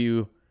three of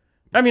you,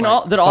 I mean,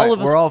 all of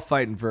us, we're all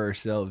fighting for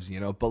ourselves, you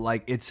know, but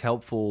like it's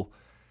helpful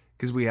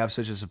because we have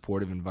such a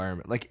supportive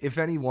environment. Like if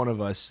any one of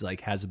us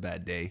like has a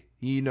bad day,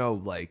 you know,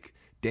 like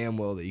damn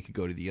well that you could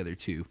go to the other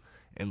two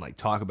and like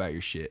talk about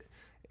your shit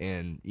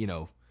and, you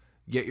know,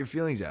 get your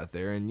feelings out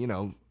there, and, you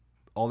know,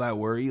 all that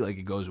worry, like,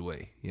 it goes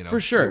away, you know?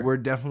 For sure. We're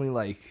definitely,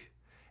 like,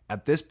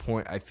 at this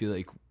point, I feel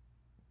like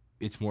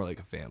it's more like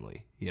a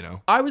family, you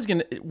know?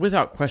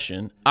 Without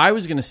question, I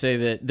was going to say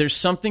that there's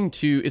something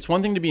to, it's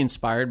one thing to be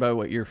inspired by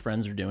what your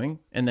friends are doing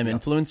and them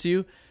influence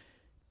you,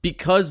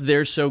 because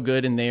they're so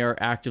good and they are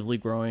actively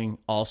growing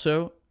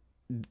also.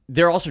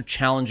 They're also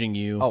challenging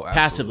you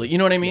passively. You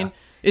know what I mean? Yeah.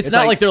 It's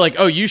not like they're like,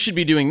 oh, you should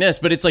be doing this,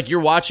 but it's like you're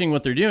watching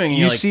what they're doing. And you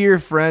you're like, see your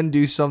friend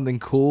do something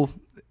cool,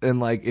 and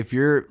like if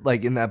you're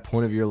like in that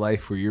point of your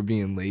life where you're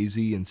being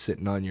lazy and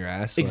sitting on your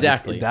ass,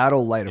 exactly, like,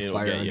 that'll light a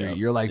fire under you.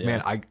 You're like,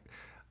 man,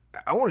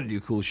 I want to do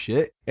cool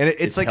shit, and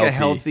it's like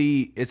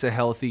healthy. It's a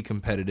healthy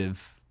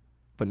competitive,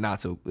 but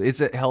not so.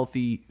 It's a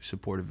healthy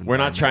supportive environment.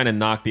 We're not trying to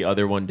knock the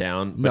other one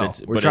down.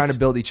 But we're trying to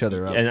build each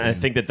other up, and I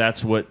think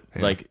that's what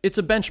like it's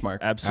a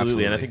benchmark.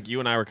 Absolutely, and I think you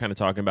and I were kind of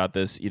talking about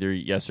this either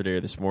yesterday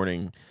or this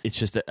morning. It's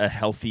just a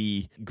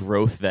healthy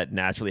growth that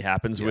naturally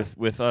happens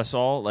with us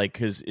all, like,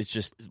 because it's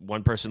just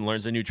one person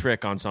learns a new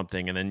trick on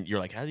something, and then you're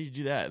like, how do you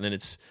do that? And then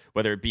it's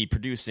whether it be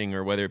producing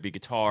or whether it be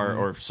guitar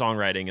or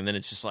songwriting, and then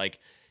it's just like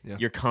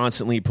you're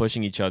constantly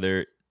pushing each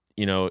other,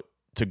 you know,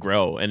 to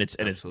grow, and it's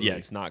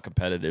it's not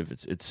competitive.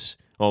 It's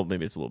well,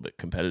 maybe it's a little bit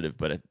competitive,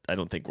 but I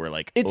don't think we're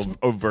like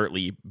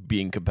overtly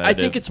being competitive. I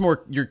think it's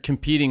more you're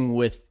competing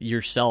with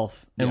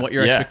yourself and what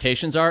your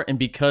expectations are, and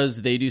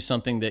because they do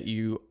something that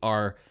you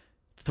are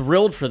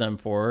thrilled for them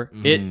for,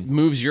 it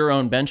moves your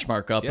own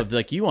benchmark up of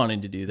like you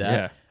wanting to do that.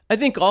 Yeah. I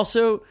think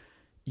also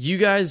you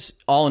guys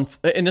all,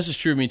 and this is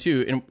true of me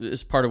too, and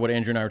it's part of what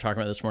Andrew and I were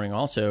talking about this morning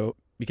also,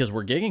 because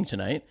we're gigging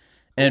tonight.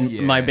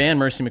 And my band,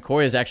 Mercy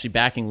McCoy, is actually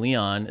backing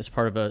Leon as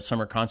part of a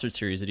summer concert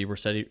series that Ybor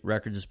City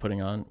Records is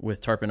putting on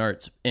with Tarpon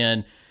Arts.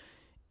 And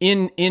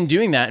in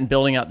doing that and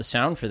building out the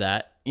sound for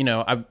that, you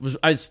know, I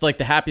was like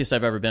the happiest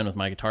I've ever been with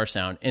my guitar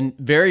sound. And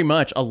very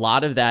much a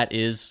lot of that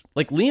is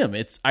like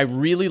Liam. I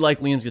really like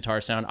Liam's guitar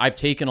sound. I've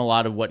taken a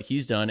lot of what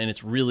he's done, and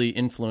it's really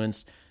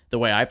influenced the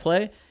way I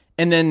play.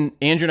 And then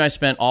Andrew and I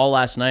spent all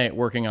last night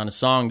working on a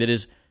song that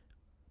is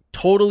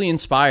totally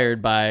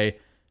inspired by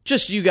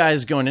just you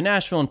guys going to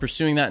Nashville and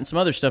pursuing that and some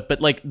other stuff.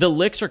 But like the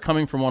licks are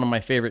coming from one of my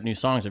favorite new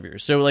songs of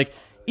yours. So like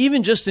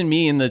even just in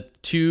me in the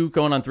 2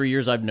 going on 3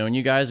 years I've known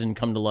you guys and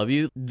come to love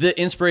you, the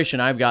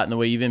inspiration I've gotten, the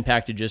way you've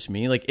impacted just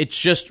me, like it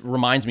just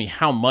reminds me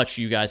how much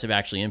you guys have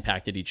actually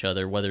impacted each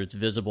other, whether it's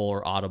visible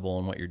or audible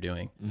in what you're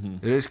doing.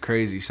 Mm-hmm. It is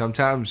crazy.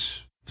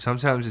 Sometimes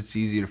it's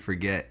easy to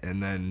forget,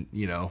 and then,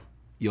 you know,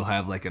 you'll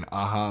have like an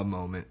aha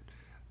moment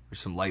or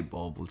some light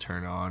bulb will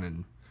turn on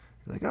and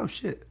you're like, oh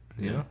shit,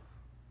 you know?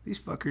 These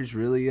fuckers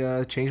really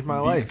changed my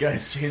life. These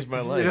guys changed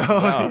my life. You know?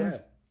 Wow. Yeah.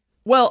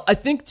 Well, I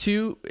think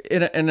too,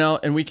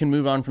 and we can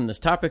move on from this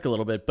topic a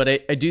little bit, but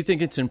I do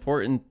think it's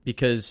important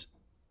because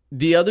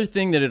the other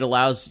thing that it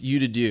allows you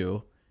to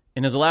do,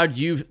 and has allowed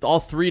you all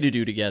three to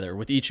do together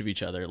with each of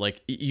each other,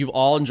 like you've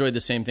all enjoyed the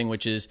same thing,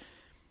 which is,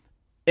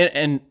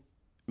 and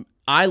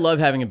I love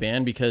having a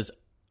band because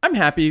I'm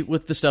happy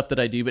with the stuff that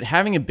I do, but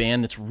having a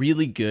band that's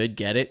really good,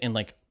 get it, and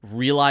like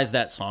realize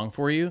that song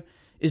for you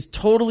is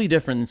totally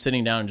different than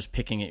sitting down and just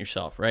picking it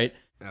yourself, right?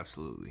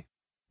 Absolutely.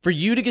 For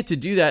you to get to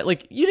do that,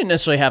 like you didn't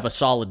necessarily have a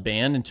solid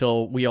band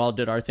until we all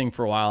did our thing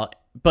for a while,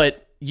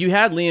 but you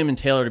had Liam and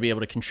Taylor to be able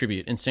to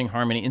contribute and sing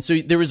harmony. And so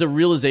there was a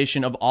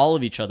realization of all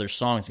of each other's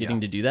songs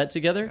getting to do that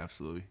together.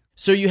 Absolutely.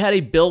 So you had a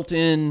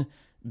built-in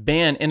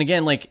band. And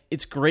again, like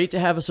it's great to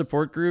have a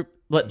support group,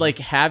 but like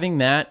having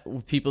that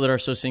with people that are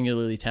so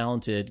singularly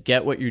talented,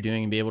 get what you're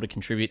doing and be able to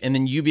contribute, and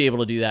then you be able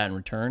to do that in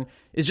return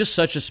is just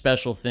such a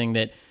special thing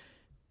that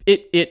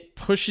it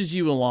pushes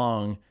you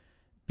along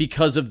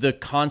because of the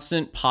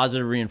constant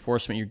positive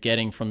reinforcement you're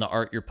getting from the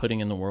art you're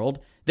putting in the world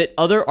that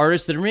other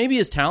artists that are maybe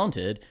as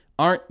talented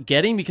aren't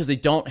getting because they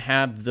don't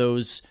have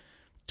those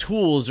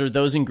tools or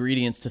those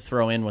ingredients to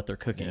throw in what they're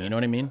cooking. Yeah. You know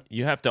what I mean?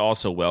 You have to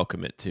also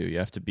welcome it too. You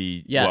have to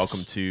be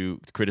welcome to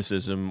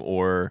criticism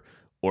or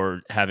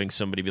having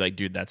somebody be like,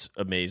 dude, that's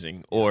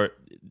amazing. Or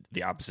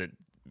the opposite.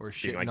 Or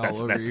shit. Like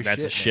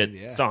that's a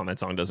shit song. That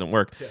song doesn't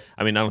work. Yeah.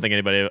 I mean, I don't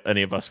think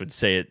any of us would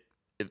say it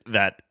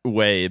that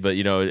way, but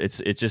you know, it's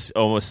just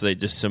almost like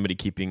just somebody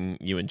keeping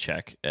you in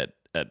check at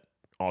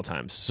all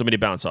times, somebody to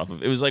bounce off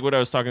of. It was like what I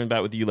was talking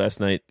about with you last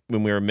night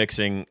when we were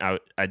mixing.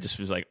 I just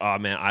was like, oh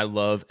man, I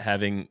love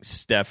having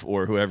Steph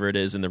or whoever it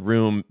is in the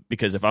room,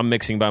 because if I'm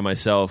mixing by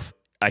myself,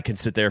 I can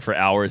sit there for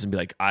hours and be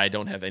like, I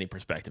don't have any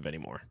perspective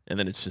anymore. And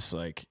then it's just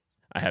like,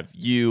 I have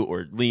you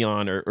or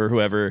Leon or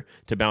whoever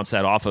to bounce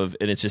that off of,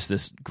 and it's just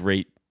this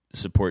great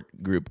support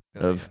group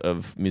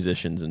of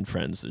musicians and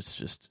friends. It's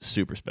just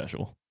super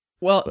special.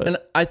 Well, and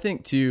I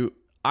think too,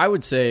 I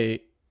would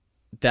say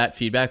that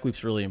feedback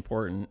loop's really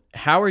important.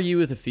 How are you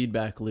with a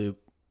feedback loop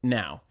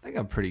now? I think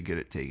I'm pretty good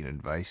at taking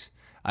advice.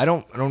 I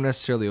don't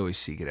necessarily always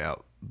seek it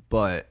out,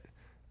 but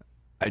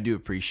I do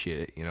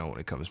appreciate it, when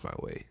it comes my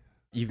way.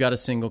 You've got a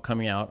single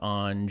coming out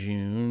on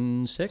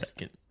June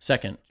 6th?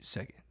 Second.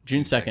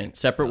 June 2nd,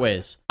 Separate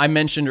Ways. I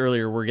mentioned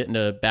earlier we're getting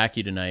to back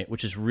you tonight,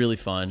 which is really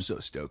fun. I'm so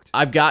stoked.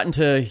 I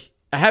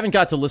haven't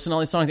got to listen to all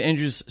these songs.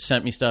 Andrew's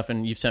sent me stuff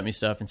and you've sent me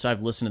stuff, and so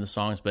I've listened to the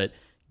songs, but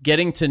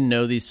getting to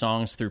know these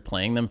songs through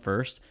playing them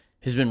first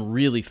has been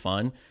really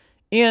fun.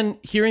 And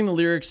hearing the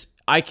lyrics,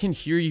 I can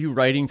hear you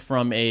writing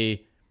from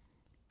a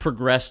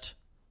progressed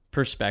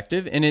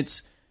perspective, and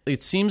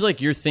it seems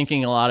like you're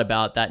thinking a lot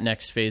about that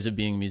next phase of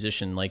being a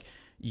musician. Like,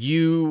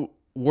 you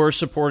were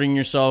supporting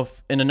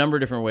yourself in a number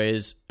of different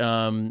ways.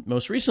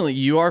 Most recently,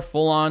 you are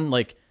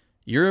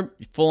you're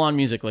full on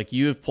music. Like,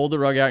 you have pulled the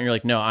rug out and you're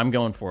like, no, I'm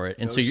going for it.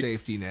 And no so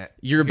safety net.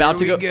 You're about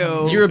to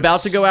go. You're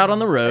about to go out on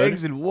the road.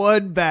 Eggs in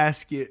one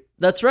basket.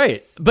 That's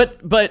right.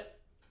 But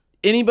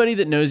anybody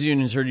that knows you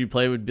and has heard you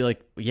play would be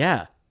like,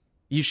 yeah,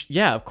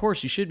 of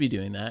course you should be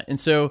doing that. And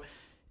so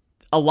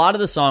a lot of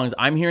the songs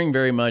I'm hearing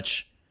very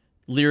much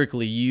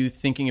lyrically, you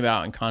thinking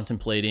about and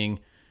contemplating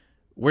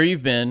where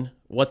you've been,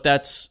 what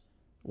that's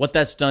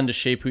done to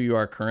shape who you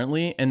are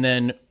currently, and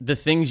then the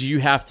things you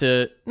have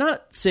to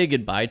not say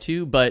goodbye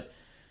to, but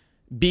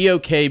be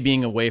okay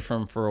being away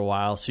from for a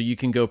while so you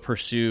can go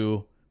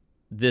pursue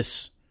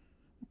this,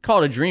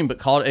 call it a dream, but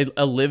call it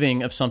a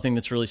living of something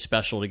that's really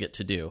special to get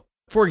to do.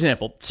 For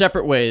example,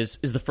 Separate Ways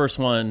is the first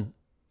one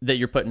that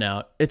you're putting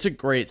out. It's a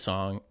great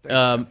song.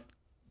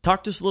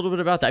 Talk to us a little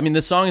bit about that. I mean,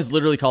 the song is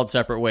literally called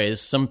Separate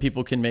Ways. Some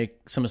people can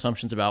make some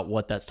assumptions about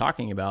what that's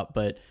talking about,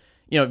 but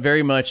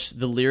very much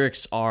the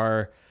lyrics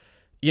are,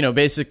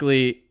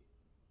 basically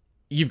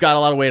you've got a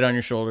lot of weight on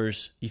your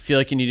shoulders. You feel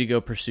like you need to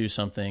go pursue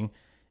something.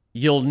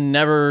 You'll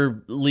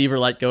never leave or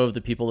let go of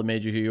the people that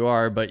made you who you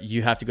are, but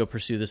you have to go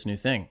pursue this new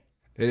thing.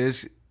 It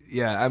is,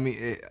 yeah. I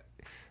mean,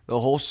 the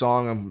whole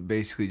song, I'm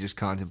basically just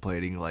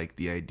contemplating like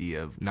the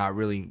idea of not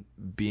really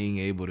being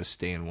able to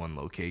stay in one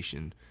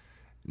location.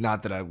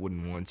 Not that I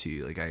wouldn't want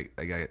to. Like,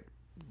 I got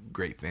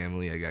great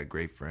family, I got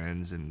great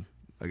friends, and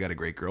I got a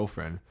great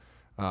girlfriend.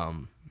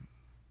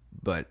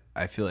 But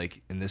I feel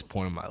like in this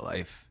point in my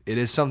life, it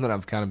is something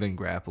I've kind of been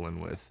grappling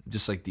with.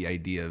 Just like the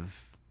idea of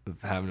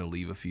having to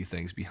leave a few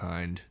things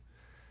behind,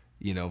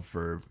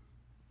 for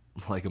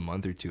like a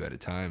month or two at a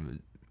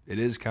time. It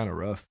is kind of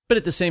rough. But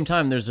at the same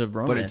time, there's a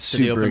romance. But it's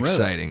super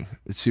exciting.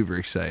 It's super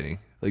exciting.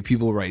 Like,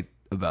 people write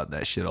about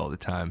that shit all the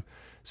time.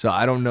 So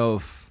I don't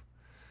know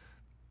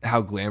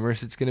how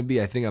glamorous it's going to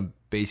be. I think I'm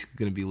basically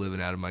going to be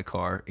living out of my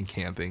car and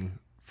camping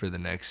for the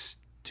next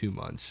 2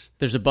 months.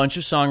 There's a bunch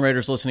of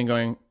songwriters listening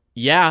going,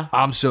 yeah.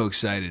 I'm so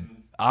excited.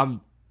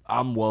 I'm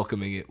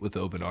welcoming it with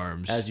open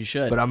arms. As you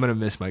should. But I'm going to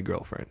miss my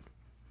girlfriend.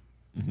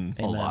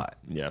 Mm-hmm. A lot.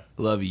 Yeah.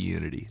 Love you,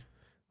 Unity.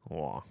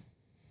 Wow.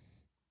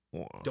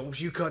 Don't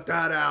you cut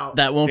that out.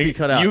 That won't be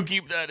cut out. You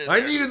keep that in there.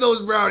 I needed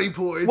those brownie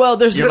points. Well,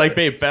 You're like,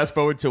 babe, fast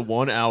forward to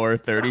 1 hour,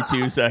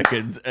 32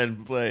 seconds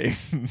and play.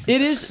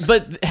 It is,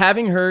 but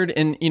having heard,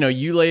 and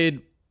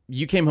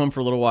you came home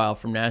for a little while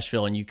from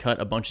Nashville and you cut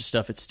a bunch of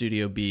stuff at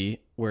Studio B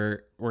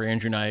where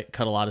Andrew and I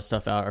cut a lot of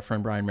stuff out, our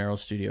friend Brian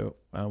Merrill's studio,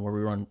 where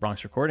we run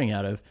Bronx Recording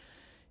out of.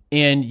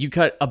 And you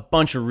cut a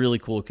bunch of really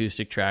cool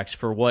acoustic tracks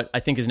for what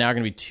I think is now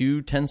going to be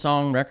 2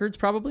 10-song records,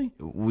 probably.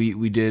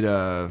 We did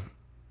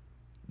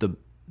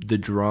the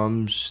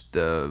drums,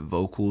 the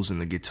vocals, and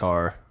the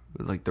guitar,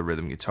 like the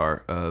rhythm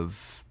guitar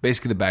of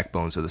basically the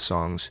backbones of the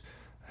songs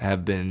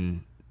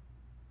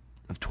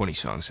of 20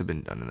 songs have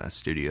been done in that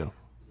studio.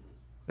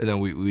 And then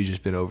we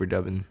just been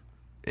overdubbing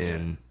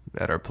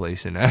at our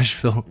place in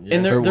Nashville. Yeah.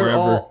 And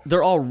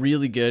they're all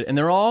really good, and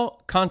they're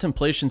all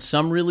contemplations,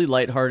 some really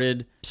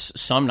lighthearted,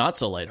 some not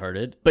so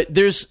lighthearted. But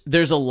there's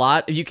a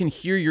lot, you can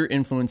hear your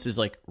influences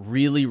like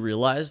really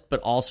realized,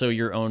 but also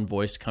your own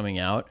voice coming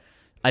out.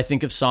 I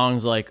think of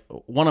songs like,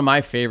 one of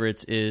my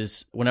favorites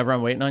is Whenever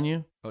I'm Waiting on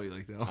You. Oh, you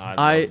like that?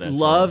 I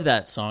love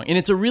that song. And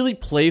it's a really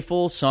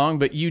playful song,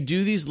 but you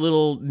do these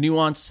little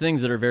nuanced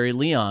things that are very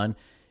Leon.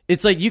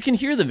 It's like you can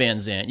hear the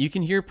Van Zandt, you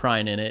can hear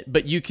Prine in it,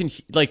 but you can,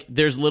 like,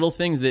 there's little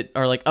things that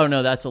are like, oh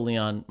no, that's a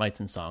Leon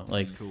Majcen song.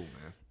 Like, that's cool,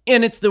 man.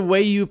 And it's the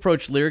way you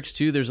approach lyrics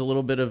too. There's a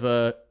little bit of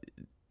an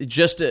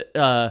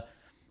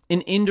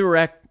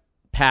indirect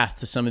path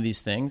to some of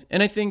these things.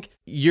 And I think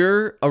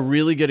you're a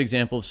really good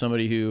example of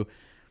somebody who,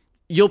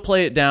 you'll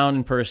play it down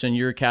in person.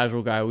 You're a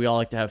casual guy. We all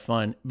like to have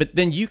fun. But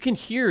then you can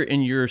hear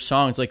in your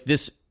songs like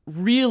this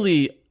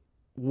really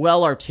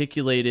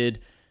well-articulated,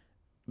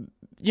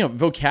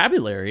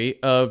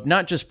 vocabulary of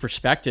not just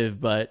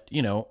perspective, but,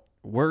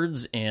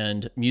 words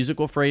and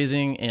musical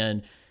phrasing.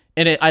 And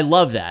I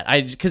love that.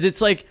 Because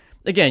it's like,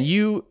 again,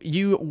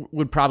 you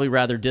would probably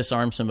rather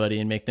disarm somebody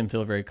and make them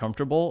feel very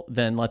comfortable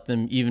than let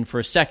them even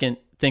for a second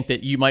think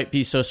that you might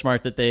be so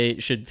smart that they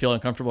should feel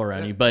uncomfortable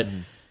around you. But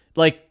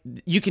like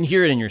you can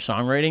hear it in your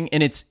songwriting,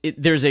 and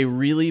there's a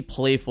really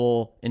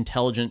playful,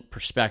 intelligent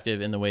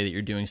perspective in the way that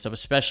you're doing stuff,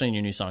 especially in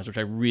your new songs, which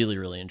I really,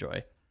 really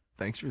enjoy.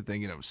 Thanks for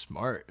thinking I'm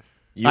smart.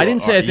 I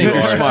didn't say I think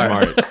you're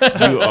smart.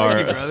 You are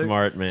a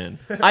smart man.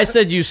 I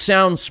said you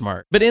sound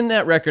smart. But in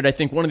that record, I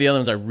think one of the other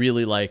ones I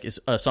really like is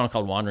a song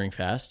called Wandering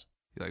Fast.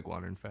 You like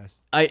Wandering Fast?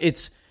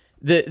 It's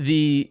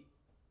the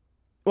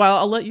well,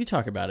 I'll let you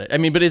talk about it. I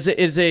mean, but it's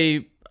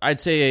I'd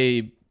say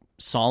a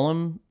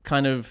solemn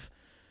kind of,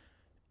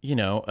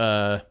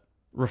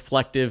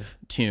 reflective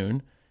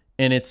tune,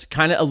 and it's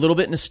kind of a little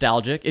bit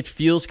nostalgic. It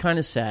feels kind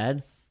of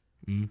sad.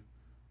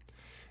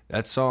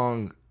 That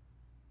song,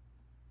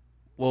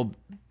 well,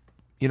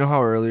 you know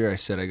how earlier I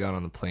said I got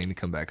on the plane to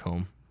come back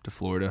home to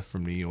Florida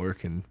from New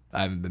York, and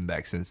I haven't been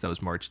back since. That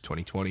was March of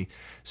 2020.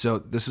 So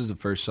this was the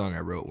first song I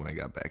wrote when I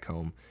got back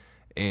home.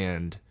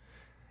 And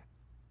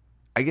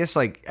I guess,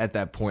 like, at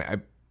that point, I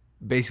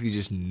basically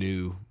just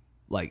knew,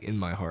 like, in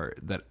my heart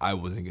that I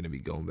wasn't going to be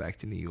going back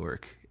to New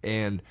York.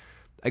 And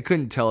I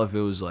couldn't tell if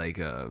it was, like,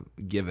 a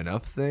giving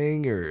up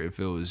thing or if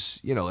it was,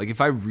 like,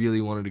 if I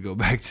really wanted to go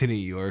back to New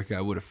York,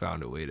 I would have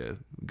found a way to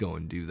go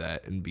and do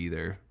that and be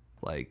there,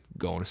 like,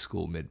 going to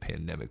school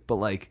mid-pandemic. But,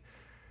 like,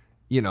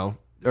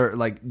 or,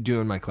 like,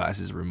 doing my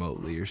classes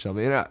remotely or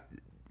something. And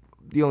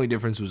the only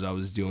difference was I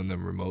was doing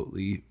them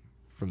remotely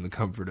from the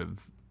comfort of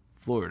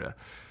Florida.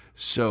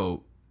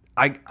 So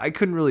I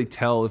couldn't really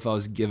tell if I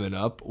was giving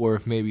up or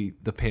if maybe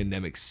the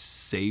pandemic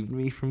saved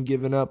me from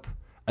giving up.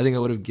 I think I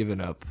would have given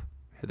up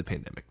had the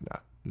pandemic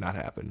not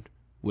happened,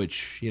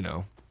 which,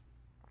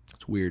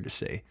 it's weird to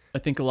say. I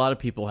think a lot of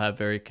people have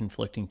very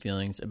conflicting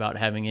feelings about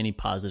having any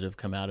positive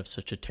come out of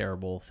such a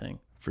terrible thing.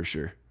 For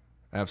sure.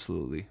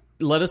 Absolutely.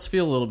 Let us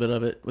feel a little bit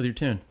of it with your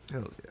tune.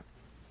 Hell yeah.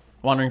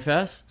 Wandering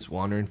Fast? It's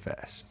Wandering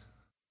Fast.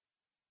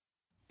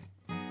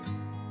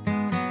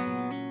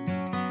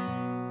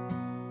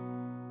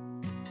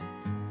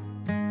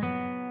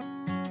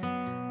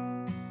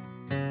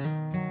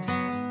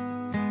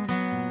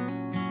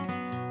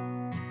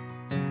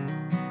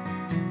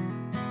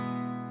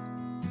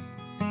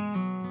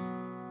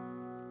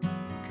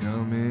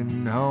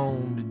 Coming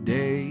home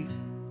today,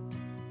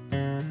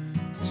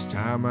 this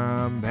time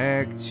I'm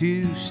back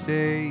to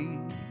stay.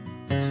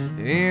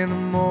 In the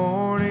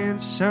morning,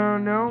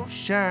 sun don't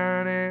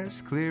shine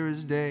as clear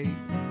as day.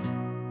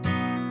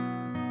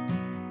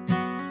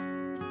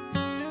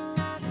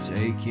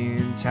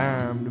 Taking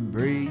time to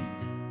breathe,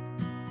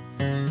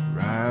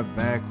 right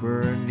back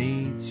where I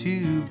need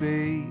to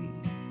be.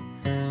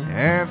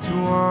 After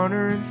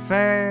wandering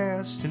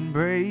fast and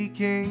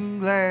breaking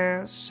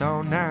glass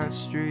on Ninth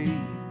Street,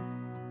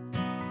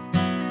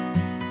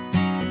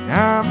 and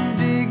I'm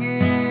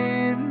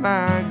digging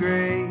my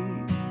grave,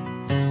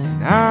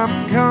 and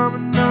I'm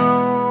coming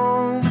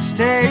home to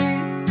stay.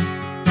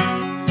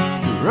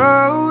 The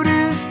road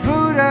is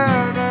put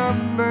a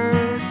number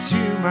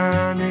to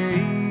my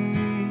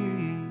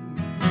name,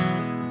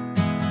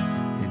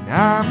 and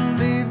I'm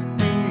living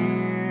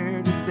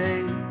here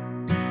today.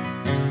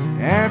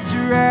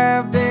 After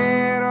I've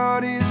been all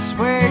this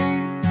way,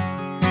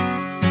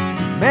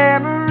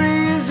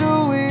 memories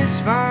always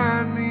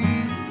find me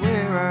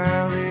where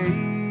I lay.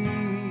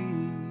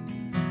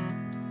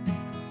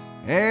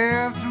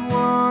 After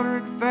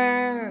wandering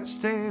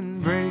fast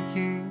and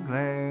breaking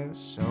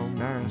glass on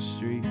Ninth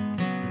Street,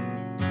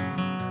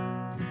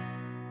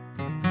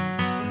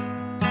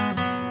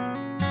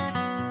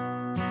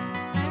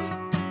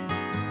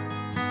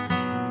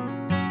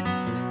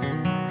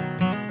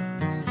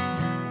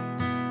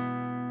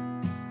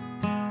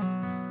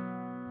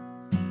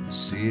 the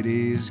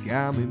city's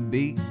got me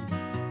beat.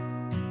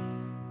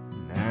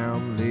 Now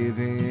I'm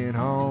living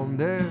on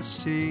the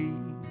sea.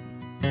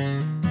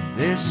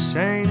 This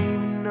ain't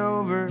even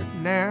over,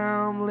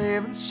 now I'm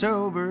living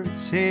sober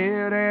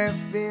till that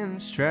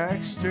finish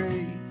strike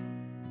straight.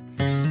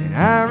 And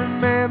I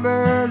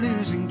remember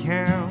losing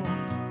count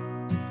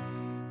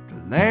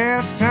the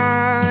last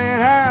time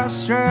that I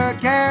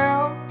struck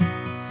out,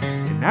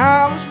 and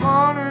I was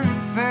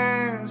wandering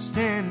fast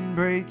and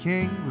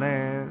breaking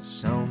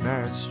glass on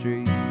that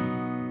street.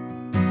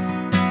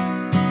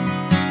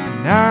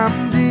 And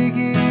I'm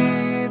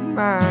digging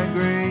my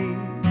grave,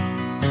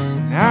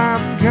 and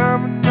I'm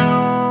coming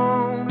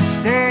home to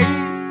stay.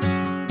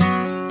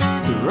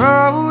 The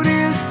road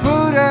is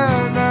put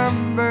a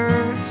number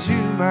to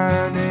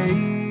my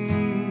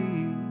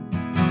name,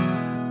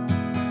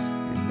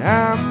 and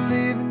I'm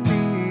living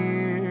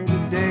here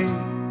today.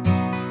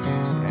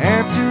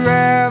 After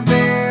I've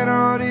been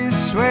all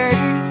this way,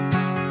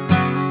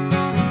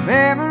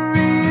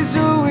 memories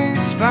always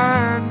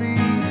find me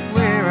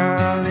where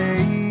I lay.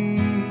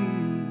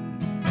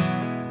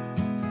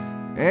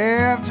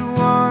 After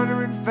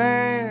wandering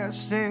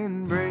fast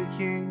and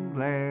breaking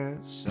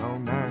glass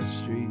on Ninth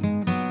Street.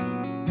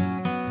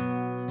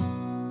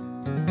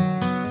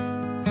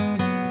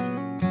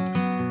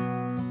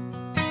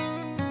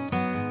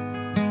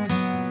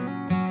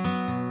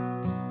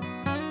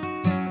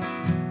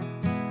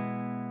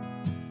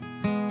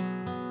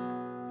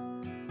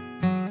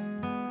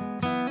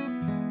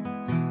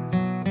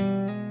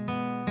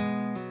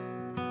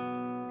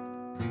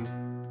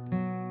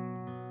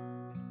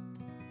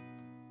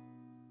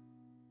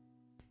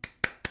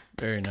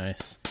 Very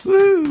nice.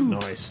 Woo!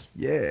 Nice.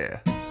 Yeah.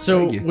 So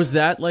Thank you. was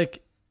that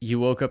like you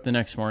woke up the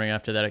next morning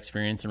after that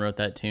experience and wrote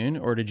that tune,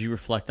 or did you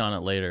reflect on it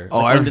later?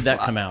 Like, when did that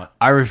come out?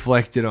 I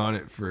reflected on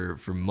it for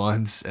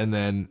months, and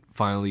then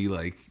finally,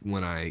 like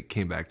when I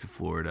came back to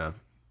Florida,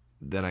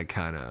 then I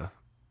kind of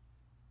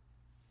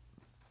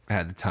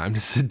had the time to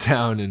sit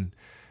down and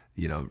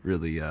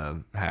really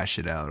hash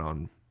it out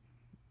on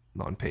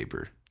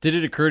paper. Did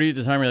it occur to you at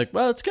the time you're like,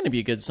 well, it's going to be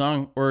a good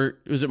song, or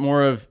was it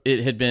more of it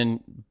had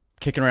been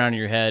kicking around in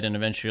your head and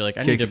eventually you're like,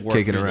 I need to work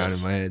kicking through around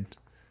this? in my head,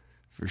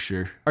 for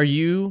sure. Are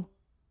you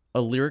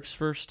a lyrics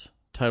first,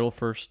 title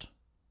first,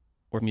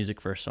 or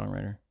music first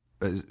songwriter?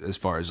 As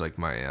far as like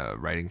my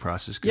writing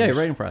process goes? Yeah, your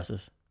writing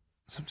process.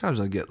 Sometimes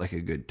I'll get like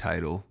a good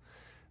title,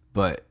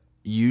 but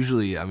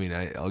usually,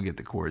 I'll get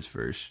the chords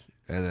first,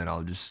 and then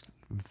I'll just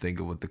think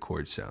of what the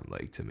chords sound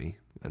like to me,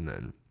 and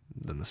then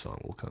the song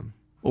will come.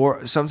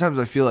 Or sometimes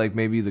I feel like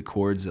maybe the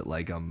chords that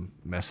like I'm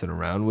messing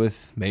around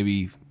with,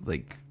 maybe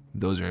like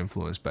those are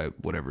influenced by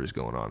whatever is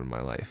going on in my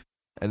life.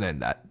 And then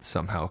that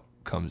somehow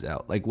comes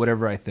out. Like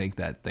whatever I think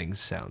that thing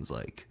sounds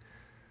like.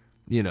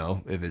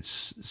 If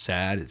it's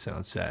sad, it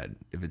sounds sad.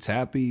 If it's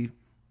happy,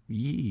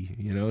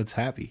 it's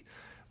happy.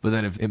 But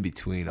then if in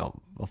between,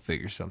 I'll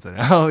figure something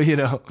out,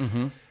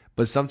 Mm-hmm.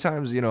 But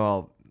sometimes,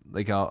 I'll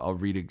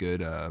read a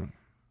good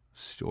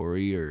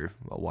story, or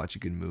I'll watch a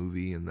good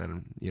movie, and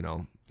then,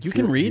 You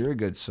can read? You're a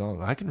good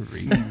song. I can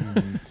read. I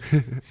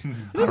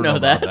don't know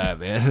that. about that,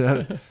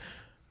 man.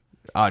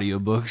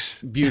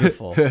 Audiobooks.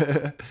 Beautiful.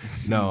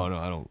 No,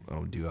 I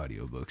don't do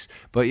audiobooks.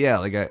 But yeah,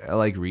 like I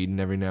like reading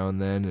every now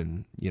and then,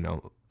 and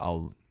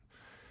I'll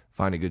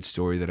find a good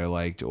story that I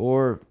liked,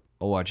 or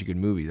I'll watch a good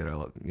movie that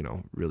I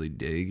really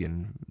dig,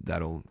 and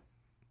that'll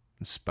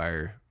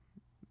inspire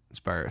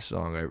a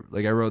song.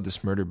 I wrote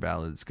this murder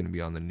ballad that's going to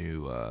be on the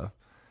new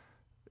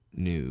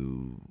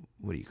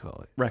what do you call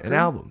it? Record? An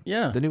album.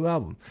 Yeah. The new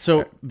album.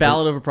 So,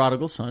 Ballad of a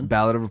Prodigal Son.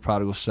 Ballad of a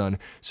Prodigal Son.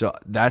 So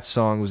that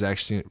song was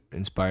actually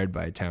inspired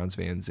by a Townes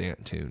Van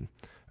Zandt tune.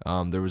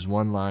 There was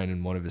one line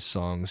in one of his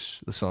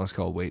songs. The song's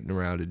called "Waiting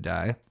Around to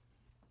Die,"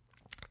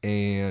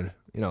 and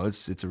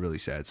it's a really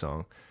sad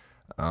song.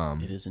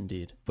 It is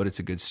indeed, but it's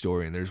a good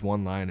story. And there's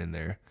one line in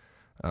there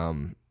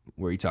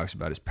where he talks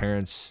about his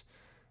parents,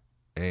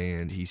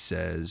 and he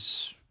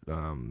says,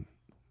 "One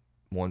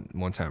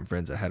time,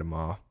 friends, I had a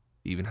ma,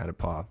 even had a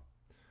pa.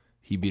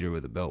 He beat her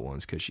with a belt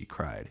once because she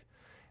cried."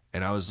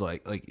 And I was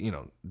like,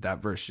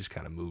 that verse just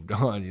kind of moved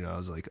on. I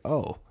was like,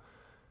 oh,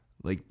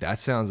 like that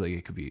sounds like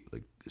it could be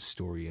like a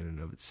story in and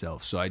of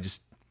itself. So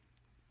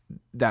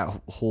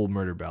that whole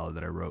murder ballad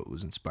that I wrote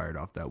was inspired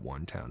off that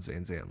one Townes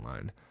Van Zandt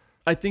line.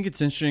 I think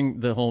it's interesting,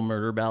 the whole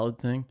murder ballad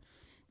thing.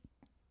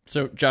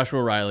 So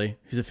Joshua Riley,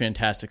 he's a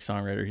fantastic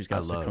songwriter. He's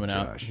got stuff coming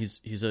out. He's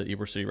a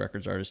Ybor City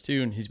Records artist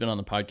too, and he's been on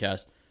the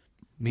podcast.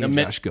 Me and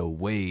Josh go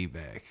way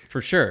back.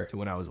 For sure. To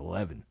when I was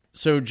 11.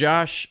 So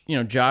Josh,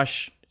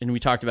 and we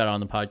talked about it on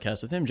the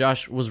podcast with him,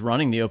 Josh was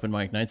running the open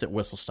mic nights at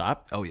Whistle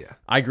Stop. Oh, yeah.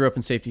 I grew up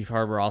in Safety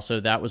Harbor also.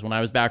 That was when I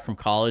was back from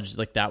college.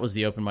 Like, that was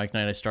the open mic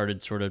night I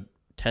started sort of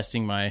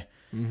testing my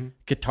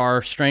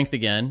guitar strength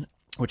again,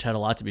 which had a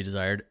lot to be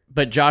desired.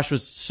 But Josh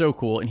was so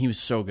cool, and he was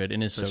so good,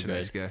 and is Such so a good.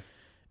 nice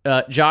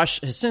guy.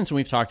 Josh has since, and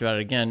we've talked about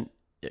it again,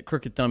 at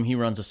Crooked Thumb, he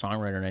runs a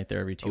songwriter night there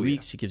every 2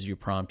 weeks. He gives you a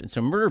prompt. And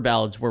so murder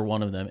ballads were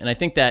one of them. And I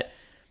think that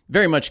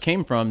very much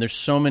came from, there's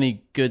so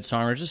many good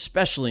songwriters,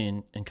 especially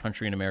in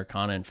country and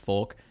Americana and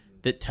folk,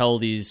 that tell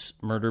these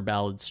murder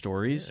ballad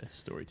stories. Yeah,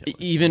 storytelling.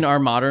 Even our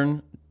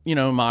modern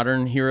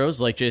heroes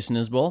like Jason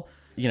Isbell,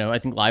 I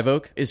think Live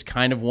Oak is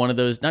kind of one of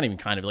those, not even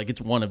kind of, like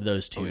it's one of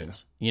those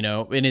tunes,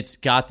 and it's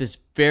got this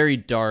very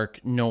dark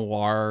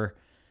noir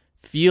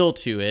feel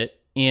to it.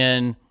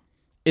 And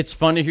it's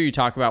fun to hear you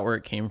talk about where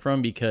it came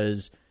from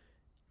because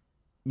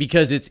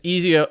it's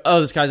easy. Oh,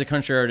 this guy's a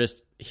country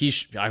artist.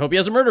 I hope he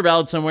has a murder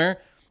ballad somewhere.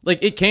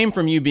 Like, it came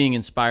from you being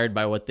inspired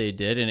by what they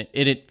did, and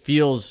it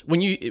feels when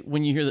you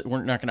hear that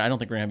I don't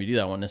think we're gonna have you do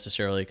that one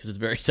necessarily because it's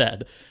very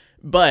sad,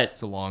 but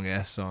it's a long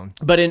ass song.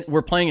 But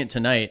we're playing it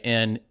tonight,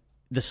 and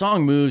the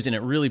song moves, and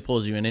it really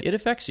pulls you in. It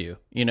affects you.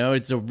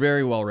 It's a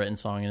very well written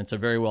song, and it's a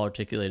very well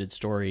articulated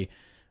story.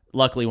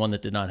 Luckily, one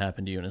that did not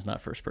happen to you and is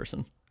not first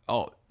person.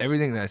 Oh,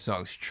 everything in that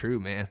song's true,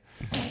 man.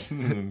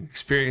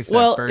 Experienced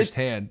that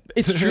firsthand.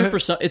 It's true for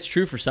it's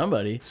true for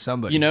somebody.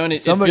 And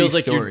it feels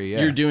like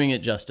you're doing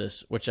it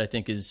justice, which I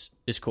think is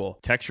cool.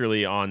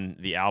 Texturally on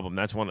the album,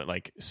 that's one that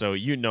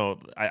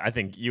I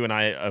think you and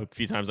I a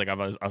few times I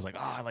was like,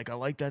 I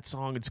like that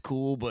song. It's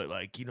cool, but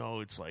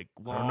it's like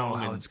long. I don't know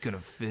how it's gonna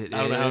fit.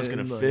 I don't know how it's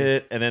gonna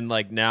fit. And then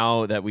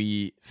now that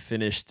we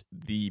finished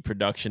the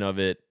production of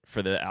it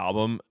for the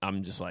album,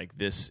 I'm just like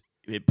this.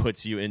 It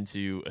puts you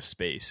into a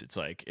space. It's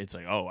like,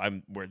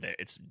 we're there.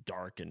 It's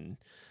dark and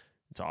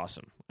it's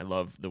awesome. I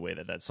love the way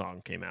that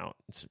song came out.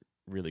 It's a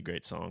really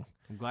great song.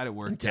 I'm glad it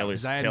worked.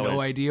 Taylor's, I had no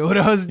idea what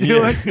I was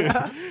doing.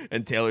 Yeah.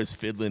 And Taylor's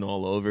fiddling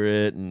all over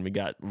it, and we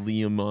got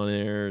Liam on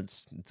there.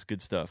 It's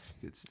good stuff.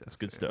 Good stuff. It's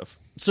good stuff.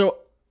 So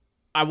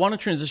I want to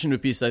transition to a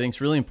piece that I think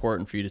is really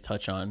important for you to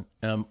touch on.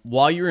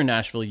 While you were in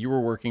Nashville, you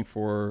were working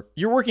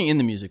in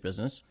the music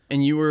business,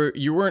 and you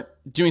weren't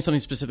doing something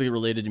specifically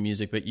related to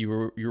music, but you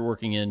were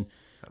working in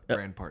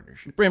brand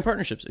partnerships. Brand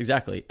partnerships,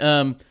 exactly.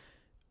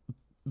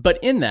 But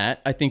in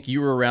that, I think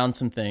you were around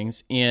some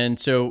things, and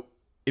so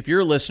if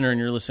you're a listener and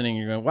you're listening,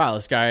 you're going, "Wow,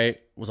 this guy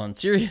was on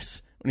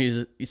Sirius when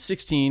he's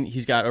 16.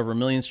 He's got over 1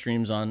 million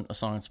streams on a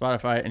song on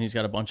Spotify, and he's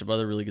got a bunch of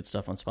other really good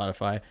stuff on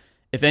Spotify."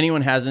 If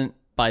anyone hasn't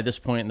by this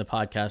point in the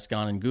podcast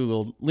gone and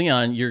Googled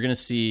Leon, you're going to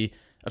see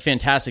a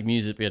fantastic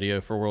music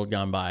video for World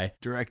Gone By.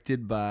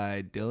 Directed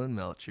by Dylan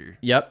Melcher.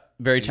 Yep.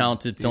 Very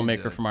talented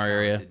filmmaker from our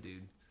area.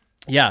 Dude.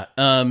 Yeah.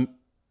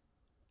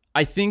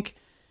 I think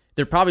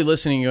they're probably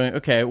listening and going,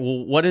 okay,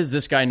 well, what does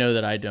this guy know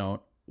that I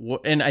don't?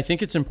 And I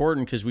think it's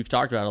important because we've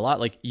talked about it a lot.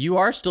 Like, you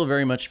are still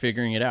very much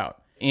figuring it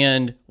out.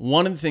 And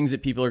one of the things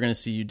that people are going to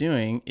see you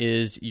doing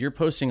is you're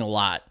posting a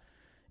lot.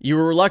 You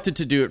were reluctant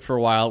to do it for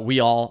a while.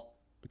 We all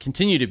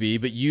continue to be,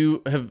 but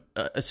you have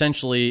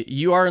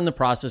you are in the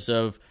process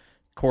of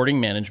courting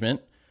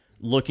management,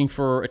 looking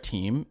for a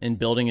team and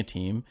building a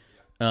team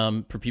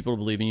for people to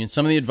believe in you. And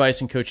some of the advice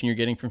and coaching you're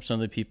getting from some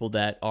of the people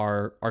that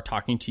are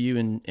talking to you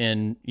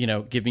and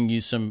giving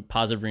you some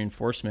positive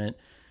reinforcement,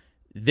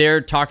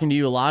 they're talking to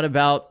you a lot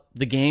about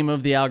the game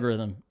of the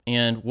algorithm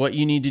and what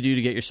you need to do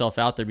to get yourself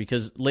out there,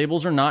 because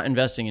labels are not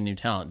investing in new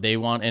talent. They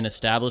want an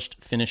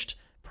established, finished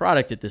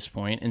product at this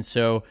point. And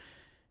so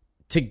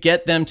to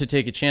get them to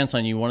take a chance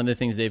on you, one of the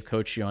things they've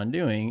coached you on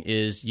doing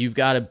is you've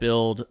got to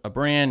build a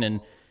brand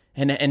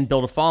and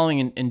build a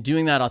following and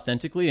doing that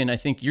authentically. And I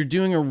think you're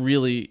doing a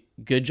really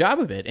good job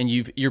of it. And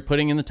you're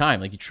putting in the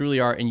time, like you truly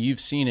are. And you've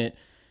seen it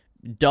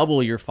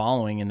double your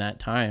following in that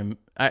time.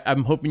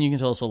 I'm hoping you can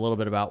tell us a little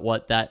bit about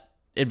what that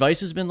advice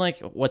has been like,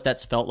 what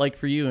that's felt like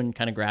for you, and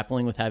kind of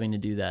grappling with having to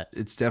do that.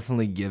 It's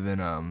definitely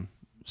given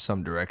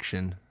some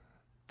direction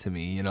to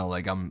me.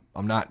 Like I'm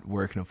not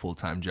working a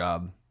full-time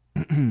job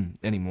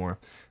anymore,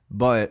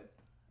 but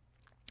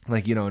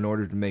like, in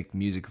order to make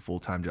music a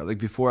full-time job, like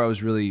before I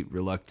was really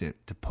reluctant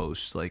to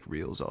post like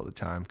reels all the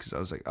time because I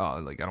was like,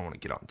 oh, like I don't want to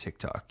get on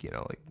TikTok,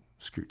 like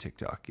screw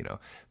TikTok,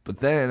 but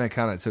then I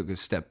kind of took a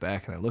step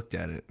back and I looked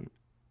at it, and,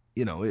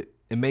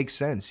 it makes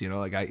sense,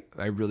 like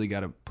I really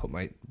got to put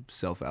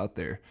myself out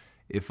there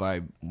if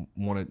I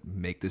want to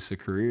make this a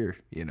career,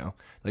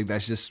 like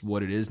that's just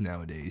what it is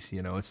nowadays.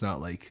 It's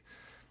not like,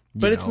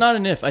 but it's not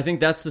an if. I think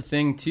that's the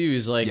thing too,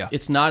 is like,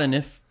 It's not an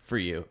if for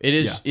you. It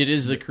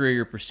is the career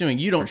you're pursuing.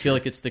 You don't feel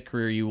like it's the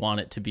career you want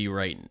it to be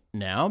right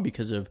now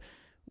because of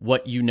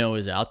what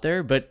is out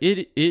there, but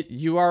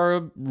you are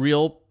a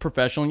real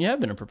professional, and you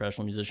have been a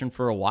professional musician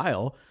for a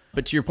while.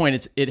 But to your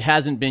point, it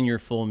hasn't been your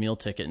full meal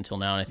ticket until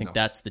now, and I think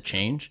that's the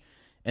change.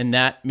 And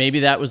that maybe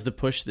that was the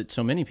push that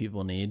so many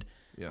people need,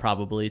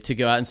 probably, to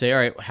go out and say, all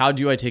right, how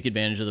do I take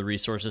advantage of the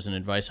resources and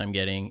advice I'm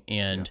getting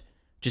and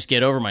just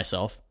get over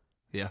myself?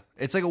 Yeah.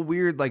 It's like a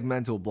weird like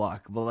mental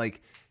block, but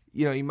like,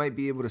 you might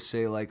be able to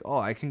say like, oh,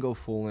 I can go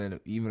full in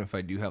even if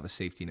I do have a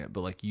safety net,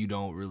 but like you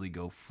don't really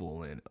go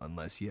full in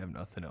unless you have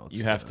nothing else.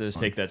 You have to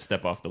take that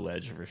step off the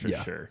ledge for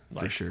sure.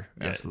 Like, for sure.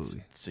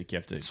 Absolutely. It's like you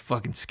have to. It's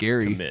fucking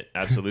scary. Commit.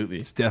 Absolutely.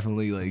 It's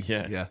definitely like,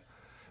 yeah.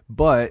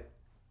 But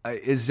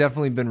it's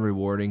definitely been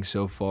rewarding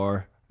so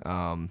far.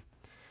 I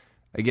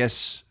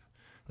guess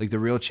like the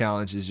real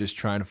challenge is just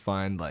trying to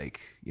find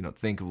like,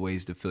 think of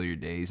ways to fill your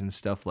days and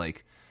stuff.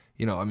 Like,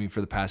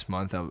 for the past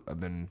month, I've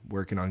been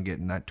working on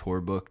getting that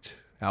tour booked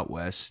out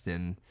west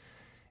and,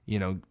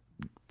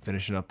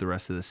 finishing up the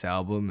rest of this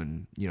album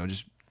and,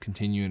 just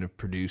continuing to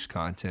produce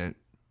content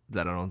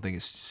that I don't think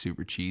is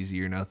super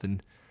cheesy or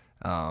nothing.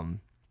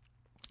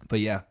 But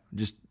yeah,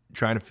 just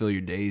trying to fill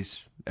your days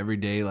every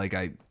day. Like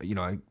I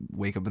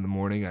wake up in the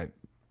morning, I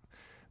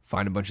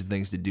find a bunch of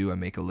things to do. I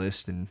make a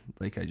list and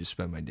like, I just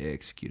spend my day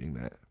executing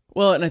that.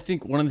 Well, and I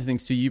think one of the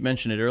things too, you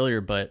mentioned it earlier,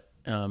 but,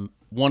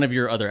 one of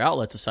your other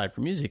outlets aside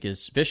from music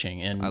is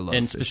fishing and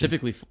fishing.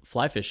 Specifically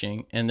fly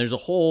fishing. And there's a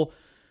whole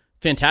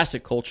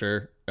fantastic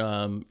culture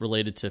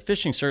related to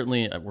fishing.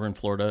 Certainly we're in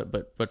Florida,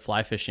 but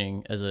fly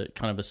fishing as a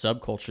kind of a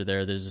subculture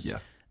there. There's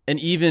an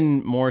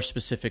even more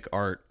specific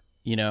art,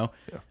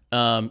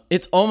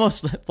 it's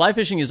almost, fly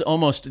fishing is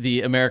almost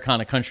the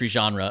Americana country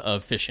genre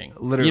of fishing.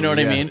 Literally, you know what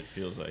I mean? It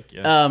feels like,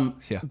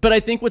 But I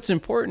think what's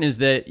important is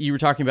that you were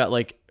talking about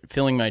like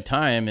filling my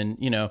time and,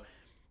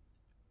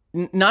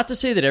 not to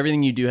say that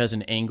everything you do has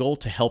an angle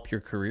to help your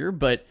career,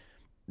 but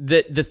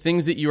that the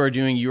things that you are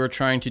doing, you are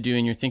trying to do,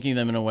 and you're thinking of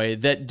them in a way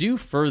that do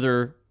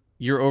further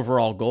your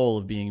overall goal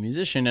of being a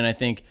musician. And I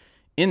think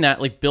in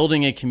that, like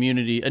building a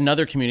community,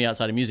 another community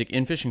outside of music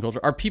in fishing culture,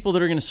 are people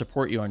that are going to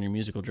support you on your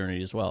musical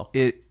journey as well.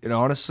 And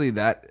honestly,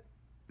 that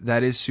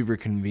is super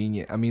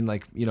convenient. I mean,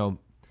 like,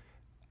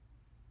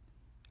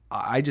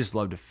 I just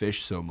love to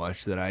fish so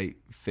much that I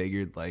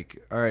figured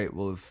like, all right,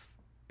 well,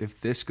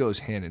 if this goes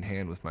hand in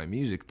hand with my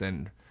music,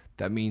 then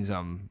that means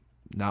I'm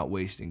not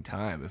wasting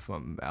time if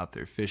I'm out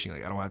there fishing.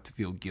 Like I don't have to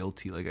feel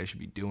guilty like I should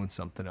be doing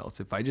something else.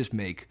 If I just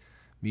make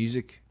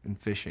music and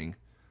fishing,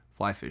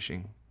 fly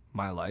fishing,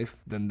 my life,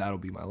 then that'll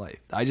be my life.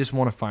 I just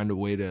want to find a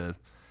way to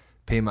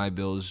pay my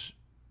bills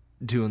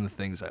doing the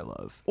things I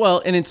love.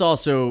 Well, and it's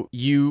also,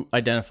 you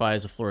identify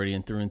as a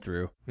Floridian through and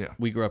through. Yeah.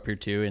 We grew up here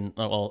too. And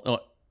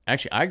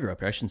actually, I grew up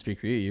here. I shouldn't speak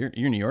for you.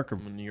 You're New Yorker.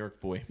 I'm a New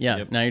York boy. Yeah.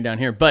 Yep. Now you're down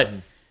here.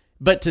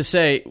 But to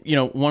say,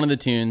 one of the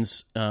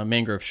tunes,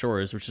 Mangrove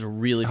Shores, which is a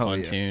really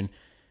fun tune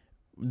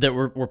that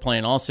we're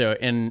playing also.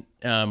 And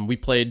we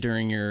played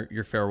during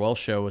your farewell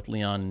show with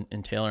Leon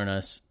and Taylor and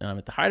us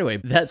at the Hideaway.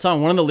 That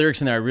song, one of the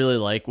lyrics in there I really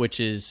like, which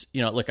is,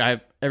 look,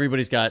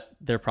 everybody's got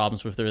their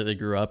problems with where they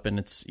grew up, and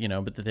it's,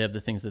 but they have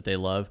the things that they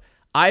love.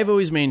 I've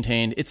always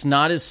maintained it's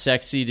not as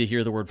sexy to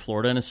hear the word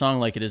Florida in a song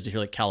like it is to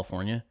hear like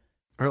California.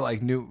 Or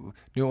like New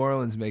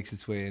Orleans makes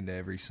its way into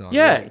every song.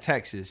 Yeah. Or like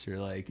Texas, or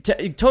like...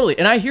 Totally.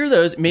 And I hear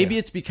those. Maybe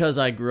it's because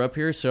I grew up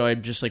here, so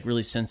I'm just like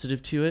really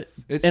sensitive to it.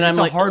 It's I'm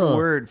a like, hard ugh.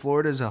 word.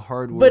 Florida's a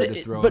hard word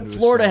to throw into But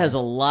Florida a song. has a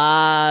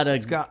lot of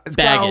It's got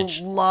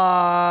baggage. a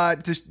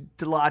lot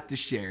to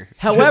share.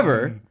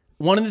 However,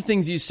 one of the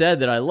things you said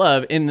that I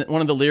love, in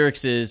one of the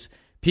lyrics is,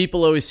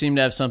 people always seem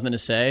to have something to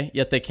say,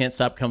 yet they can't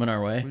stop coming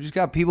our way. We just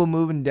got people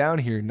moving down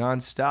here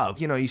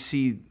nonstop. You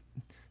see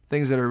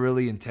things that are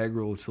really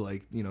integral to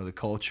the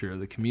culture of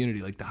the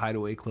community. Like the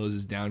Hideaway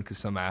closes down because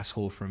some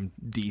asshole from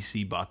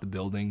DC bought the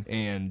building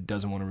and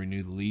doesn't want to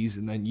renew the lease.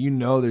 And then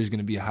there's going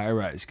to be a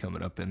high-rise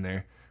coming up in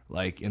there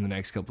in the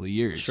next couple of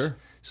years. Sure.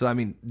 So,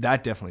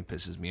 that definitely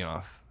pisses me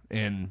off.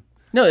 And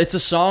no, it's a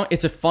song.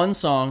 It's a fun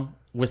song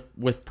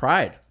with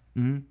pride.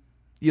 Mm-hmm.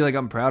 Yeah,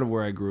 I'm proud of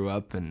where I grew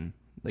up, and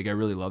I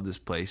really love this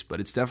place, but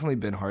it's definitely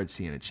been hard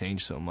seeing it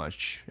change so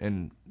much.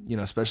 And,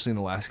 especially in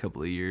the last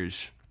couple of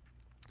years,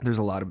 there's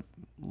a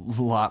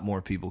lot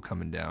more people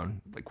coming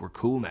down. We're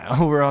cool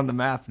now. We're on the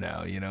map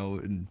now,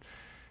 and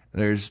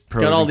there's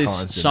pros Got all and these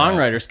cons to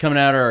songwriters coming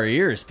out of our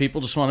ears.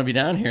 People just want to be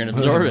down here and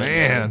absorb it.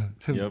 Man.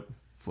 Yep.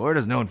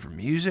 Florida's known for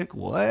music?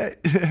 What?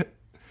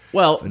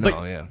 Well,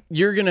 but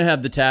you're going to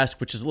have the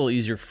task, which is a little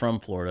easier from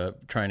Florida,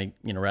 trying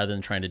to, rather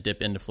than trying to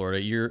dip into Florida.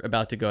 You're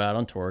about to go out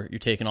on tour. You're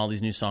taking all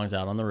these new songs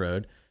out on the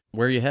road.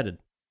 Where are you headed?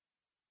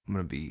 I'm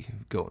going to be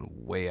going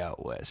way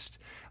out west.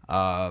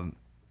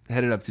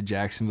 Headed up to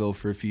Jacksonville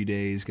for a few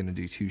days. Going to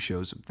do 2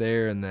 shows up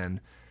there, and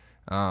then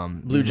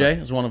Blue Jay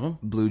is one of them.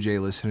 Blue Jay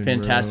listening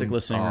Fantastic room.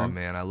 listening room. Oh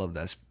man, I love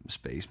that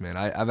space, man.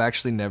 I've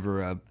actually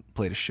never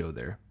played a show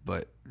there,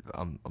 but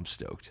I'm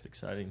stoked. It's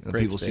exciting. The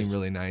Great people space. seem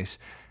really nice.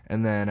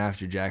 And then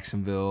after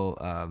Jacksonville,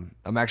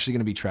 I'm actually going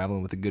to be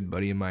traveling with a good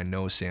buddy of mine,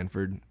 Noah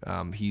Sanford.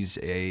 He's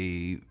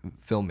a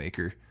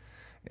filmmaker,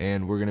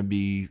 and we're going to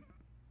be...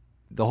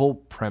 The whole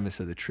premise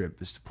of the trip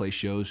is to play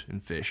shows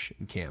and fish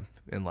and camp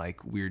in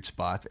weird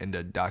spots and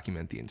to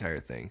document the entire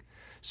thing.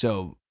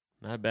 So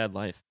Not a bad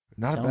life.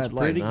 not Sounds a bad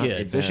life. pretty Not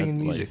good. Fishing Bad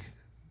and music. life.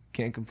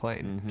 Can't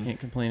complain. Can't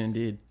complain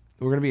indeed.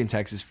 We're going to be in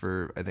Texas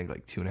for, I think,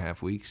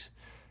 2.5 weeks.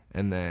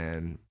 And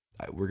then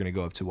we're going to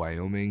go up to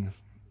Wyoming,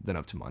 then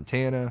up to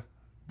Montana,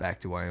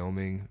 back to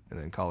Wyoming, and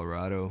then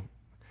Colorado.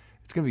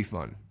 It's going to be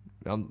fun.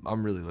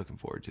 I'm really looking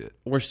forward to it.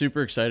 We're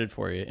super excited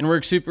for you. And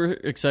we're super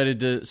excited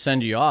to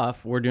send you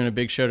off. We're doing a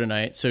big show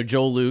tonight. So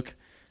Joel Luke,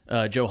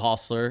 Joe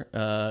Hostler,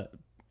 part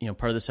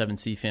of the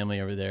 7C family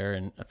over there,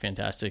 and a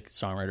fantastic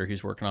songwriter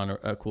who's working on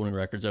a cool new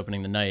record's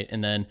opening the night.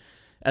 And then,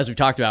 as we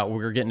talked about,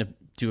 we're getting to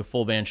do a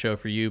full band show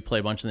for you, play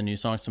a bunch of the new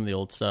songs, some of the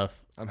old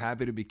stuff. I'm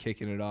happy to be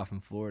kicking it off in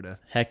Florida.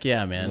 Heck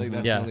yeah, man. I think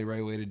that's yeah. the only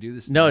right way to do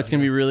this. No, it's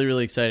going to be really,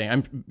 really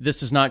exciting.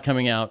 This is not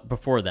coming out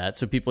before that,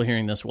 so people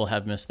hearing this will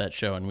have missed that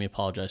show, and we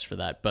apologize for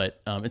that.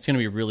 But it's going to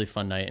be a really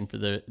fun night, and for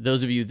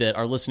those of you that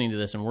are listening to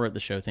this and were at the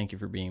show, thank you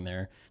for being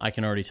there. I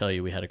can already tell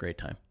you we had a great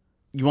time.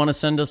 You want to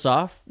send us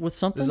off with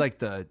something? This is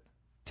the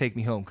Take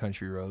Me Home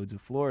country roads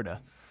of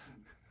Florida.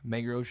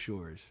 Mangrove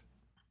Shores.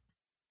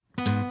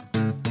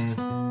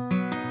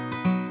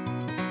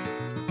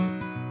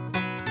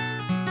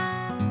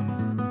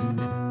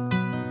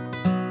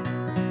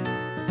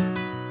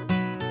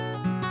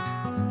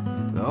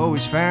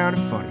 Always found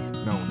it funny,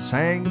 no one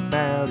sang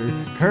about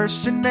her.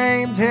 Cursed her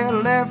name till I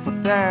left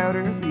without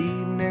her.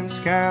 Even in the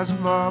skies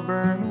of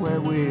Auburn,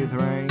 wet with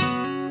rain.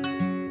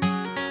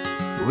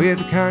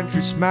 With a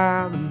country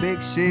smile and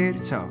big city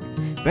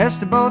talking.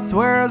 Best of both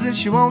worlds, and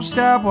she won't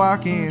stop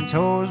walking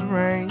towards the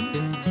rain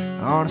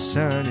on a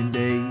sunny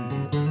day.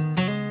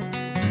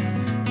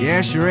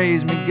 Yeah, she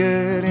raised me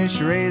good and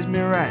she raised me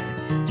right.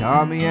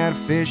 Taught me how to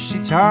fish, she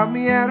taught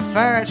me how to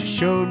fight. She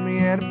showed me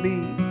how to be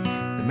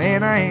the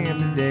man I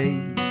am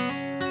today.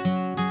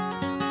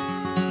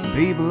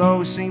 People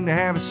always seem to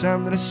have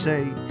something to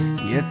say,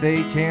 yet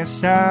they can't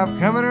stop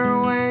coming her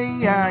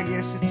way. I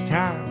guess it's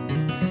time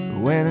to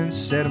win and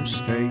set them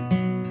straight.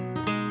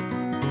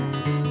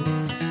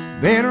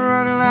 Been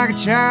running like a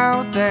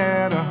child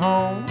without a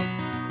home.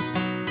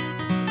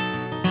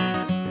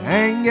 I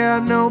ain't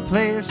got no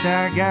place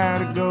I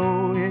gotta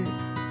go yet.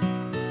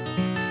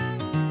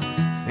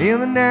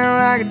 Feeling down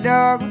like a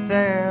dog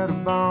without a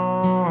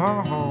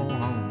bone.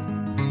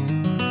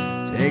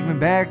 Take me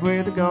back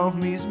where the Gulf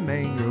meets the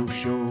mangrove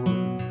shores.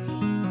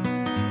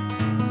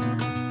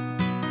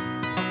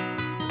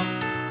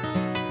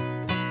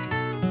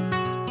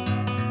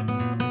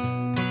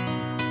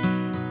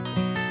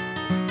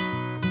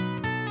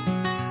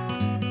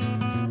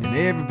 And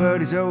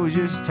everybody's always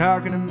just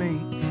talking to me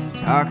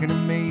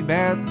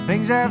about the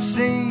things I've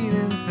seen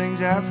and the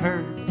things I've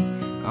heard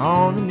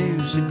on the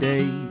news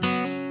today.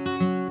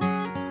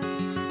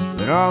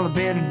 But all I've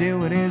been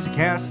doing is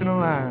casting a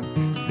line,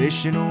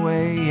 fishing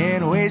away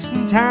and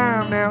wasting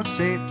time. Now it's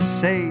safe to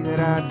say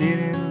that I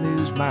didn't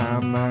lose my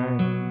mind.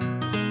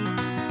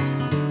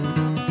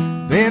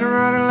 Been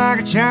running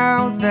like a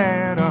child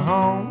without a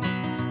home.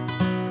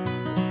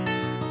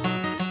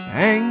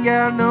 Ain't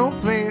got no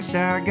place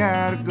I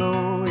gotta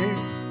go, yeah.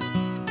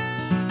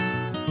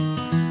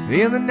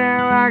 Feeling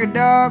now like a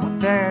dog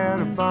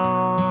without a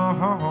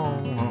bone.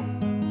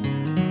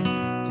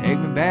 Take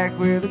me back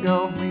where the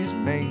Gulf meets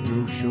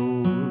mangrove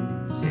shores,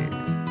 yeah.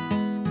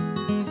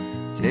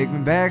 Take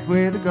me back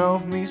where the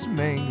Gulf meets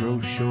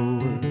mangrove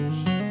shores.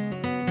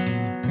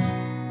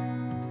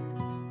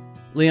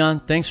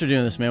 Leon, thanks for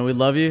doing this, man. We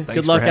love you.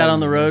 Thanks Good luck for out having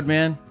on the me, road,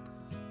 man.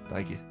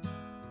 Thank you.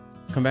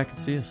 Come back and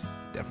see us.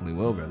 Definitely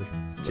will, brother.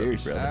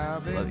 Cheers, brother.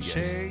 I've been Love you guys.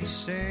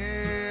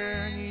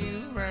 chasing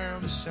you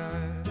around the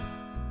sun,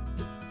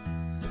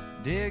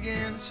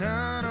 digging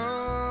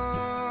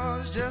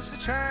tunnels just to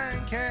try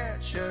and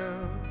catch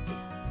up.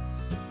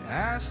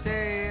 I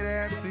stayed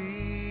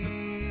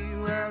happy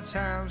while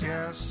times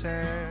got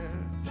sad.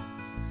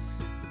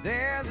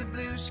 There's a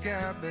blue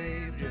sky,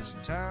 babe, just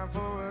in time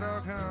for it all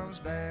comes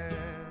back.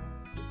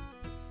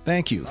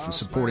 Thank you for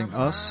supporting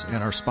us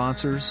and our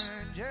sponsors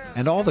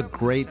and all the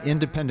great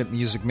independent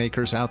music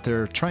makers out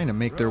there trying to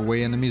make their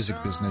way in the music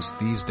business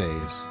these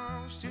days.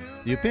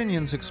 The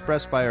opinions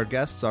expressed by our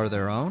guests are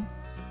their own.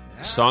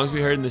 Songs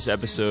we heard in this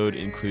episode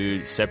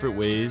include Separate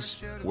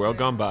Ways, World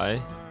Gone By,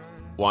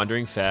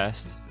 Wandering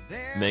Fast,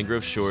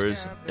 Mangrove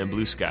Shores, and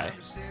Blue Sky,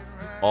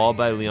 all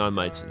by Leon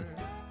Majcen.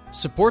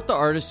 Support the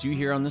artists you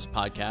hear on this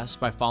podcast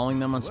by following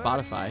them on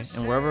Spotify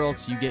and wherever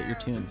else you get your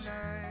tunes.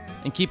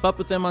 And keep up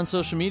with them on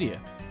social media.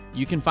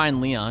 You can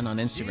find Leon on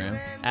Instagram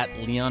at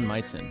Leon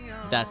Majcen.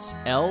 That's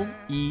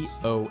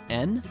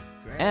LeonMajcen.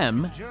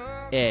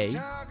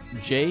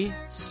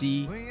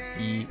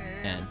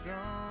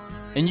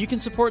 And you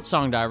can support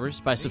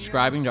Songdivers by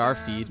subscribing to our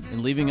feed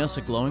and leaving us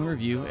a glowing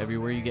review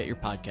everywhere you get your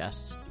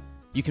podcasts.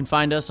 You can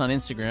find us on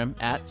Instagram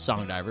at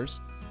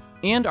Songdivers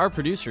and our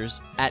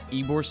producers at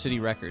Ybor City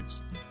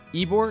Records.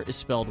 Ybor is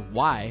spelled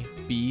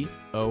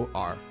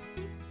Y-B-O-R.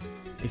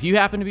 If you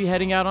happen to be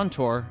heading out on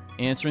tour,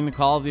 answering the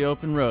call of the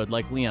open road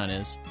like Leon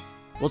is,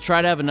 we'll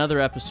try to have another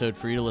episode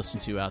for you to listen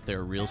to out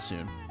there real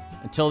soon.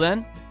 Until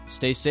then,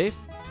 stay safe,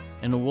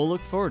 and we'll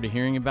look forward to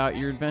hearing about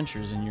your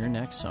adventures in your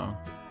next song.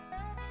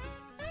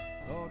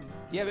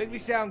 Yeah, make me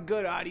sound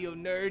good, audio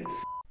nerd.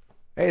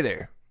 Hey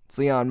there, it's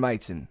Leon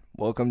Majcen.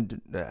 Welcome to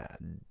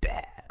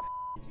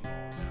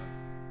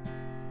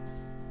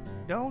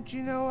Don't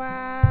you know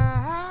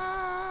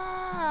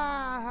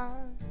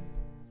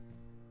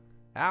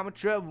I'm a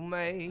trouble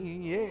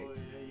man, yeah.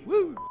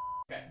 Woo!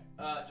 Okay,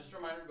 just a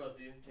reminder to both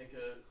of you, take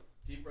a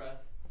deep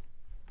breath,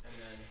 and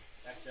then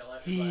exhale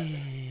out your bladder.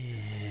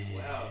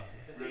 Wow.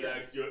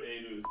 Relax your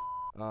anus.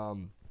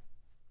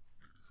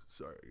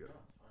 Sorry, I got it.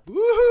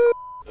 Woohoo!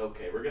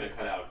 Okay, we're gonna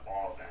cut out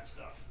all of that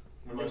stuff.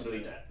 We're gonna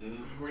delete that.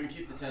 We're gonna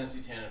keep the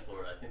Tennessee Tan in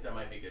Florida. I think that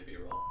might be good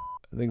B-roll.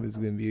 I think this is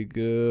gonna be a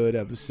good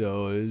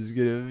episode. It's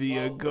gonna be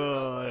a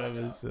good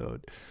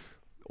episode.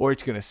 Or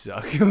it's gonna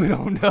suck. We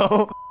don't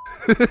know.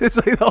 It's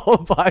like the whole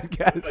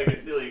podcast. Like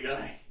a silly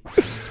guy.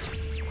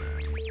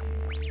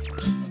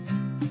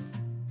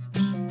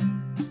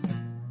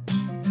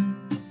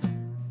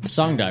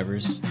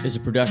 Songdivers is a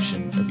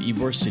production of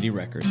Ybor City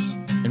Records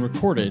and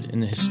recorded in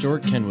the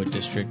historic Kenwood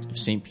district of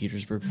St.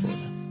 Petersburg,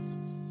 Florida.